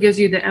also gives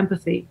you the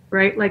empathy,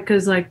 right? Like,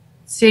 cause like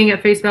seeing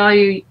at face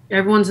value,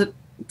 everyone's a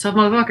tough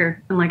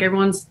motherfucker, and like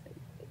everyone's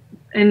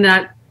in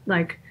that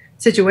like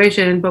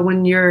situation. But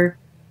when you're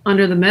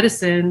under the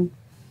medicine,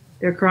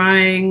 they're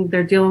crying,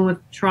 they're dealing with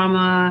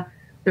trauma,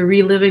 they're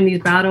reliving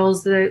these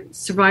battles, the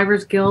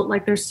survivor's guilt.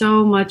 Like there's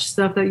so much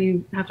stuff that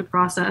you have to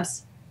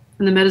process,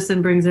 and the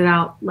medicine brings it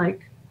out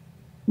like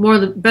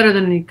better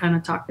than any kind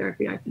of talk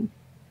therapy, I think.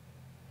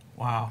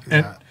 Wow.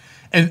 Yeah.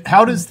 And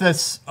how does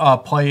this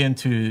play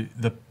into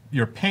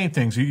your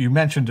paintings? You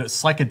mentioned a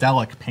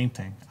psychedelic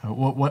painting.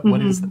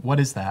 What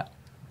is that?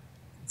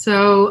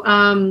 So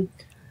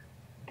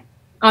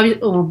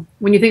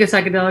when you think of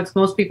psychedelics,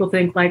 most people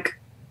think like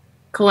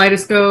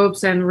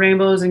kaleidoscopes and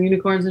rainbows and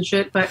unicorns and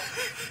shit. But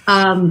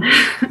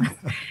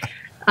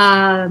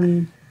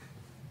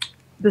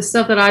the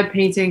stuff that I'm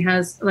painting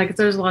has like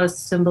there's a lot of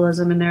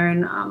symbolism in there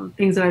and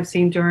things that I've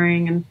seen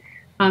during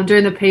the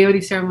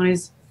peyote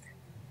ceremonies.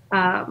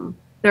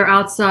 They're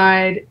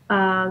outside.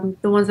 The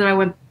ones that I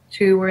went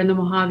to were in the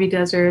Mojave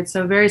Desert,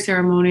 so very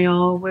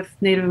ceremonial with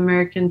Native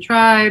American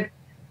tribe.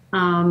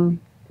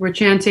 We're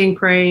chanting,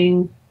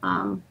 praying.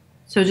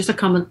 So just a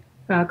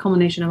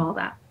culmination of all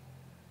that.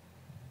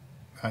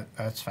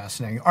 That's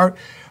fascinating.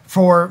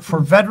 For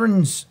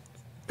veterans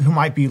who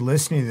might be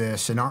listening to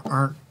this and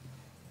aren't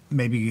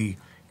maybe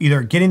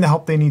either getting the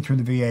help they need through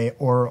the VA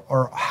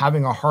or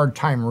having a hard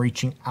time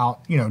reaching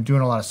out,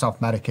 doing a lot of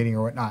self-medicating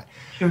or whatnot,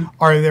 sure.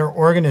 Are there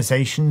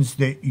organizations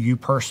that you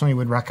personally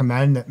would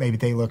recommend that maybe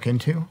they look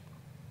into?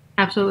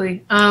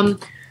 Absolutely.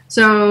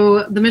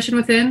 So the Mission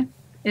Within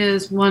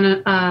is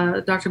one.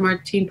 Dr.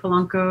 Martin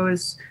Polanco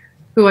is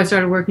who I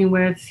started working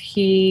with.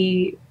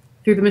 He,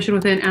 through the Mission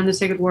Within and the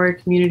Sacred Warrior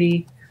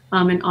community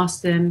in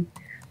Austin,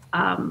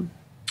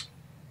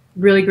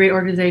 really great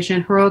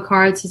organization. Heroic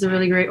Hearts is a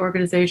really great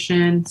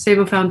organization.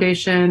 Sabo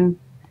Foundation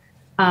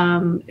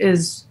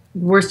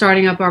we're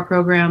starting up our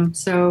program.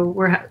 So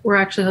we're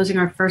actually hosting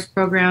our first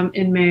program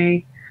in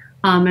May.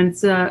 And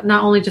it's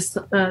not only just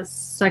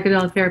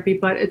psychedelic therapy,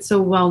 but it's a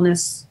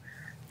wellness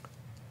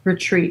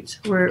retreat.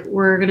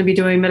 We're going to be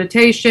doing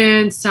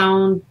meditation,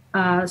 sound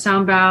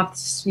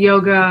baths,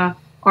 yoga,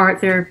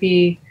 art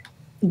therapy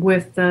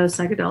with the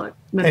psychedelic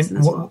medicine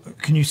as well.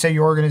 Can you say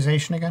your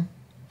organization again?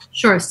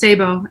 Sure,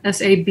 Sabo,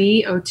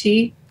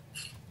 SABOT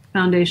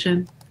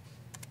Foundation.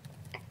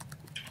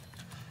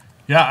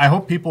 Yeah, I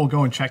hope people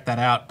go and check that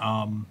out.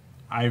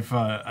 I've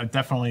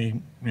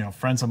definitely,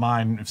 friends of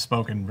mine have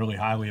spoken really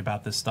highly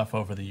about this stuff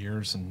over the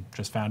years and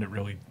just found it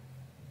really,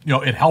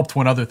 it helped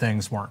when other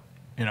things weren't,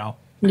 Yeah,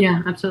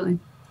 absolutely.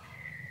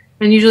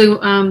 And usually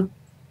the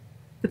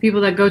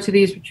people that go to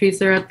these retreats,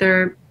 they're at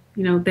their,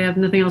 they have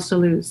nothing else to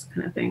lose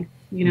kind of thing,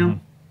 Mm-hmm.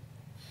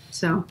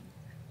 So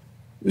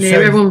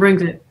everyone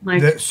brings it.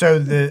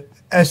 The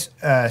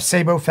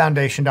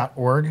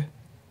sabofoundation.org,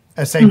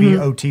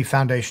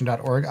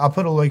 SABOTfoundation.org. I'll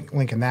put a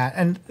link in that.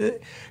 And,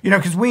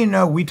 because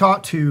we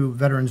talk to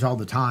veterans all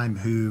the time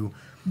who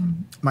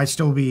might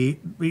still be,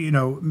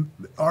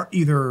 are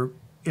either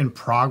in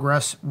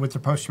progress with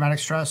their post-traumatic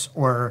stress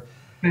or,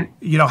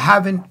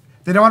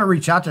 they don't want to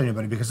reach out to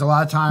anybody because a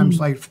lot of times,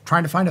 like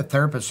trying to find a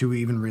therapist who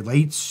even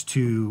relates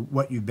to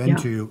what you've been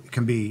to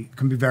can be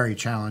very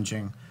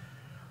challenging.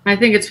 I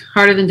think it's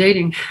harder than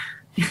dating.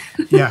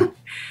 Yeah.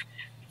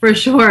 For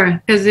sure,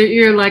 because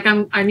you're like,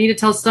 I need to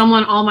tell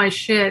someone all my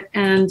shit,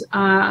 and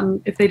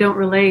if they don't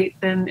relate,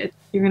 then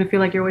you're going to feel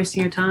like you're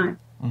wasting your time.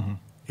 Mm-hmm.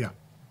 Yeah.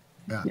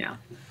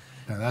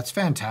 No, that's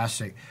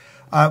fantastic.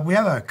 We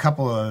have a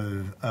couple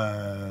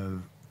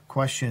of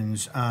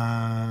questions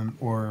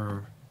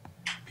or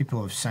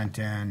people have sent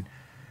in.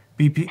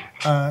 BP,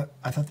 I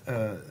thought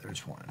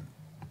there's one.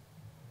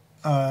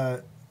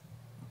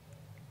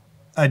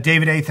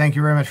 David A., thank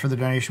you very much for the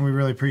donation. We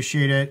really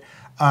appreciate it.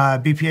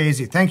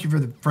 BPAZ, thank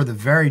you for the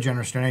very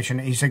generous donation.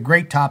 He said,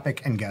 great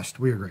topic and guest.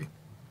 We agree.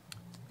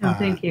 Oh,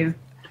 thank you.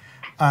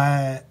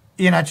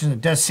 Ian Hutchinson,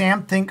 does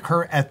Sam think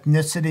her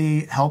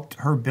ethnicity helped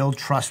her build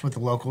trust with the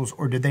locals,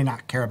 or did they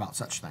not care about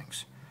such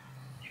things?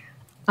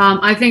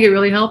 I think it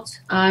really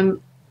helped.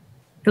 I'm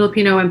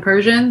Filipino and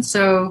Persian,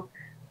 so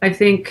I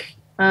think,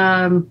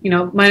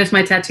 minus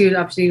my tattoos,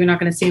 obviously you're not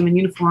going to see them in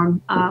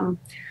uniform.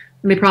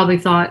 They probably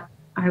thought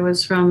I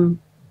was from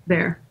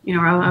there.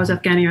 I was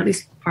Afghani, or at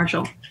least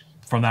partial.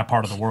 From that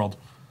part of the world.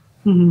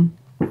 Mm-hmm.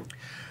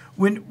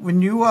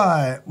 When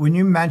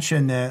you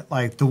mentioned that,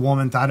 like, the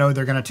woman thought, oh,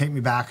 they're going to take me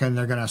back and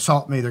they're going to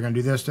assault me, they're going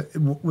to do this,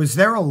 was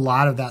there a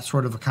lot of that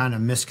sort of a kind of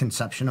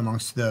misconception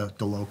amongst the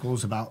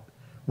locals about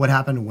what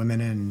happened to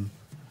women in?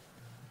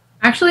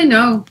 Actually,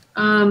 no.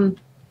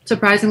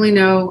 Surprisingly,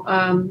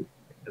 no.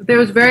 There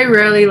was very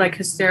rarely like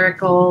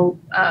hysterical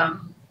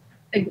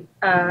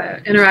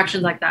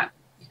interactions like that.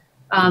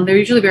 They're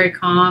usually very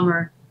calm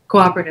or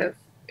cooperative.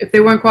 If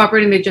they weren't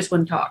cooperating, they just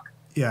wouldn't talk.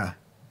 Yeah.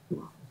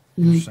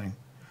 Interesting.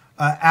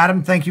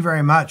 Adam, thank you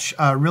very much.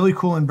 Really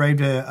cool and brave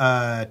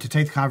to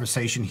take the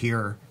conversation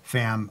here,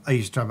 fam. I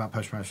used to talk about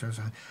post-traumatic stress.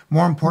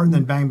 More important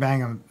than bang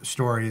bang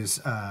stories,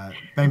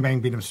 bang bang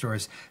beat 'em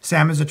stories.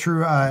 Sam is a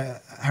true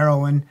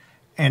heroine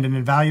and an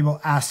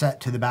invaluable asset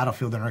to the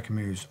battlefield in our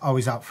communities.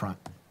 Always out front.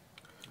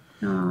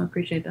 Oh, I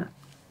appreciate that.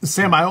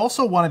 Sam, I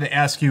also wanted to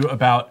ask you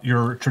about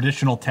your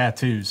traditional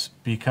tattoos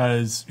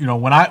because,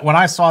 when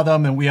I saw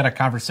them and we had a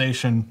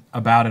conversation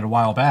about it a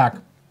while back,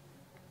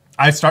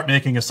 I start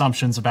making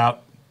assumptions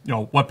about,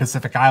 what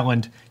Pacific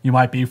Island you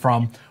might be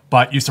from,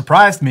 but you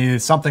surprised me.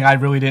 It's something I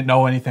really didn't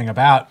know anything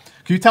about.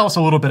 Can you tell us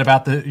a little bit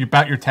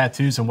about your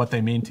tattoos and what they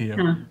mean to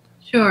you?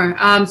 Sure.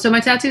 So my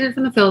tattoos are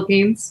from the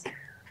Philippines.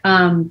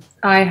 I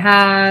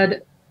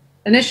had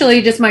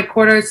initially just my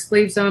quarter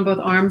sleeves on both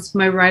arms.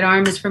 My right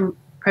arm is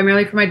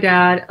primarily for my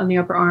dad on the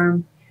upper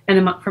arm, and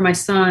then for my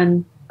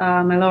son,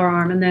 my lower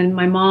arm, and then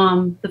my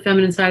mom, the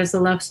feminine side, is the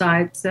left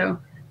side. So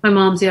my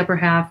mom's the upper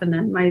half, and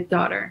then my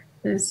daughter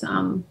is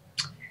the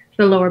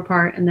lower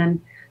part. And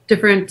then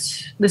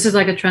this is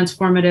like a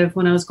transformative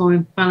when I was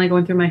finally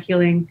going through my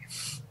healing.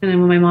 And then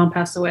when my mom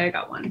passed away, I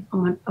got one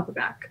on my upper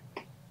back.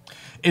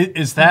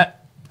 Is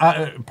that,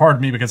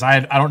 pardon me, because I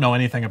don't know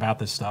anything about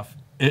this stuff.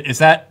 Is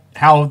that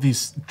how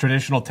these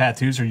traditional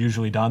tattoos are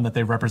usually done, that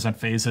they represent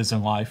phases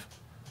in life?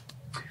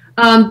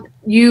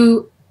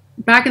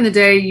 Back in the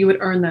day, you would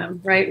earn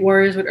them, right?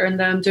 Warriors would earn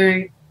them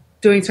during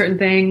doing certain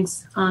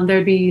things.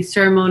 There'd be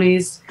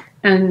ceremonies,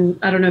 and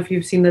I don't know if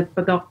you've seen the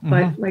badok,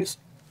 but like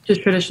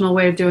just traditional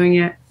way of doing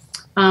it.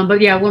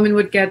 But yeah, women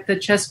would get the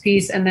chest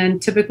piece, and then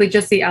typically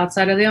just the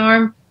outside of the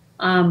arm.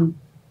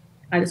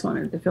 I just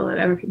wanted to fill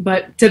it,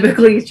 but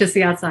typically it's just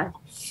the outside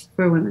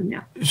for women.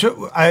 Yeah.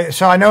 So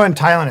I know in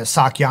Thailand it's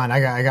sakyan.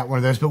 I got one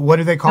of those. But what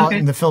do they call it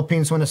in the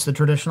Philippines when it's the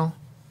traditional?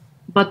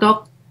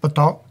 Batok.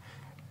 Batok.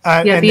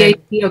 Yeah,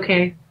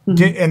 BATOK.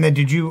 And then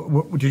did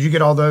you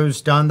get all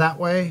those done that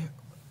way?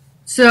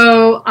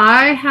 So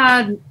I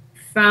had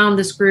found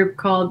this group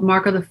called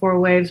Mark of the Four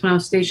Waves when I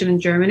was stationed in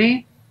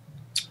Germany.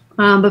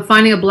 But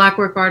finding a black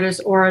work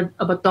artist or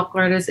a batok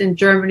artist in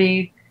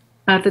Germany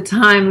at the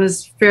time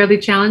was fairly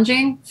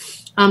challenging.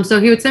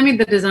 So he would send me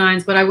the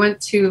designs, but I went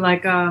to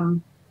like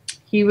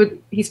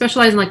he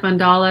specialized in like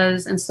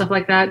mandalas and stuff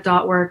like that,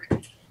 dot work,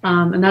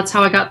 and that's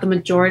how I got the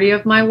majority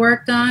of my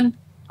work done.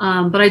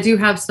 But I do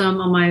have some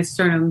on my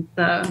sternum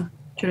the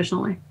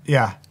traditional way.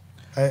 Yeah,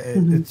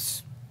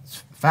 it's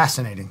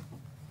fascinating.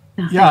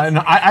 Yeah, and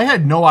I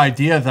had no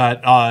idea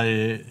that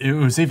it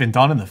was even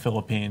done in the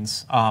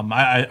Philippines.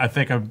 I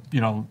think of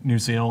New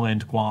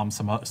Zealand, Guam,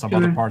 some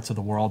other parts of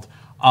the world.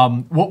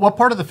 What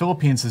part of the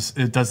Philippines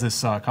does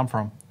this come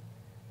from?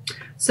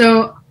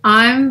 So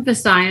I'm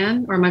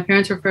Visayan, or my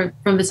parents were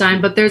from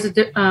Visayan, but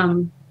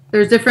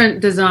there's different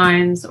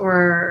designs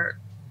or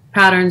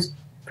patterns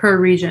per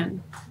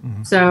region.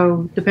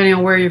 So depending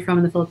on where you're from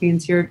in the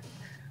Philippines,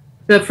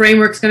 the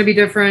framework's going to be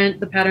different,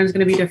 the pattern's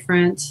going to be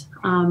different.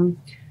 And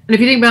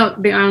if you think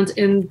about the islands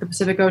in the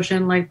Pacific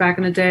Ocean, like back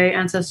in the day,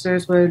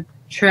 ancestors would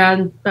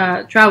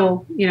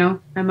travel,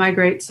 and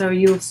migrate. So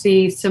you'll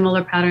see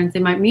similar patterns. They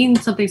might mean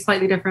something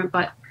slightly different,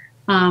 but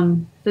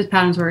those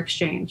patterns were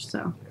exchanged.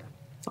 So,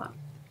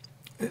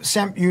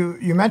 Sam,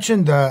 you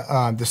mentioned the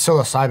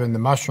psilocybin, the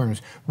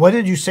mushrooms. What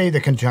did you say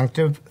the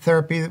conjunctive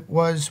therapy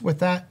was with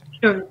that?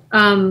 Sure.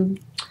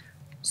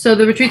 So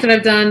the retreats that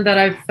I've done that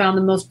I've found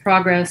the most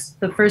progress,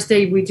 the first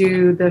day we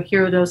do the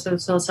hero dose of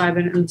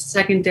psilocybin, and the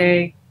second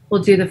day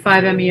we'll do the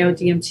 5-MeO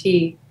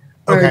DMT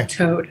or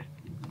toad.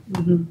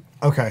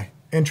 Okay,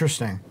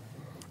 interesting.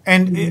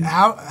 And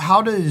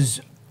how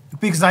does,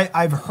 because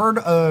I've heard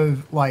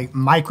of like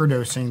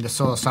microdosing the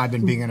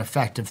psilocybin being an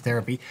effective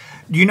therapy.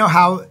 Do you know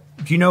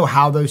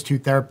how those two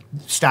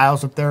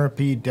styles of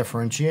therapy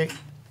differentiate?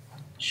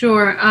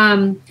 Sure.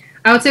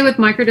 I would say with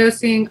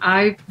microdosing,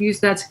 I've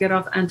used that to get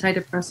off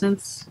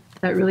antidepressants.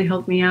 That really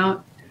helped me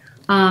out.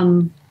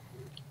 When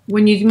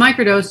you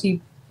microdose,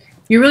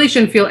 you really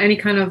shouldn't feel any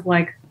kind of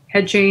like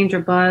head change or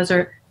buzz,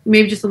 or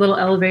maybe just a little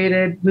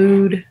elevated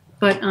mood.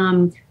 But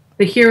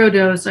the hero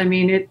dose, I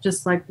mean, it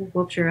just like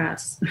whoops your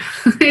ass.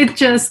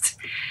 It's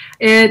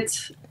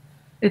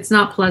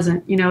not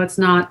pleasant. It's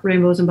not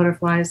rainbows and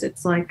butterflies.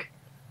 It's like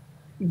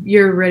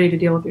you're ready to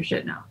deal with your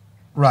shit now.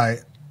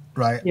 Right.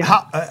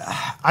 Yeah.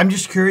 I'm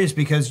just curious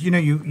because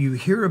you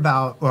hear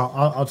about. Well,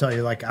 I'll tell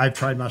you. Like I've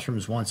tried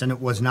mushrooms once, and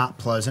it was not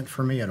pleasant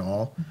for me at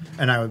all.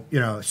 And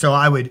so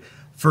I would,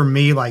 for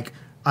me, like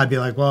I'd be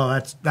like, well,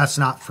 that's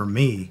not for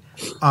me.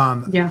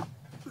 Yeah.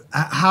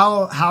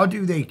 How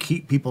do they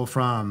keep people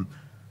from?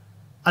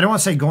 I don't want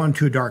to say going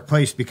to a dark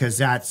place because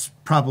that's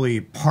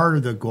probably part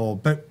of the goal,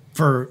 but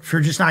for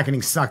just not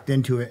getting sucked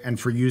into it and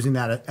for using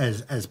that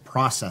as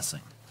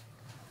processing.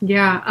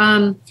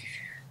 Yeah.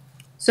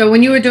 So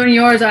when you were doing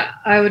yours,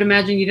 I would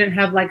imagine you didn't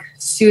have like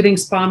soothing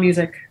spa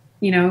music,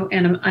 and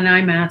an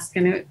eye mask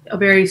and a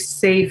very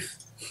safe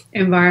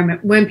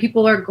environment. When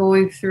people are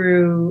going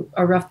through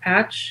a rough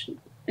patch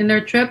in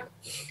their trip,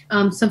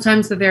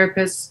 sometimes the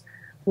therapists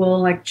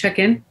will like check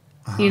in,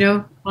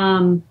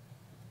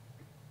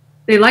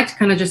 they like to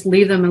kind of just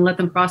leave them and let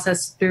them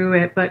process through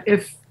it. But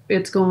if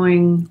it's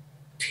going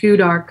too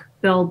dark,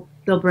 they'll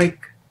break,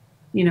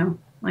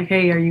 like,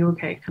 hey, are you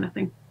okay? Kind of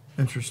thing.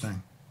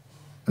 Interesting.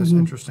 That's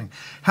interesting.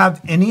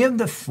 Have any of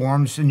the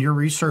forms in your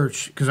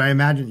research, because I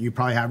imagine you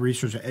probably have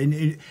research,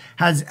 and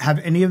have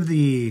any of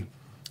the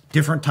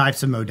different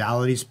types of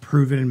modalities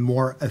proven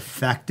more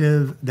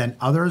effective than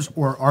others,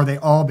 or are they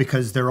all,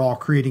 because they're all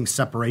creating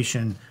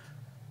separation,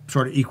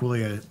 sort of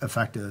equally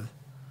effective?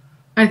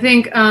 I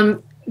think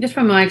just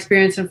from my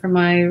experience and from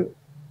my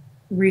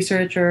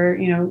research or,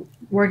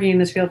 working in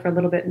this field for a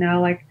little bit now,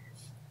 like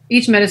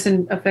each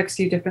medicine affects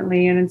you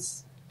differently, and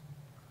it's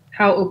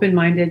how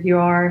open-minded you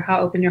are,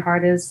 how open your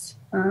heart is,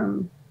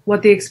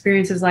 what the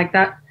experience is like.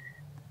 That,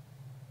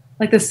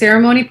 like the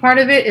ceremony part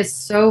of it is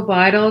so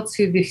vital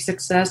to the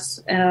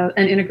success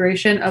and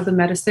integration of the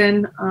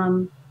medicine.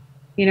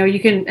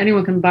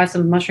 anyone can buy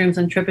some mushrooms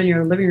and trip in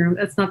your living room.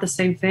 It's not the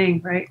same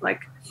thing, right?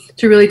 Like,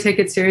 to really take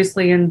it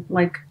seriously and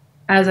like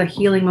as a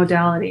healing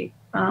modality,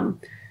 I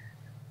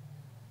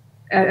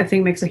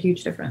think makes a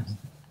huge difference.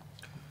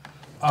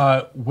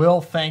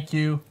 Will, thank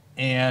you.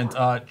 And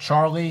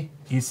Charlie,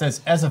 he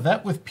says, as a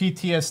vet with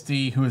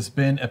PTSD who has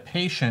been a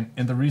patient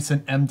in the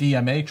recent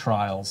MDMA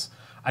trials,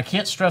 I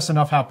can't stress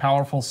enough how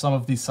powerful some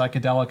of these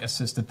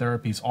psychedelic-assisted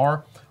therapies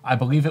are. I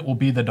believe it will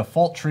be the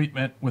default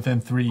treatment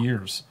within 3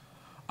 years.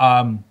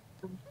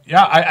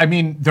 Yeah, I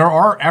mean, there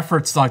are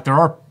efforts, like there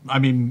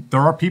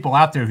are people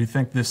out there who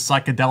think this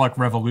psychedelic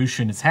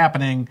revolution is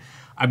happening.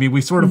 I mean,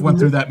 we sort of went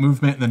through that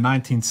movement in the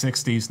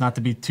 1960s, not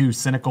to be too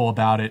cynical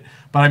about it.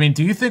 But I mean,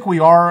 do you think we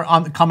are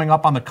coming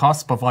up on the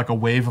cusp of like a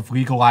wave of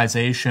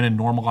legalization and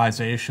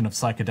normalization of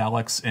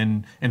psychedelics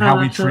in how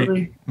we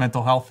treat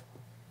mental health?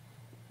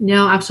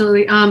 No,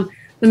 absolutely.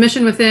 The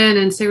Mission Within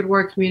and Sacred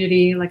War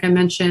community, like I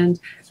mentioned,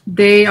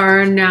 they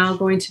are now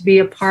going to be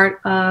a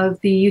part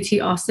of the UT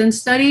Austin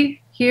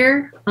study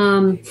here.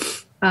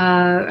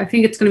 I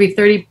think it's going to be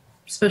 30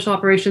 special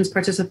operations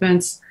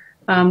participants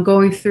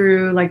going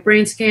through like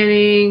brain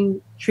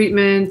scanning,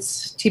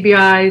 treatments,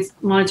 TBIs,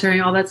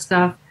 monitoring, all that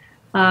stuff.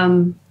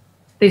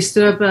 They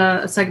stood up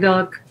a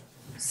psychedelic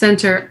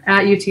center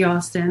at UT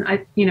Austin.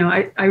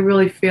 I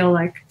really feel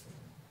like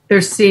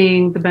they're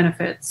seeing the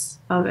benefits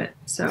of it.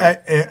 So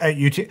at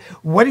UT,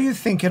 what do you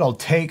think it'll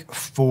take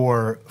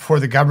for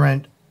the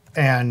government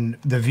and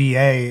the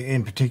VA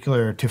in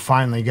particular to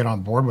finally get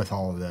on board with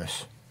all of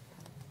this?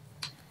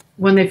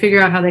 When they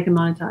figure out how they can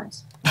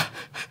monetize.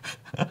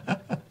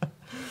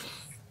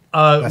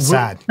 That's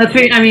sad. That's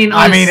I mean,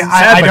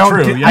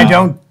 I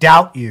don't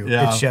doubt you.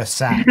 Yeah. It's just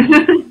sad.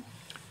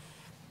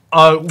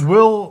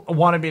 Will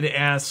wanted me to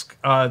ask,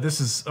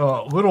 this is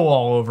a little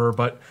all over,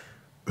 but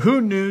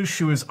who knew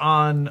she was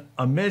on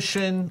a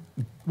mission?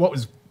 What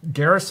was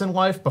garrison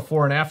life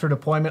before and after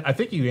deployment? I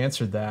think you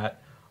answered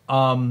that.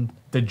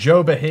 Did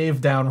Joe behave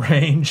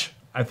downrange?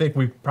 I think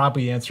we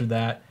probably answered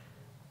that.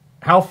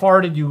 How far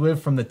did you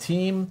live from the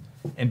team?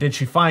 And did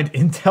she find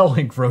intel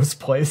in gross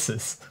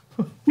places?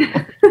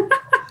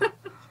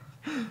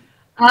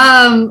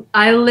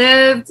 I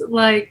lived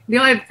like the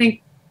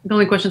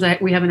only questions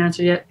we haven't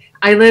answered yet.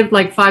 I lived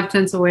like 5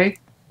 tents away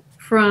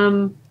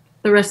from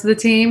the rest of the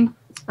team,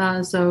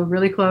 so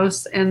really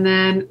close. And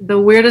then the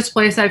weirdest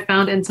place I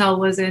found intel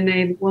was in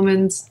a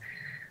woman's.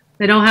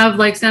 They don't have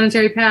like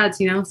sanitary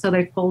pads, so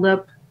they fold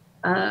up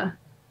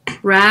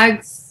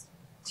rags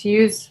to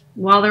use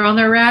while they're on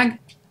their rag.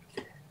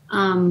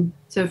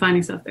 So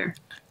finding stuff there.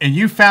 And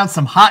you found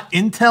some hot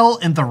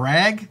intel in the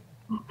rag?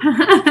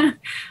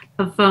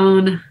 A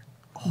phone.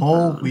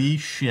 Holy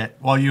shit.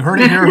 Well, you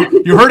heard it here.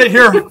 You heard it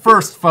here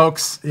first,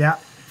 folks. Yeah.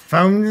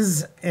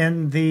 Phones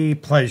in the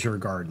pleasure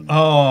garden.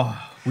 Oh,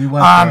 we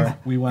went there.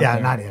 We went there.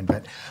 Yeah, not in,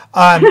 but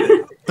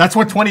that's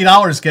what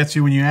 $20 gets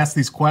you when you ask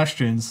these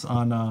questions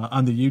on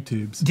the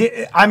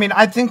YouTubes. I mean,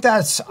 I think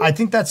that's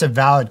a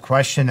valid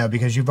question though,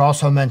 because you've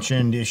also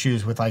mentioned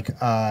issues with like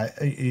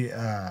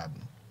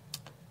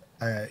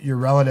your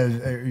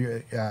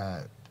relative,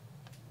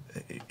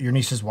 your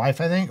niece's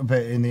wife, I think,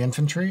 but in the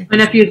infantry. My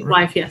nephew's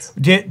wife, yes.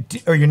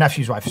 Or your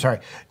nephew's wife? Sorry.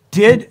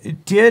 Did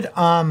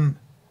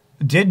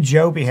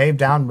Joe behave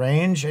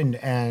downrange,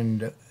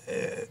 and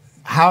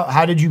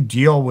how did you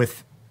deal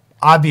with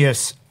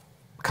obvious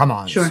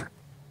come-ons? Sure.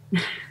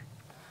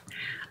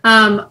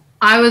 I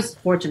was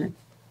fortunate.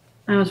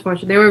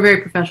 They were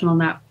very professional in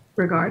that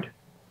regard.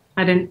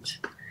 You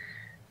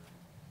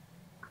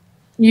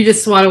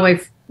just swat away,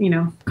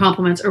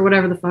 compliments or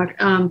whatever the fuck.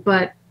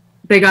 But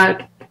they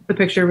got the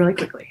picture really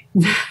quickly.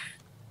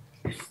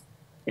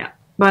 Yeah.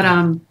 But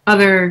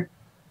other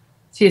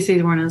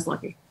CSCs weren't as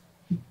lucky.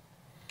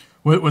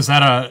 Was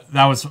that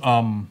was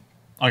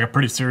like a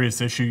pretty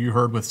serious issue you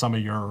heard with some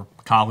of your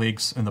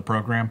colleagues in the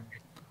program?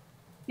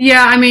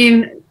 Yeah, I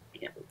mean,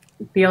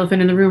 the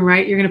elephant in the room,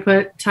 right? You're going to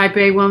put type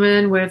A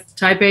woman with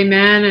type A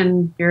men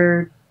and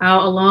you're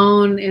out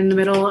alone in the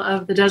middle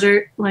of the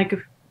desert. Like,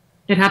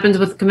 it happens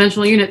with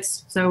conventional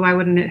units. So why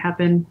wouldn't it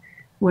happen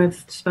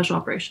with special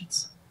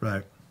operations?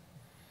 Right.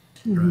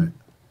 Mm-hmm. Right.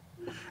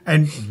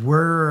 And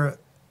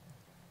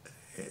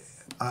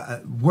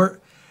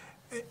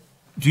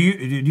do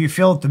you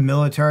feel that the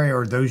military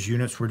or those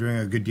units were doing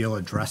a good deal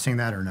addressing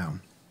that, or no?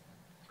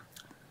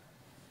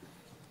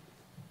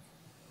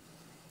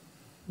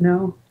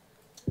 No.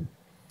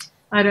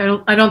 I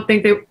don't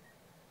think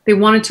they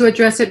wanted to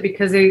address it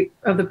because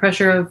of the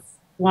pressure of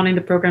wanting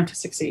the program to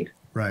succeed.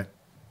 Right.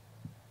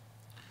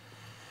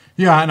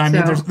 Yeah, and I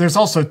mean, there's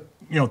also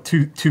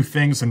two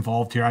things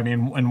involved here. I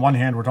mean, on one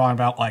hand, we're talking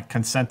about like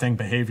consenting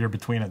behavior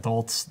between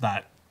adults.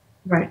 That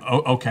right.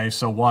 Okay,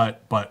 so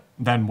what? But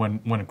then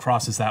when it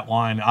crosses that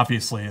line,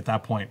 obviously at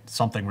that point,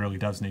 something really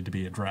does need to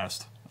be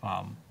addressed.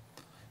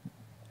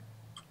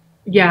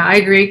 Yeah, I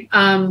agree.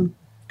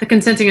 The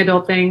consenting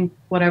adult thing,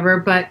 whatever,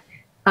 but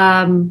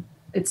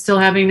it's still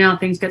happening now.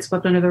 Things get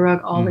swept under the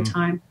rug all the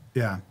time.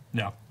 Yeah.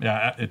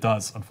 Yeah, it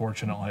does,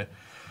 unfortunately.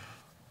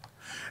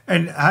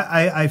 And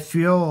I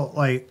feel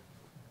like,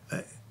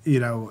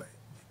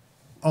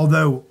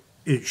 although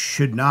it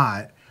should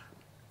not,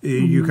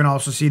 you can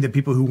also see the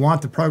people who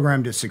want the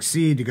program to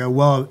succeed to go,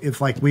 well, if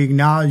like we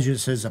acknowledge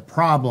this as a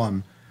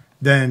problem,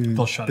 then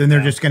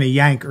they're just going to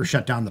yank or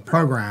shut down the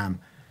program.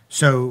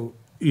 So,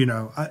 you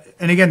know,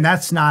 and again,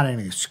 that's not an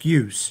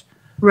excuse.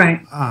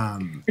 Right.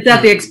 It's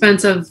at the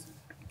expense of,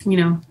 you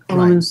know, a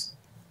woman's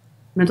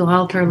mental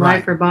health, her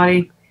life, her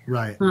body.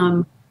 Right.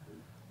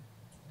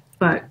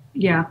 But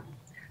yeah,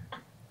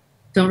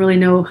 don't really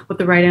know what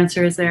the right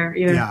answer is there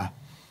either.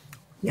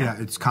 Yeah,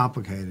 it's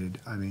complicated.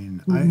 I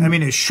mean, I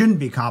mean, it shouldn't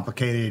be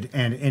complicated,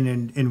 and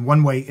in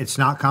one way, it's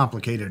not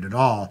complicated at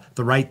all.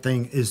 The right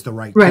thing is the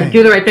right thing. Right,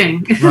 do the right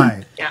thing.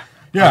 Right.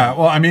 Yeah,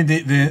 well, I mean,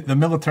 the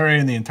military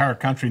and the entire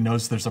country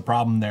knows there's a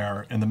problem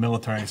there, and the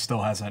military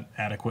still hasn't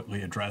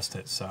adequately addressed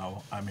it.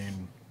 So, I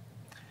mean,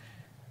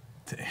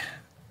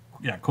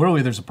 yeah,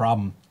 clearly there's a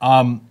problem.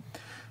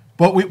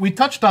 But we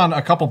touched on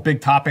a couple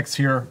big topics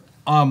here.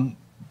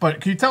 But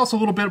can you tell us a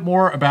little bit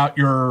more about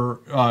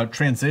your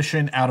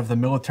transition out of the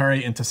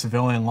military into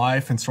civilian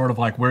life and sort of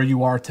like where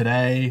you are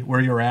today, where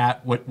you're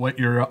at, what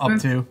you're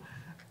up to?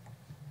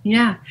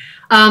 Yeah.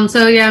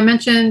 So, yeah, I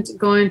mentioned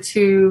going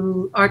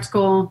to art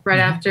school right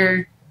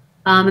after.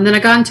 And then I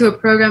got into a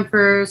program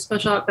for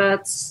special op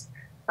vets.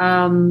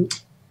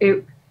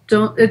 It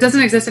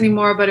doesn't exist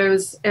anymore, but it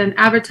was an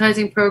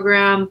advertising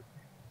program,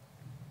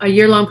 a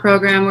year-long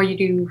program where you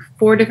do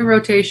 4 different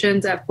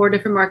rotations at 4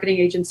 different marketing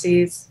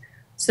agencies.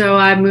 So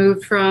I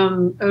moved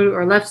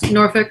left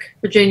Norfolk,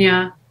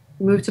 Virginia,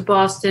 moved to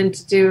Boston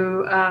to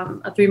do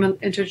a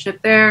 3-month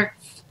internship there,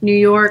 New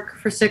York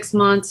for 6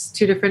 months,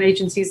 2 different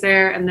agencies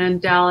there, and then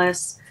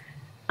Dallas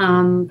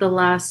the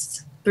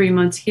last 3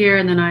 months here.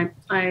 And then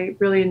I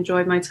really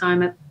enjoyed my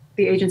time at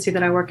the agency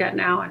that I work at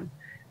now and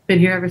been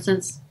here ever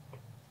since.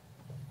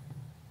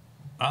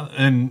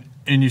 And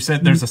you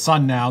said there's a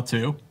son now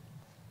too?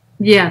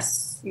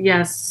 Yes.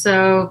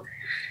 So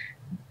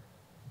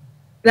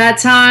that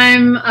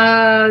time,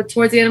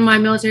 towards the end of my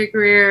military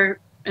career,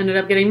 ended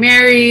up getting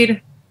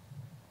married,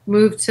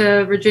 moved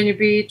to Virginia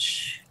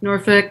Beach,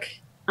 Norfolk,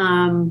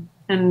 and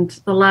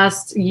the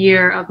last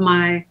year of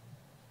me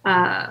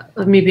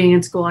being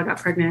in school, I got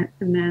pregnant,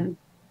 and then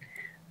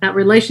that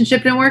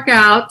relationship didn't work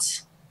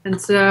out, and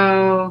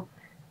so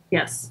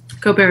yes,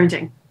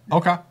 co-parenting.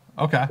 Okay.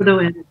 For the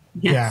win.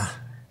 Yes.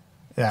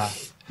 Yeah.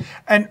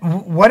 And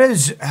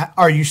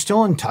are you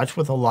still in touch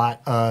with a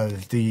lot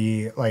of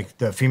the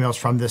females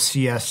from the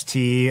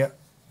CST?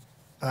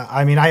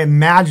 I mean, I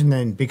imagine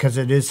then, because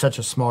it is such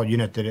a small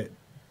unit, that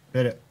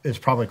it is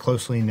probably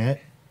closely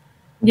knit.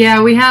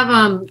 Yeah, we have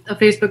a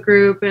Facebook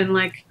group, and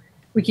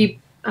we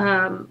keep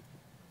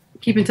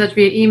in touch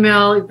via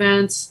email,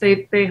 events.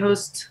 They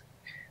host.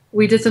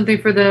 We did something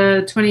for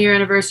the 20-year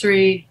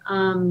anniversary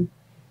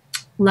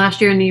last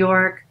year in New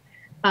York.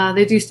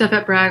 They do stuff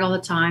at Bragg all the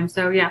time.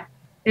 So yeah.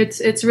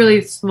 It's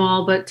really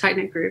small but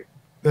tight-knit group.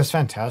 That's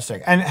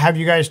fantastic. And have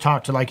you guys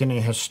talked to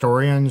any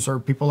historians or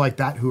people like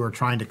that who are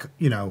trying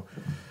to,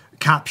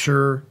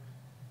 capture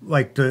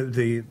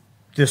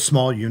this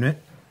small unit?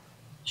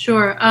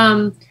 Sure.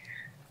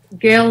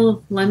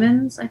 Gail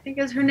Lemons, I think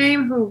is her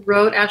name, who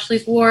wrote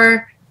Ashley's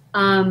War.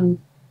 I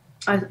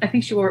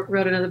think she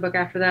wrote another book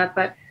after that.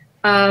 But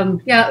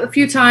yeah, a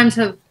few times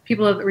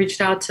people have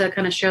reached out to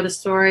kind of share the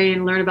story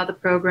and learn about the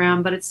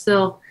program, but it's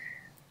still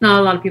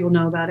not a lot of people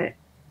know about it.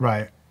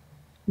 Right.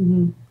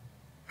 Mm-hmm.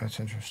 That's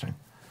interesting.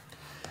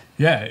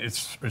 Yeah,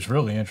 it's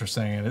really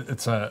interesting, and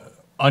it's a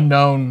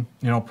unknown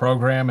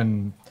program,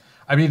 and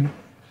I mean,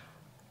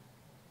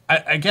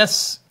 I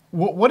guess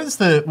what is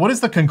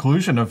the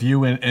conclusion of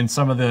you and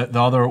some of the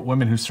other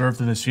women who served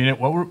in this unit?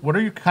 What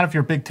are your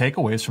big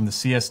takeaways from the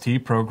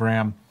CST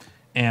program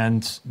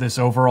and this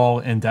overall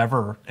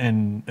endeavor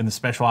in the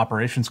special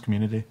operations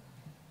community?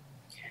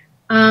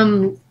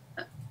 For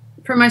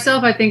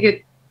myself, I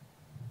think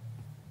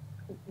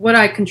what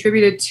I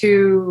contributed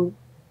to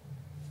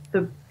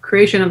the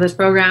creation of this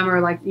program, or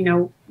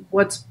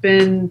what's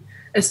been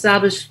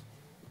established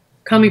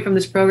coming from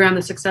this program,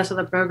 the success of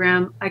the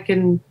program, I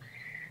can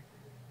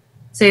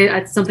say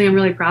it's something I'm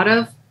really proud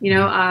of.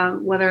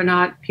 Whether or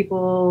not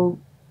people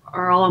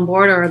are all on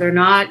board or they're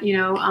not,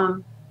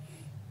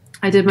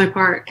 I did my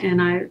part,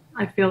 and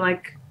I feel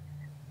like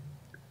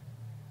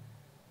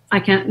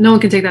no one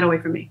can take that away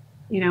from me,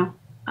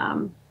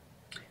 and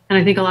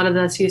I think a lot of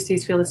the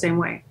CSTs feel the same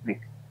way.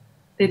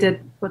 They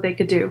did what they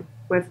could do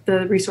with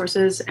the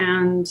resources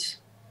and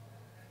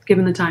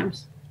given the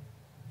times.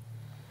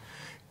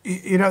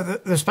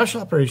 The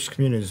special operations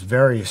community is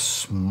very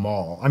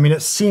small. I mean,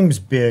 it seems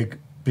big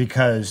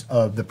because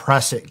of the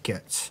press it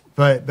gets,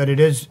 but it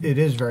is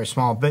very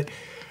small. But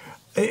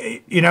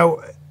the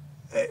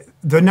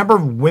number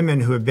of women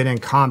who have been in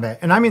combat,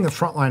 and I mean the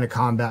front line of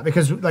combat,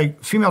 because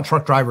female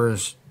truck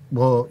drivers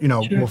will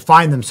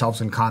find themselves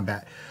in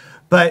combat,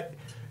 but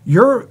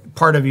you're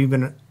part of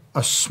even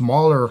a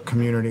smaller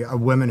community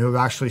of women who have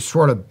actually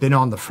sort of been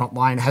on the front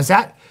line. Has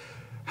that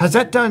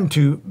done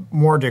to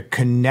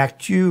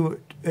connect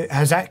you?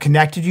 Has that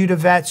connected you to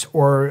vets,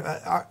 or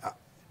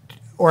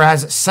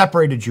has it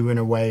separated you in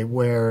a way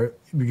where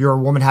you're a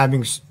woman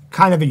having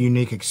kind of a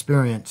unique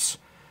experience.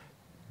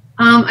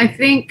 I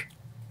think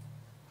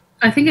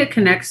it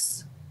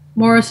connects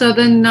more so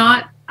than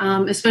not,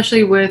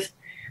 especially with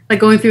like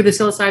going through the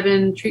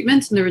psilocybin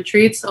treatments and the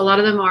retreats. A lot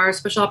of them are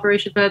special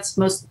operation vets.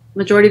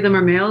 Majority of them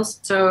are males.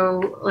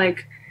 So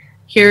like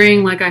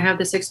hearing like I have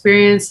this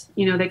experience,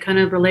 they kind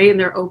of relate and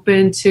they're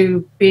open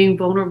to being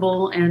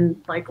vulnerable and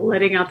like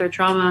letting out their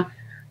trauma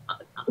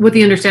with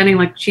the understanding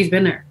like she's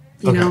been there,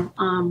 you know.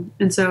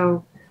 And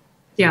so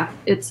yeah,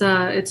 it's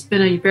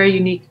been a very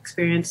unique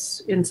experience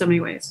in so many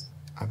ways.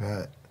 I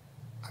bet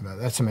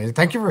that's amazing.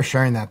 Thank you for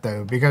sharing that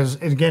though, because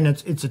again,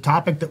 it's a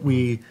topic that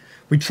we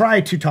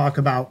try to talk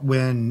about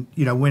when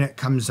it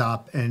comes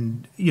up,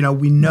 and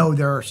we know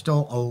there are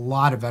still a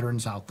lot of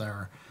veterans out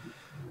there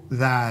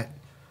that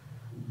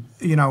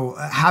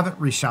haven't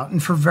reached out,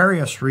 and for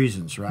various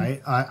reasons,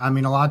 right? I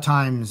mean, a lot of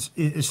times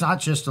it's not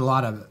just a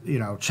lot of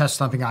chest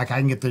thumping, like I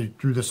can get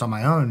through this on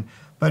my own,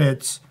 but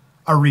it's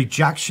a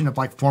rejection of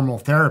like formal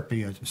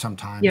therapy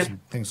sometimes, and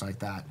things like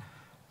that.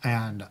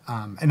 And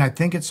I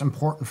think it's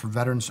important for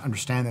veterans to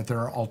understand that there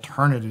are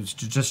alternatives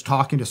to just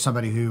talking to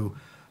somebody who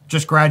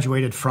just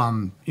graduated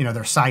from their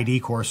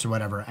PsyD course or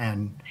whatever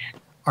and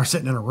are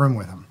sitting in a room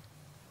with them.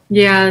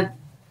 Yeah,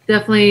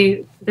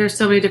 definitely. There's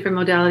so many different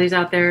modalities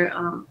out there.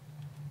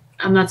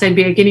 I'm not saying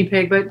be a guinea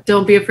pig, but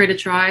don't be afraid to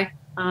try.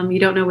 You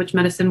don't know which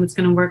medicine is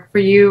going to work for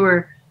you,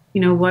 or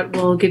what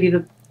will give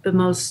you the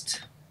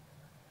most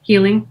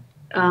healing.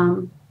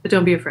 But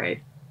don't be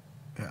afraid.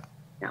 Yeah.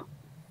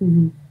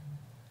 Mm-hmm.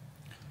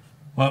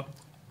 Well,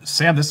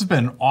 Sam, this has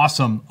been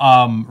awesome.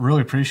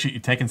 Really appreciate you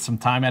taking some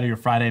time out of your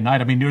Friday night.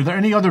 I mean, are there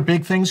any other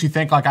big things you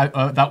think like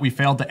that we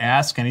failed to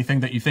ask? Anything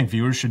that you think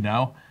viewers should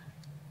know?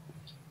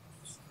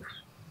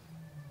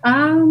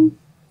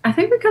 I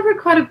think we covered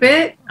quite a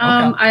bit.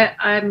 Okay.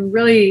 I'm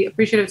really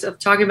appreciative of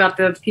talking about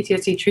the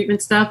PTSD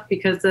treatment stuff,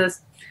 because the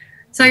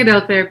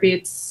psychedelic therapy,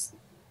 it's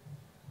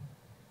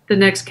the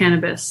next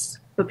cannabis,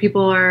 but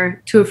people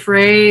are too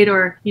afraid,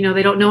 or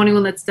they don't know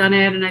anyone that's done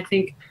it. And I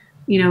think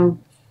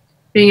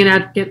being an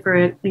advocate for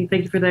it, thank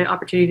you for the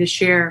opportunity to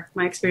share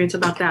my experience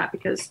about that,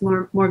 because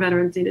more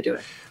veterans need to do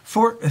it.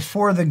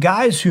 For the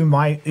guys who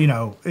might,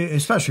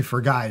 especially for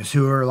guys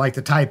who are like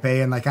the type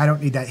A and like, I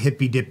don't need that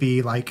hippy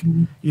dippy, like,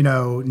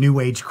 new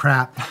age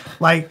crap,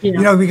 like,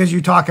 because you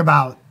talk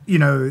about,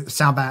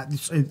 sound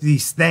baths,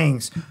 these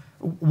things.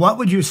 What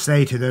would you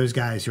say to those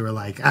guys who are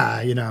like,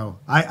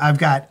 I've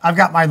got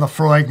my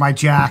Lafroig, my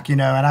Jack,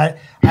 and I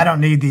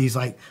don't need these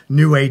like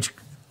new age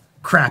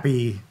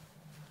crappy.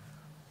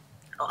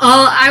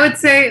 I would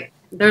say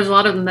there's a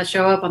lot of them that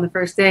show up on the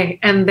first day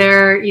and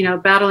they're,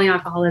 battling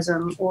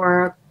alcoholism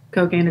or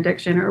cocaine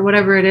addiction or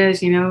whatever it is,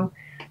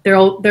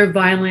 they're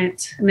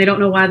violent and they don't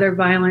know why they're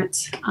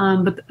violent.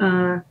 But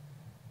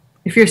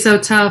if you're so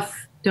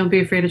tough, don't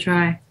be afraid to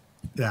try.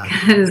 Yeah.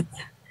 Because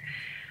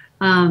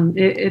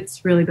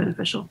it's really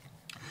beneficial.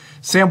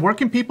 Sam, where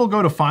can people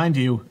go to find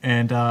you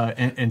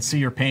and see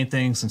your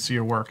paintings and see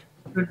your work?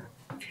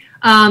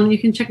 You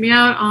can check me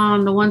out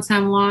on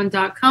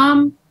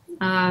theonesamjuan.com.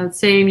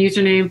 Same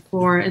username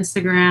for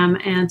Instagram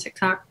and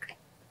TikTok.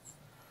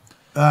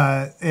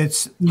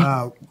 It's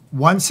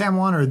One Sam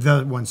Juan or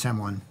the One Sam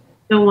Juan?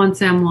 The One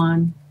Sam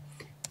Juan.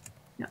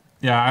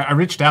 Yeah, I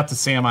reached out to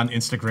Sam on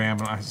Instagram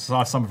and I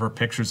saw some of her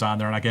pictures on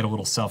there, and I get a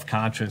little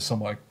self-conscious.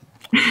 I'm like,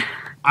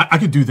 I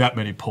could do that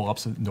many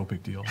pull-ups, no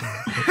big deal.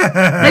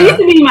 That used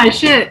to be my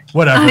shit.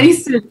 Whatever. I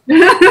used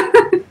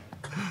to.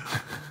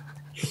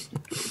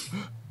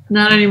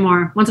 Not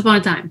anymore. Once upon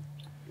a time.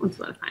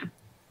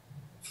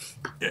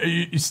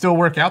 You still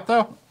work out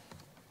though?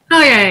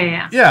 Oh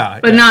yeah. Yeah,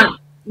 but not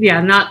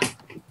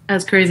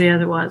as crazy as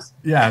it was.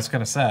 Yeah, I was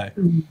gonna say.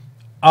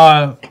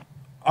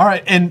 All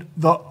right, and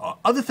the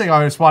other thing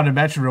I just wanted to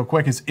mention real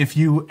quick is if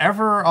you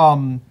ever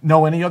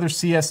know any other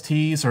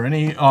CSTs or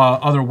any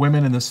other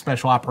women in the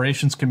special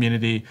operations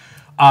community,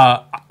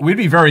 we'd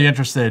be very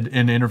interested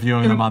in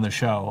interviewing them on the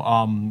show.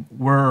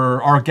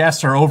 Our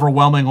guests are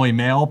overwhelmingly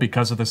male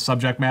because of the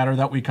subject matter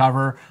that we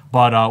cover,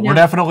 but we're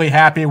definitely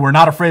happy. We're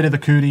not afraid of the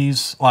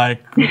cooties.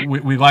 Like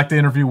we like to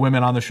interview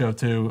women on the show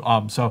too.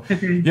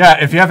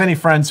 Yeah, if you have any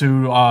friends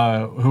who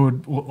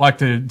would like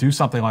to do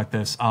something like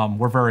this,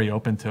 we're very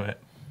open to it.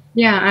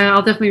 Yeah,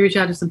 I'll definitely reach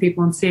out to some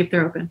people and see if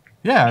they're open.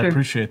 Yeah, sure. I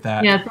appreciate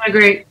that. Yeah, it's been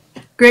a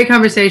great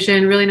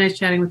conversation. Really nice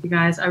chatting with you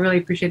guys. I really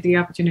appreciate the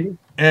opportunity.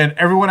 And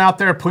everyone out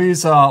there,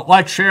 please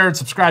like, share, and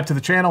subscribe to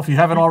the channel if you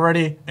haven't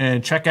already.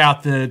 And check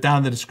out down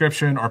in the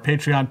description our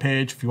Patreon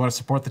page if you want to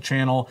support the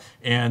channel.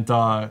 And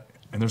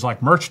there's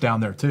like merch down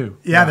there too.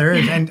 Yeah, there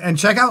is. And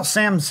check out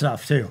Sam's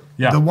stuff too.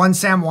 Yeah.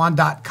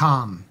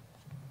 TheOneSamJuan.com.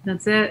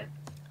 That's it.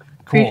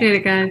 Cool. Appreciate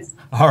it, guys.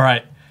 All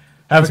right.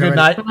 Have a good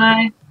night.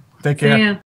 Bye. Take care. See ya.